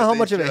know how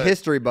much of a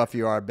history buff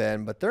you are,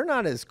 Ben, but they're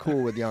not as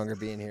cool with Younger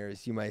being here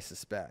as you may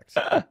suspect.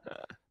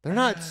 They're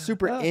not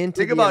super into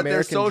Think the about American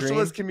their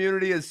socialist dream.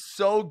 community is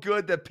so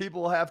good that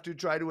people have to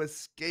try to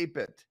escape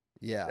it.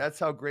 Yeah. That's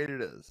how great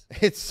it is.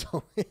 It's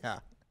so, yeah.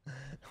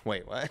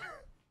 Wait, what?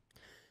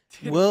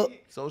 Well,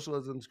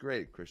 Socialism's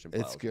great, Christian.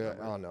 It's good.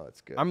 Oh, no,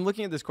 it's good. I'm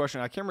looking at this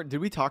question. I can't remember. Did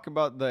we talk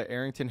about the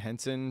Arrington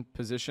Henson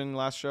position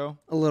last show?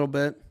 a little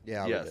bit.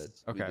 Yeah, Yes. we did.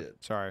 We Okay.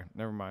 did. Sorry.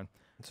 Never mind.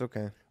 It's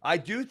okay. I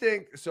do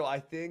think so. I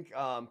think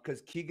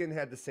because Keegan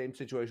had the same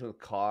situation with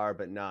Carr,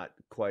 but not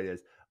quite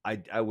as.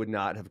 I would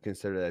not have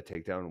considered that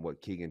takedown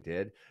what Keegan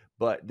did.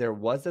 But there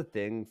was a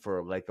thing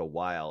for like a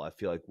while. I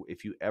feel like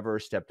if you ever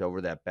stepped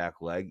over that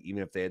back leg,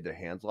 even if they had their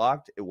hands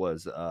locked, it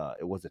was a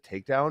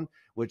takedown,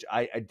 which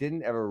I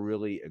didn't ever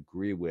really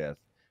agree with.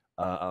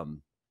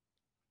 But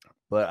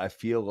I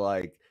feel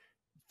like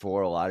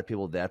for a lot of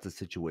people, that's a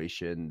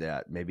situation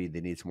that maybe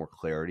they need some more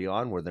clarity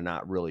on, where they're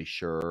not really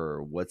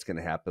sure what's going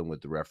to happen with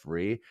the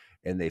referee.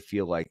 And they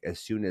feel like as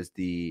soon as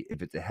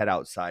if it's a head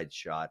outside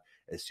shot,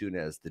 as soon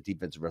as the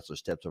defensive wrestler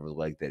steps over the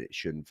leg, that it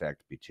should in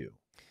fact be two.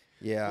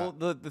 Yeah.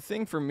 Well, the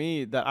thing for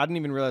me that I didn't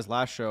even realize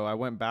last show, I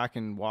went back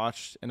and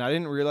watched, and I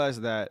didn't realize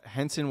that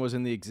Henson was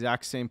in the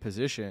exact same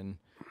position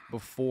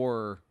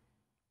before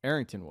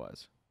Arrington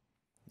was.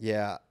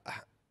 Yeah.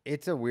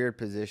 It's a weird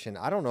position.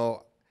 I don't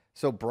know.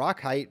 So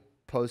Brock Height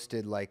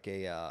posted like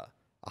a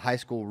high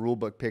school rule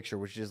book picture,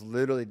 which is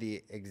literally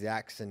the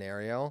exact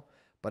scenario.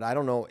 But I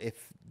don't know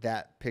if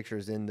that picture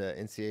is in the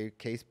NCAA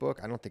case book.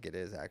 I don't think it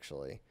is,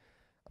 actually.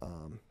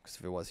 Because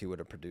if it was, he would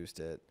have produced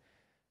it.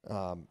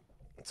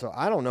 So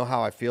I don't know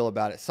how I feel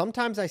about it.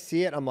 Sometimes I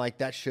see it, I'm like,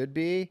 that should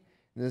be.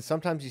 And then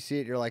sometimes you see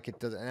it, you're like, it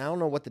doesn't. And I don't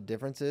know what the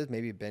difference is.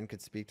 Maybe Ben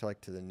could speak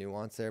to the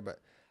nuance there. But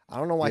I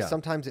don't know why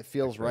sometimes it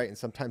feels right and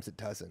sometimes it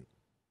doesn't.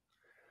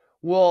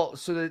 Well,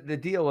 so the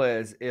deal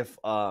is if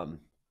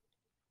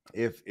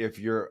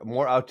you're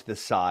more out to the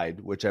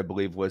side, which I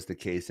believe was the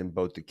case in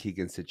both the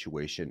Keegan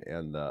situation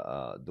and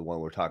the one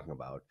we're talking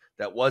about,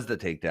 that was the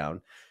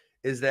takedown,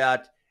 is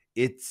that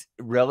it's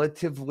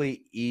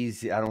relatively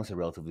easy. I don't want to say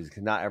relatively easy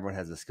because not everyone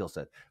has the skill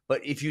set.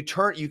 But if you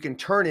can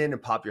turn in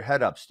and pop your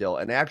head up still.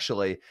 And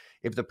actually,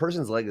 if the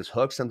person's leg is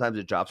hooked, sometimes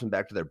it drops them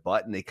back to their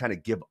butt and they kind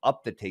of give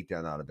up the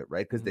takedown out of it,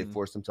 right? Because they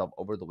forced themselves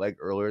over the leg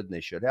earlier than they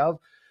should have.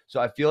 So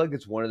I feel like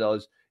it's one of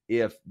those,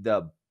 if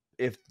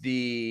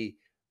the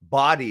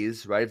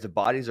bodies, right, if the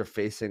bodies are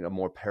facing a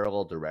more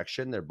parallel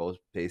direction, they're both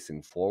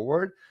facing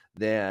forward,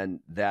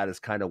 then that is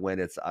kind of when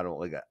it's, I don't know,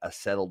 like a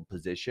settled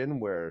position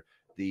where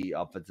the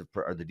offensive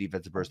or the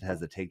defensive person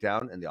has the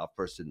takedown and the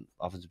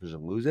offensive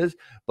person loses.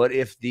 But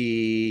if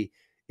the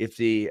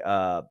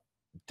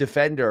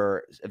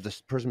defender, if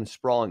the person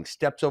sprawling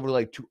steps over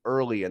like too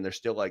early and they're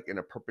still like in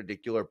a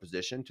perpendicular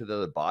position to the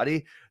other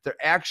body, they're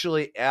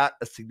actually at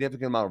a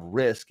significant amount of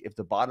risk if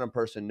the bottom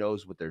person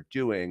knows what they're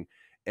doing.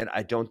 And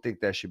I don't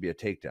think that should be a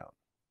takedown.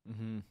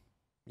 Mm-hmm.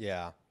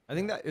 Yeah. I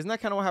think isn't that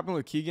kind of what happened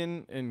with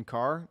Keegan and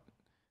Carr?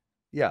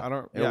 Yeah.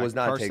 It was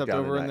not Carr a takedown. stepped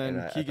over and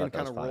then Keegan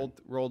kind of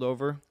rolled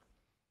over.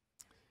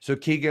 So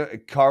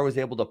Carr was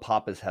able to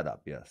pop his head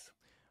up. Yes.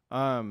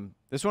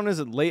 This one is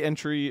a late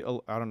entry.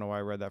 I don't know why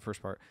I read that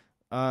first part.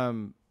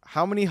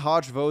 How many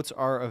Hodge votes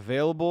are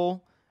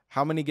available?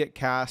 How many get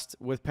cast?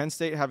 With Penn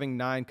State having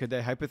 9, could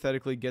they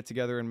hypothetically get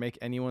together and make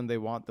anyone they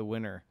want the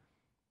winner?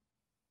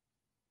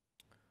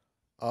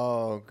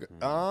 Oh,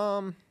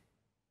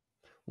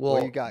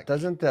 well, you got,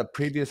 doesn't the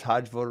previous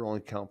Hodge voter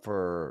only count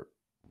for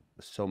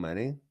so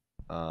many?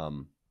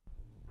 Right,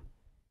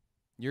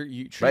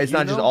 it's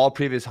not just all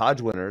previous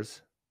Hodge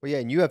winners. Well, yeah,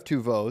 and you have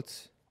 2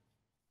 votes.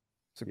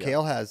 So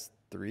Kale has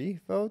 3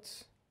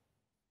 votes.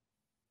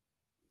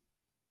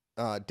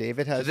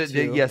 David has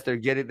 2. Yes, they're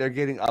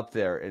getting up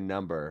there in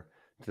number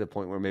to the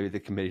point where maybe the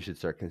committee should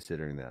start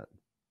considering that.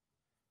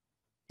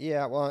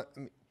 Yeah, well,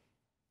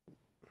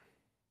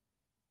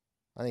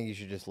 I think you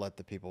should just let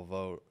the people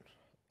vote,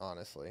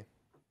 honestly.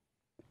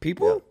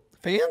 People?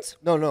 Fans?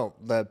 No,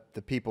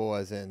 the people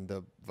as in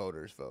the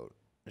voters vote.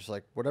 It's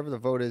like whatever the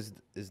vote is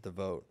the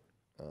vote.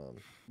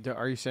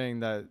 Are you saying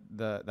that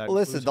well,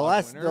 listen, the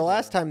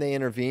last time they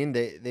intervened,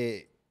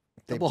 they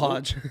double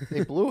Hodge.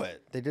 They blew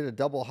it. They did a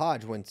double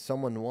Hodge when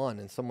someone won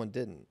and someone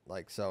didn't.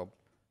 Like, so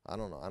I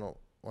don't know. I don't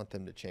want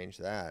them to change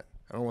that.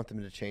 I don't want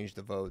them to change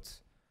the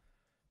votes.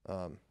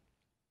 So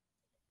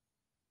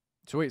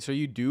wait, so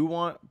you do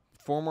want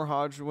former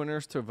Hodge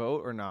winners to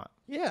vote or not?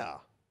 Yeah.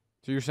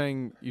 So you're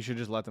saying you should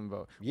just let them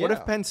vote? Yeah. What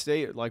if Penn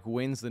State like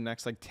wins the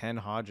next like 10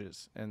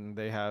 Hodges and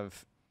they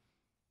have?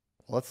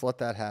 Let's let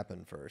that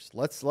happen first.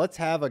 Let's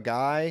have a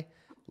guy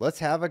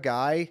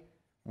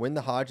win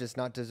the Hodge that's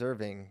not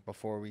deserving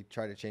before we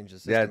try to change the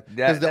system.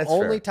 Because the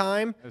only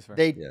time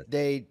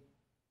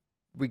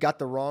we got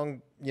the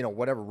wrong,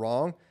 whatever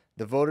wrong,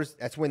 the voters,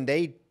 that's when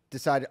they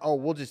decided,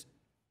 we'll just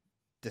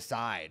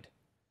decide.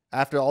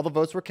 After all the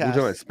votes were cast. You're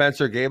talking about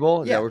Spencer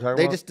Gable? Is that what we're talking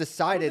about? They just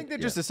decided. I think they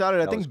just decided.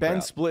 I think Ben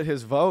split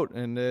his vote,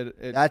 and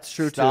that's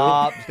true too.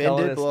 Ben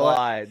did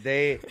lie.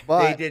 They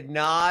did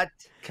not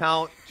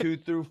count 2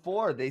 through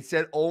 4. They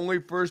said only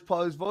first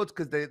place votes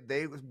because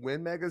they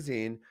Win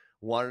Magazine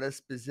wanted a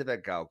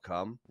specific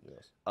outcome.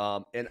 Yes.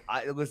 And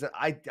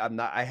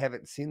I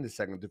haven't seen the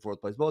second through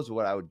fourth place votes. But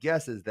what I would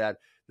guess is that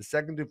the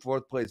second through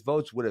fourth place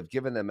votes would have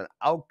given them an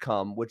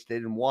outcome which they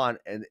didn't want,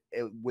 and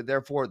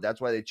therefore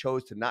that's why they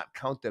chose to not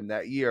count them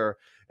that year.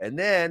 And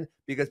then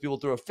because people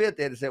threw a fit,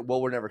 they had to say,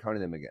 "Well, we're never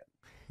counting them again."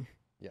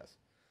 Yes.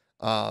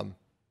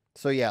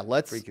 So yeah,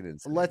 let's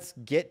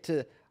get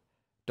to.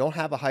 Don't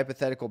have a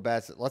hypothetical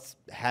bet. Let's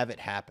have it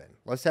happen.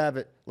 Let's have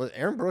it.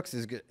 Aaron Brooks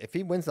is good. If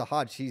he wins the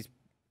Hodge, he's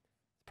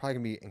probably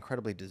gonna be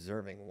incredibly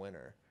deserving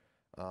winner.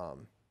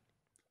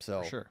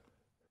 So sure.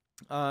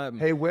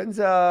 Hey,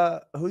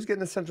 who's getting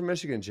the Central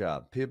Michigan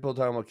job? People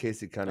talking about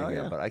Casey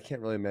Cunningham, but I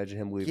can't really imagine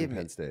him leaving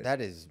Penn State. That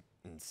is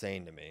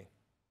insane to me.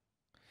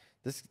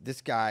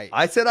 This guy.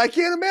 I said I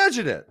can't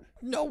imagine it.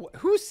 No,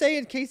 who's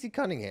saying Casey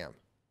Cunningham?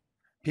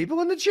 People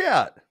in the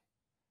chat.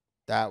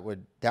 That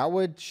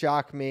would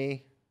shock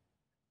me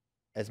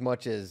as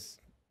much as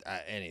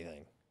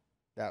anything.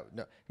 I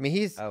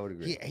mean, I would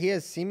agree. He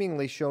has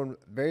seemingly shown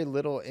very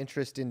little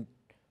interest in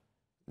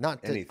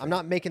anything. I'm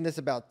not making this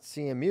about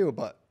CMU,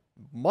 but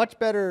much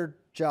better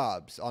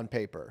jobs on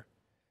paper.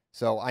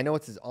 So I know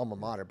it's his alma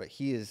mater, but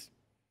he is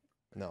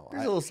There's a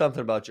little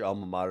something about your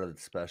alma mater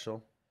that's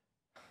special.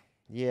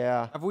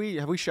 Yeah. Have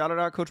we shouted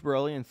out Coach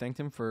Borelli and thanked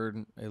him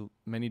for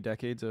many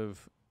decades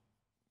of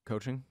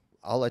coaching?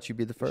 I'll let you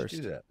be the first.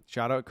 Do that.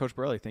 Shout out Coach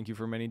Borelli. Thank you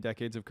for many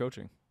decades of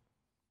coaching.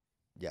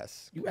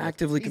 Yes. You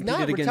actively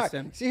competed against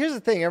him. See, here's the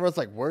thing. Everyone's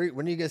like, when are you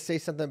going to say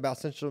something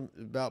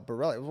about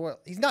Borelli? Well,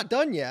 he's not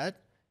done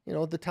yet.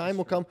 The time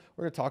will come.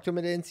 We're going to talk to him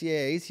at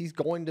NCAAs. He's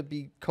going to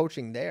be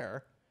coaching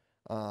there.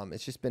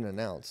 It's just been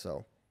announced.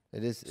 So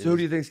it is. So who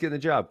do you think's getting the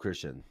job,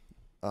 Christian?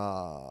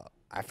 I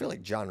feel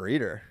like John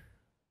Reeder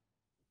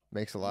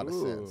makes a lot of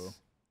sense.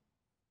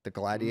 The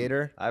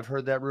Gladiator. I've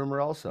heard that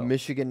rumor also.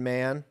 Michigan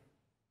man.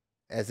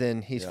 As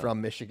in, he's from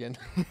Michigan.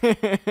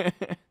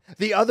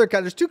 The other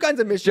kind, there's two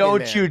kinds of Michigan man.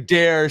 Don't you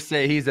dare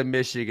say he's a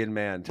Michigan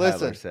man,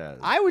 Tyler says.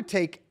 I would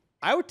take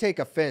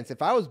offense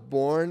if I was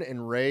born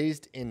and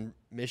raised in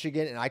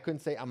Michigan and I couldn't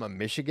say I'm a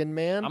Michigan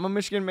man. I'm a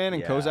Michigan man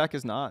and Kozak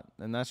is not.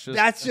 And that's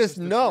just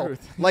no.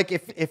 Truth. Like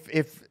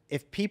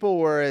if people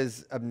were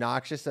as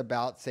obnoxious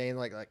about saying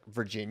like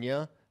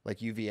Virginia,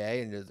 like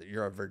UVA, and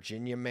you're a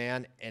Virginia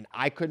man and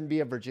I couldn't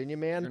be a Virginia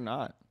man. You're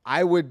not.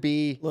 I would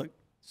be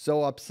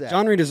so upset.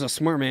 John Reed is a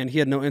smart man. He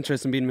had no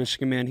interest in being a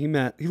Michigan man.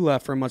 He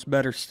left for a much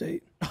better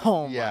state.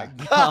 Oh my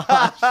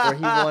gosh. Where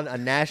he won a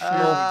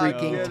national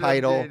freaking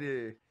title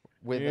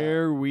with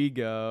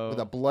with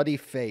a bloody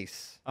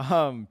face.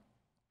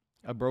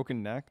 A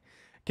broken neck.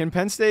 Can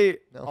Penn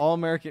State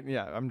All-American?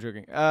 Yeah, I'm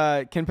joking.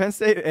 Can Penn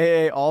State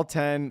AA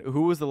All-10?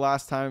 Who was the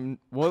last time?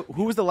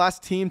 Who was the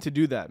last team to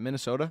do that?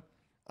 Minnesota.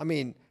 I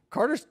mean,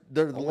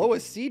 the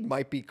lowest seed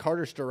might be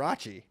Carter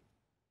Starocci.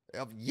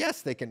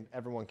 Yes, they can.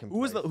 Everyone can. Who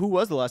was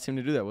the last team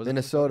to do that? Was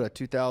Minnesota,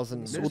 2000?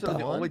 Minnesota,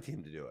 the only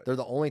team to do it. They're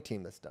the only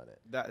team that's done it.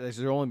 There's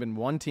only been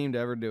one team to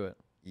ever do it.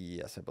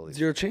 Yes, I believe.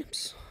 0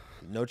 champs.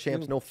 No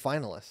champs, no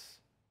finalists.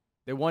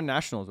 They won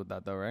nationals with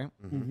that, though, right?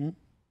 Mm-hmm.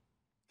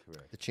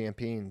 Correct. The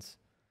champions.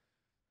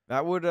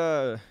 That would.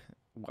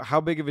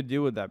 How big of a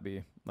deal would that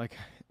be? Like,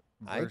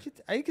 I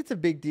think it's a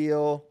big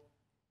deal.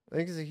 I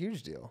think it's a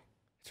huge deal.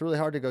 It's really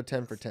hard to go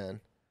 10 for 10.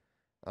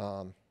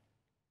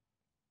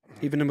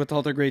 Even with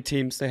all their great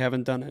teams, they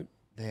haven't done it.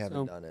 They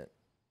haven't done it.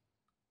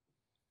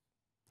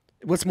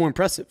 What's more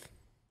impressive?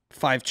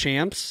 5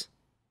 champs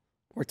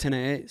or 10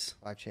 AAs?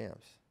 5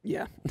 champs.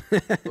 Yeah.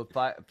 But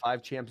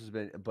five champs has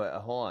been. But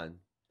hold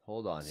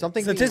on.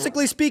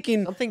 Statistically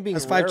speaking,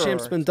 has 5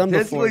 champs been done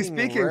before? Statistically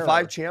speaking,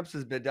 5 champs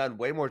has been done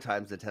way more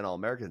times than 10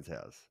 All-Americans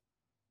has.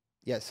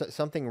 Yeah,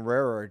 something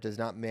rarer does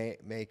not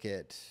make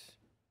it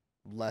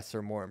less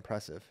or more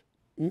impressive.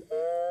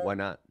 Why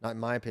not? Not in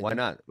my opinion. Why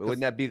not?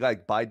 Wouldn't that be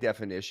like by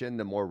definition,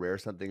 the more rare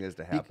something is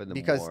to happen, the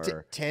more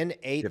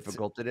 10/8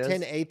 difficult it is?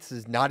 10/8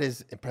 is not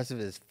as impressive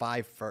as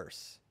 5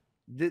 firsts.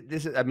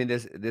 This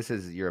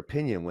is your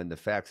opinion when the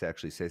facts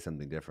actually say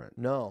something different.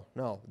 No.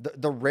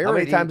 The rarity. How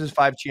many times has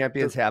 5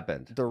 champions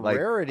happened? The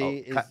rarity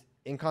is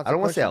inconsequential. I don't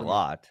want to say a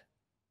lot.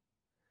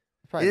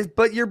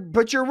 But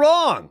you're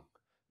wrong.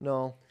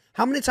 No.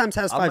 How many times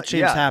has 5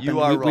 champs happened? You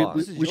are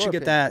wrong. We should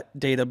get that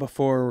data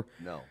before.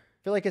 No.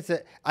 I feel like it's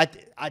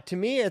to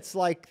me, it's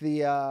like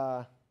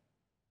I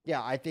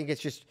think it's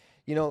just,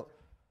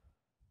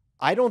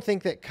 I don't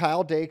think that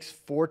Kyle Dake's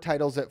 4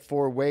 titles at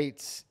 4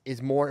 weights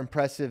is more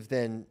impressive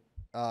than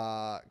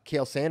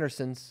Cale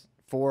Sanderson's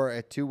 4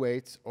 at 2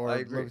 weights. I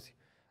agree.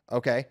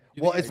 Okay.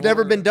 Well, it's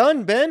never been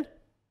done, Ben.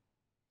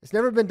 It's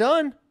never been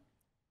done.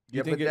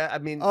 Yeah, but that's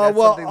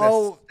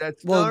something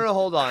that's no,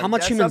 hold on. How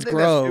much humans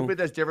grow? That's stupid.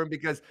 That's different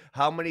because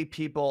how many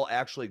people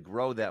actually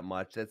grow that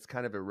much? That's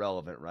kind of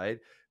irrelevant, right?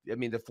 I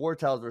mean, the 4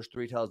 titles versus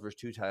 3 titles versus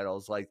 2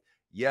 titles. Like,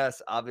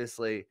 yes,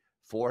 obviously,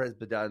 4 has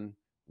been done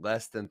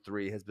less than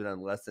 3, has been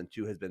done less than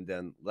 2, has been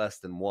done less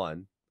than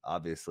 1.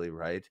 Obviously,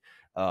 right?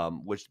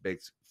 Which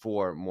makes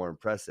 4 more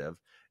impressive.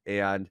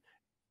 And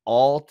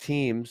all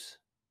teams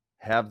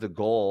have the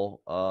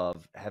goal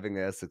of having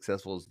as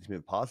successful as team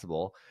as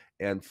possible.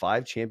 and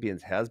 5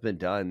 champions has been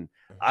done.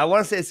 I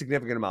want to say a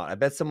significant amount. I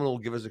bet someone will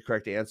give us a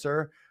correct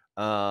answer.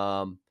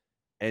 And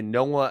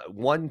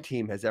one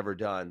team has ever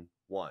done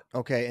 1.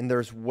 Okay, and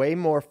there's way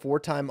more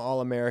 4-time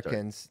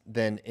All-Americans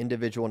than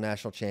individual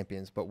national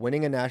champions, but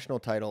winning a national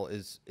title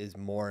is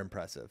more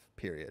impressive.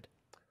 Period.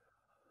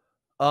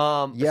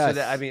 Yes.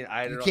 So I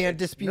don't you know. can't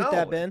dispute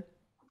that, Ben.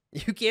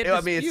 You can't.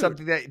 I mean, it's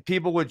something that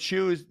people would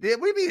choose. What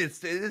do you mean?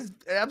 It is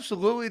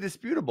absolutely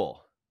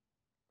disputable.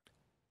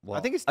 Well,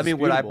 I think it's. I mean,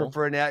 would I disputable.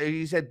 prefer now?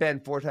 You said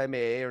Ben 4-time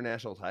AA or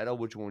national title.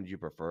 Which one would you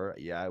prefer?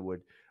 Yeah, I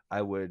would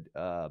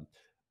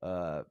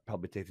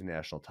probably take the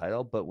national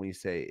title. But when you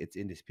say it's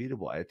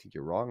indisputable, I think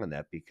you're wrong on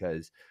that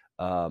because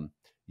a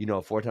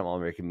 4-time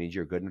All-American means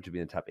you're good enough to be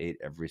in the top 8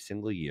 every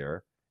single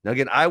year. Now,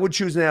 again, I would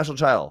choose the national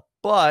title,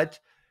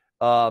 but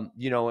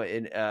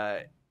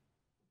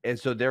and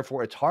so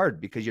therefore it's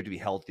hard because you have to be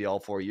healthy all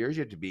 4 years.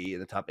 You have to be in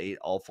the top 8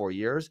 all 4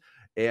 years.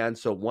 And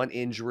so one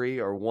injury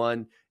or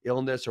one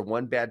illness or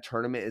one bad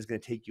tournament is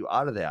going to take you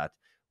out of that.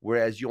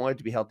 Whereas you only have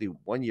to be healthy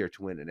 1 year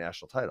to win a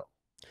national title.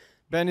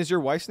 Ben, is your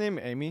wife's name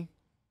Amy?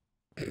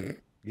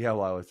 Yeah,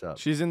 why? What's up?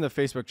 She's in the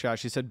Facebook chat.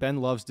 She said Ben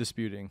loves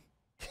disputing.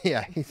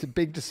 Yeah, he's a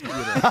big disputer.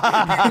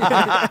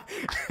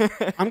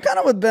 I'm kind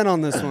of with Ben on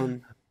this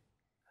one.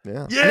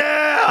 Yeah.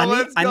 Yeah,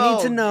 let's go.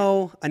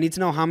 I need to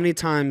know how many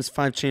times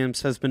 5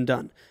 champs has been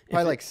done.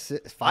 Probably like 5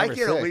 I or can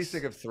 6. at least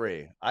think of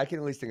 3. I can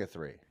at least think of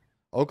 3.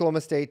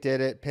 Oklahoma State did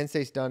it. Penn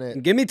State's done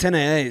it. Give me 10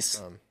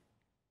 AAs.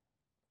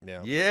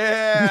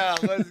 Yeah,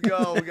 let's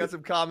go. We got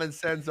some common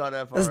sense on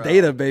FRL. That's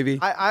data, baby.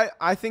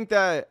 I think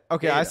that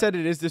Data. I said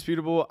it is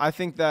disputable. I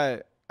think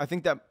that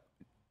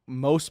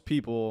most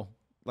people,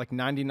 like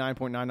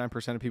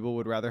 99.99% of people,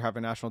 would rather have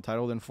a national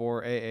title than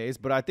 4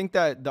 AAs. But I think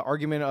that the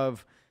argument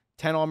of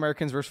 10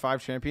 All-Americans versus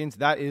 5 champions,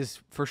 that is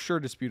for sure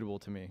disputable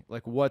to me.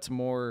 Like what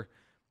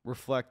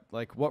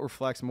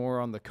reflects more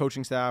on the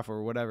coaching staff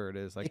or whatever it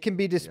is. Like it can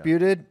be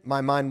disputed. Yeah.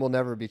 My mind will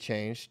never be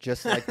changed.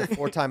 Just like the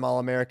 4-time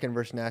All-American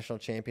versus national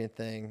champion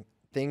thing.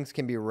 Things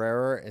can be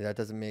rarer, and that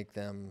doesn't make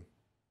them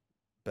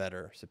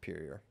better,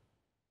 superior.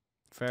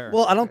 Fair.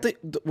 Well, I don't think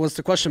was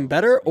the question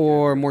better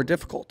or more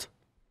difficult.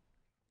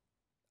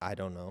 I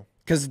don't know.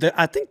 Because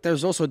I think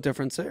there's also a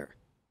difference there.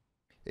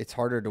 It's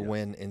harder to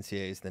win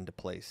NCAAs than to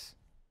place.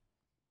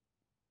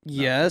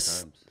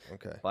 Yes.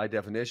 Okay. By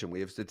definition,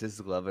 we have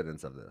statistical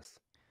evidence of this.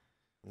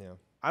 Yeah.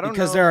 I don't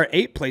because know. there are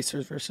 8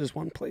 placers versus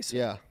 1 placer.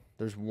 Yeah.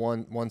 There's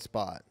one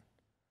spot.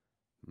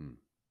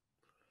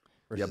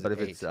 Yeah, but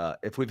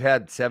if we've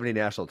had 70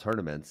 national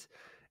tournaments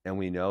and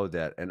we know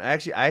that, and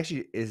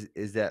actually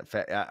is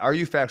that are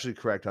you factually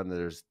correct on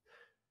that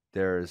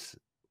there's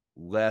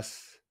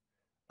less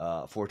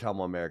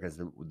 4-time All-Americans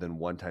than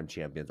 1-time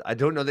champions? I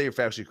don't know that you're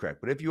factually correct,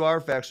 but if you are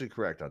factually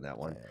correct on that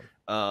one,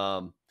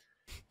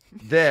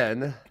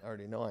 then I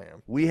already know I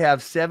am. We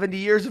have 70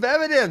 years of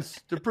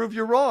evidence to prove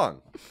you're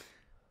wrong.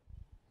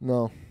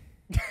 No.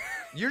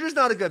 You're just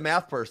not a good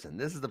math person.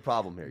 This is the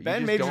problem here.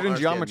 Ben you majored in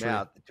geometry.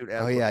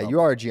 Oh, yeah. You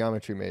are a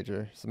geometry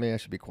major. So maybe I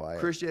should be quiet.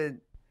 Christian,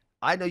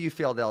 I know you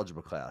failed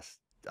algebra class.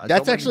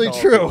 That's actually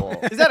true.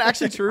 Is that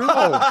actually true? Bro.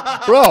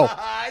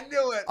 I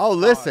knew it. Oh,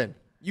 listen.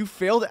 You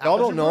failed algebra? Y'all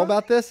don't know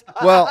about this?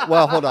 Well,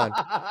 hold on.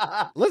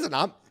 Listen,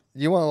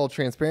 you want a little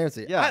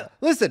transparency. Yeah.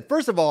 Listen,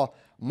 first of all,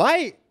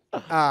 my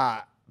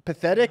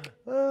pathetic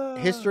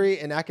history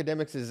in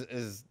academics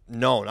is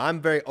known.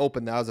 I'm very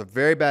open that I was a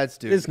very bad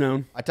student. It's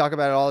known. I talk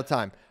about it all the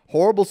time.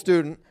 Horrible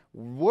student.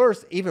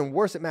 Even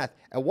worse at math.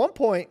 At one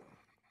point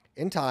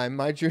in time,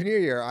 my junior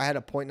year, I had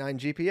a 0.9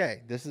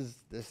 GPA. This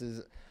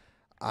is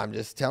I'm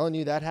just telling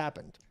you that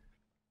happened.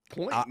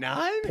 0.9?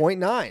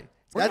 0.9.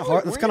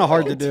 That's kind of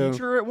hard to do.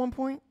 Teacher at one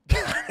point?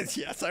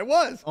 Yes, I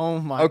was. Oh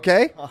my.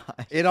 Okay. gosh.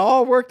 It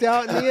all worked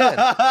out in the end.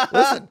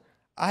 Listen,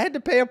 I had to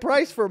pay a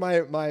price for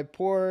my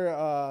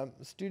poor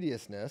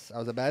studiousness. I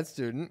was a bad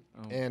student,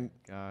 and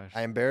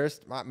I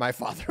embarrassed. My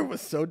father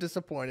was so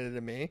disappointed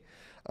in me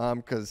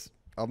because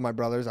of my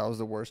brothers, I was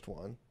the worst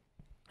one.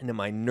 And then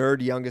my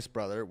nerd youngest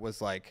brother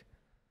was like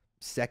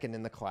second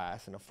in the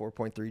class and a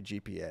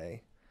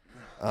 4.3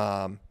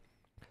 GPA.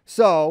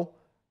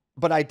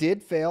 But I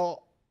did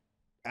fail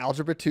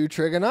Algebra 2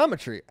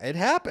 trigonometry. It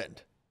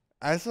happened.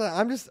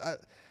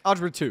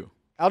 Algebra 2.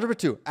 Algebra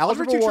 2.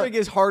 Algebra 2 trig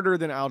is harder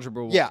than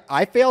Algebra 1. Yeah,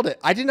 I failed it.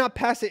 I did not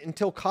pass it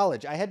until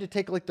college. I had to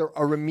take like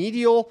a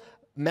remedial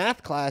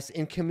math class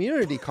in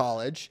community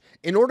college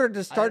in order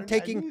to start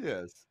taking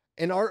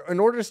in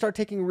order to start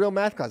taking real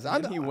math classes.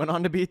 And he went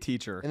on to be a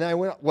teacher. And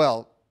then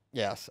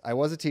yes, I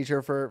was a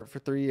teacher for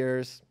 3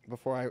 years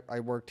before I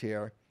worked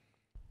here.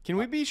 Can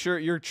we be sure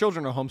your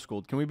children are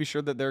homeschooled? Can we be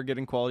sure that they're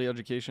getting quality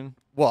education?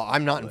 Well,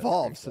 I'm not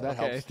involved, so that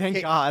helps.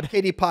 Thank God.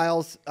 Katie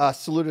Piles,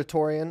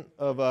 salutatorian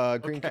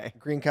of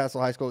Greencastle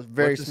High School,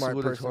 very smart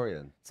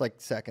person. It's like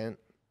second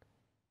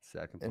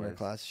in her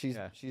class.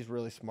 She's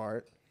really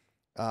smart.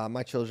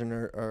 My children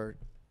are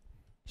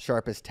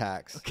sharp as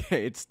tacks.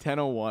 Okay, it's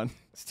 10:01.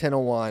 It's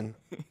 10:01.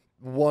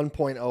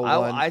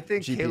 1.01. I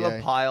think GPA.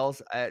 Caleb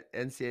Piles at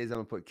NCAAs. I'm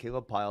gonna put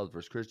Caleb Piles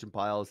versus Christian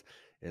Piles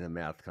in a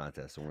math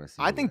contest. So we're gonna see.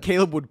 I think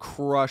Caleb would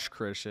crush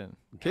Christian.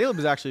 Caleb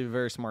is actually a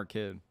very smart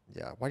kid.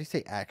 Yeah. Why do you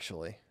say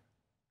actually?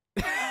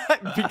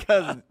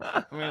 Because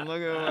I mean,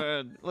 look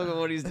at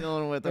what he's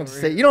dealing with.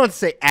 You don't have to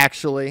say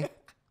actually.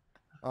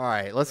 All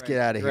right, let's get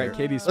out of here. Right,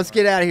 Katie's let's smart.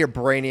 get out of here,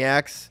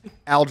 brainiacs,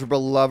 algebra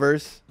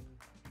lovers.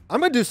 I'm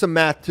gonna do some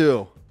math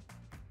too.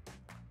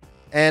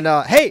 And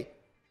hey,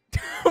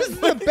 this is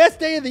the best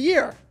day of the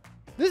year.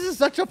 This is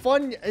such a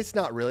fun. It's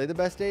not really the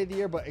best day of the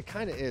year, but it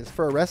kind of is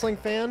for a wrestling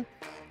fan.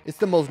 It's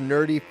the most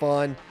nerdy,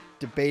 fun,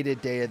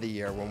 debated day of the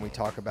year when we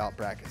talk about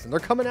brackets. And they're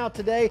coming out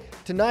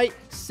tonight,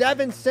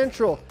 7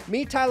 Central.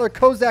 Me, Tyler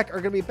Kozak are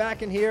going to be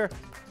back in here.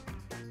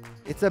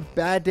 It's a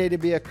bad day to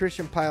be a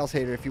Christian Piles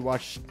hater if you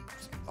watch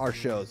our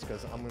shows,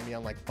 because I'm going to be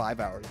on like 5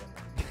 hours.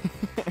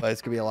 But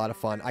it's going to be a lot of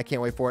fun. I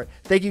can't wait for it.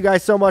 Thank you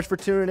guys so much for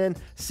tuning in.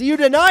 See you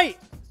tonight,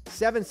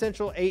 7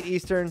 Central, 8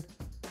 Eastern.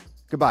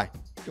 Goodbye.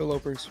 Go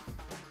Lopers.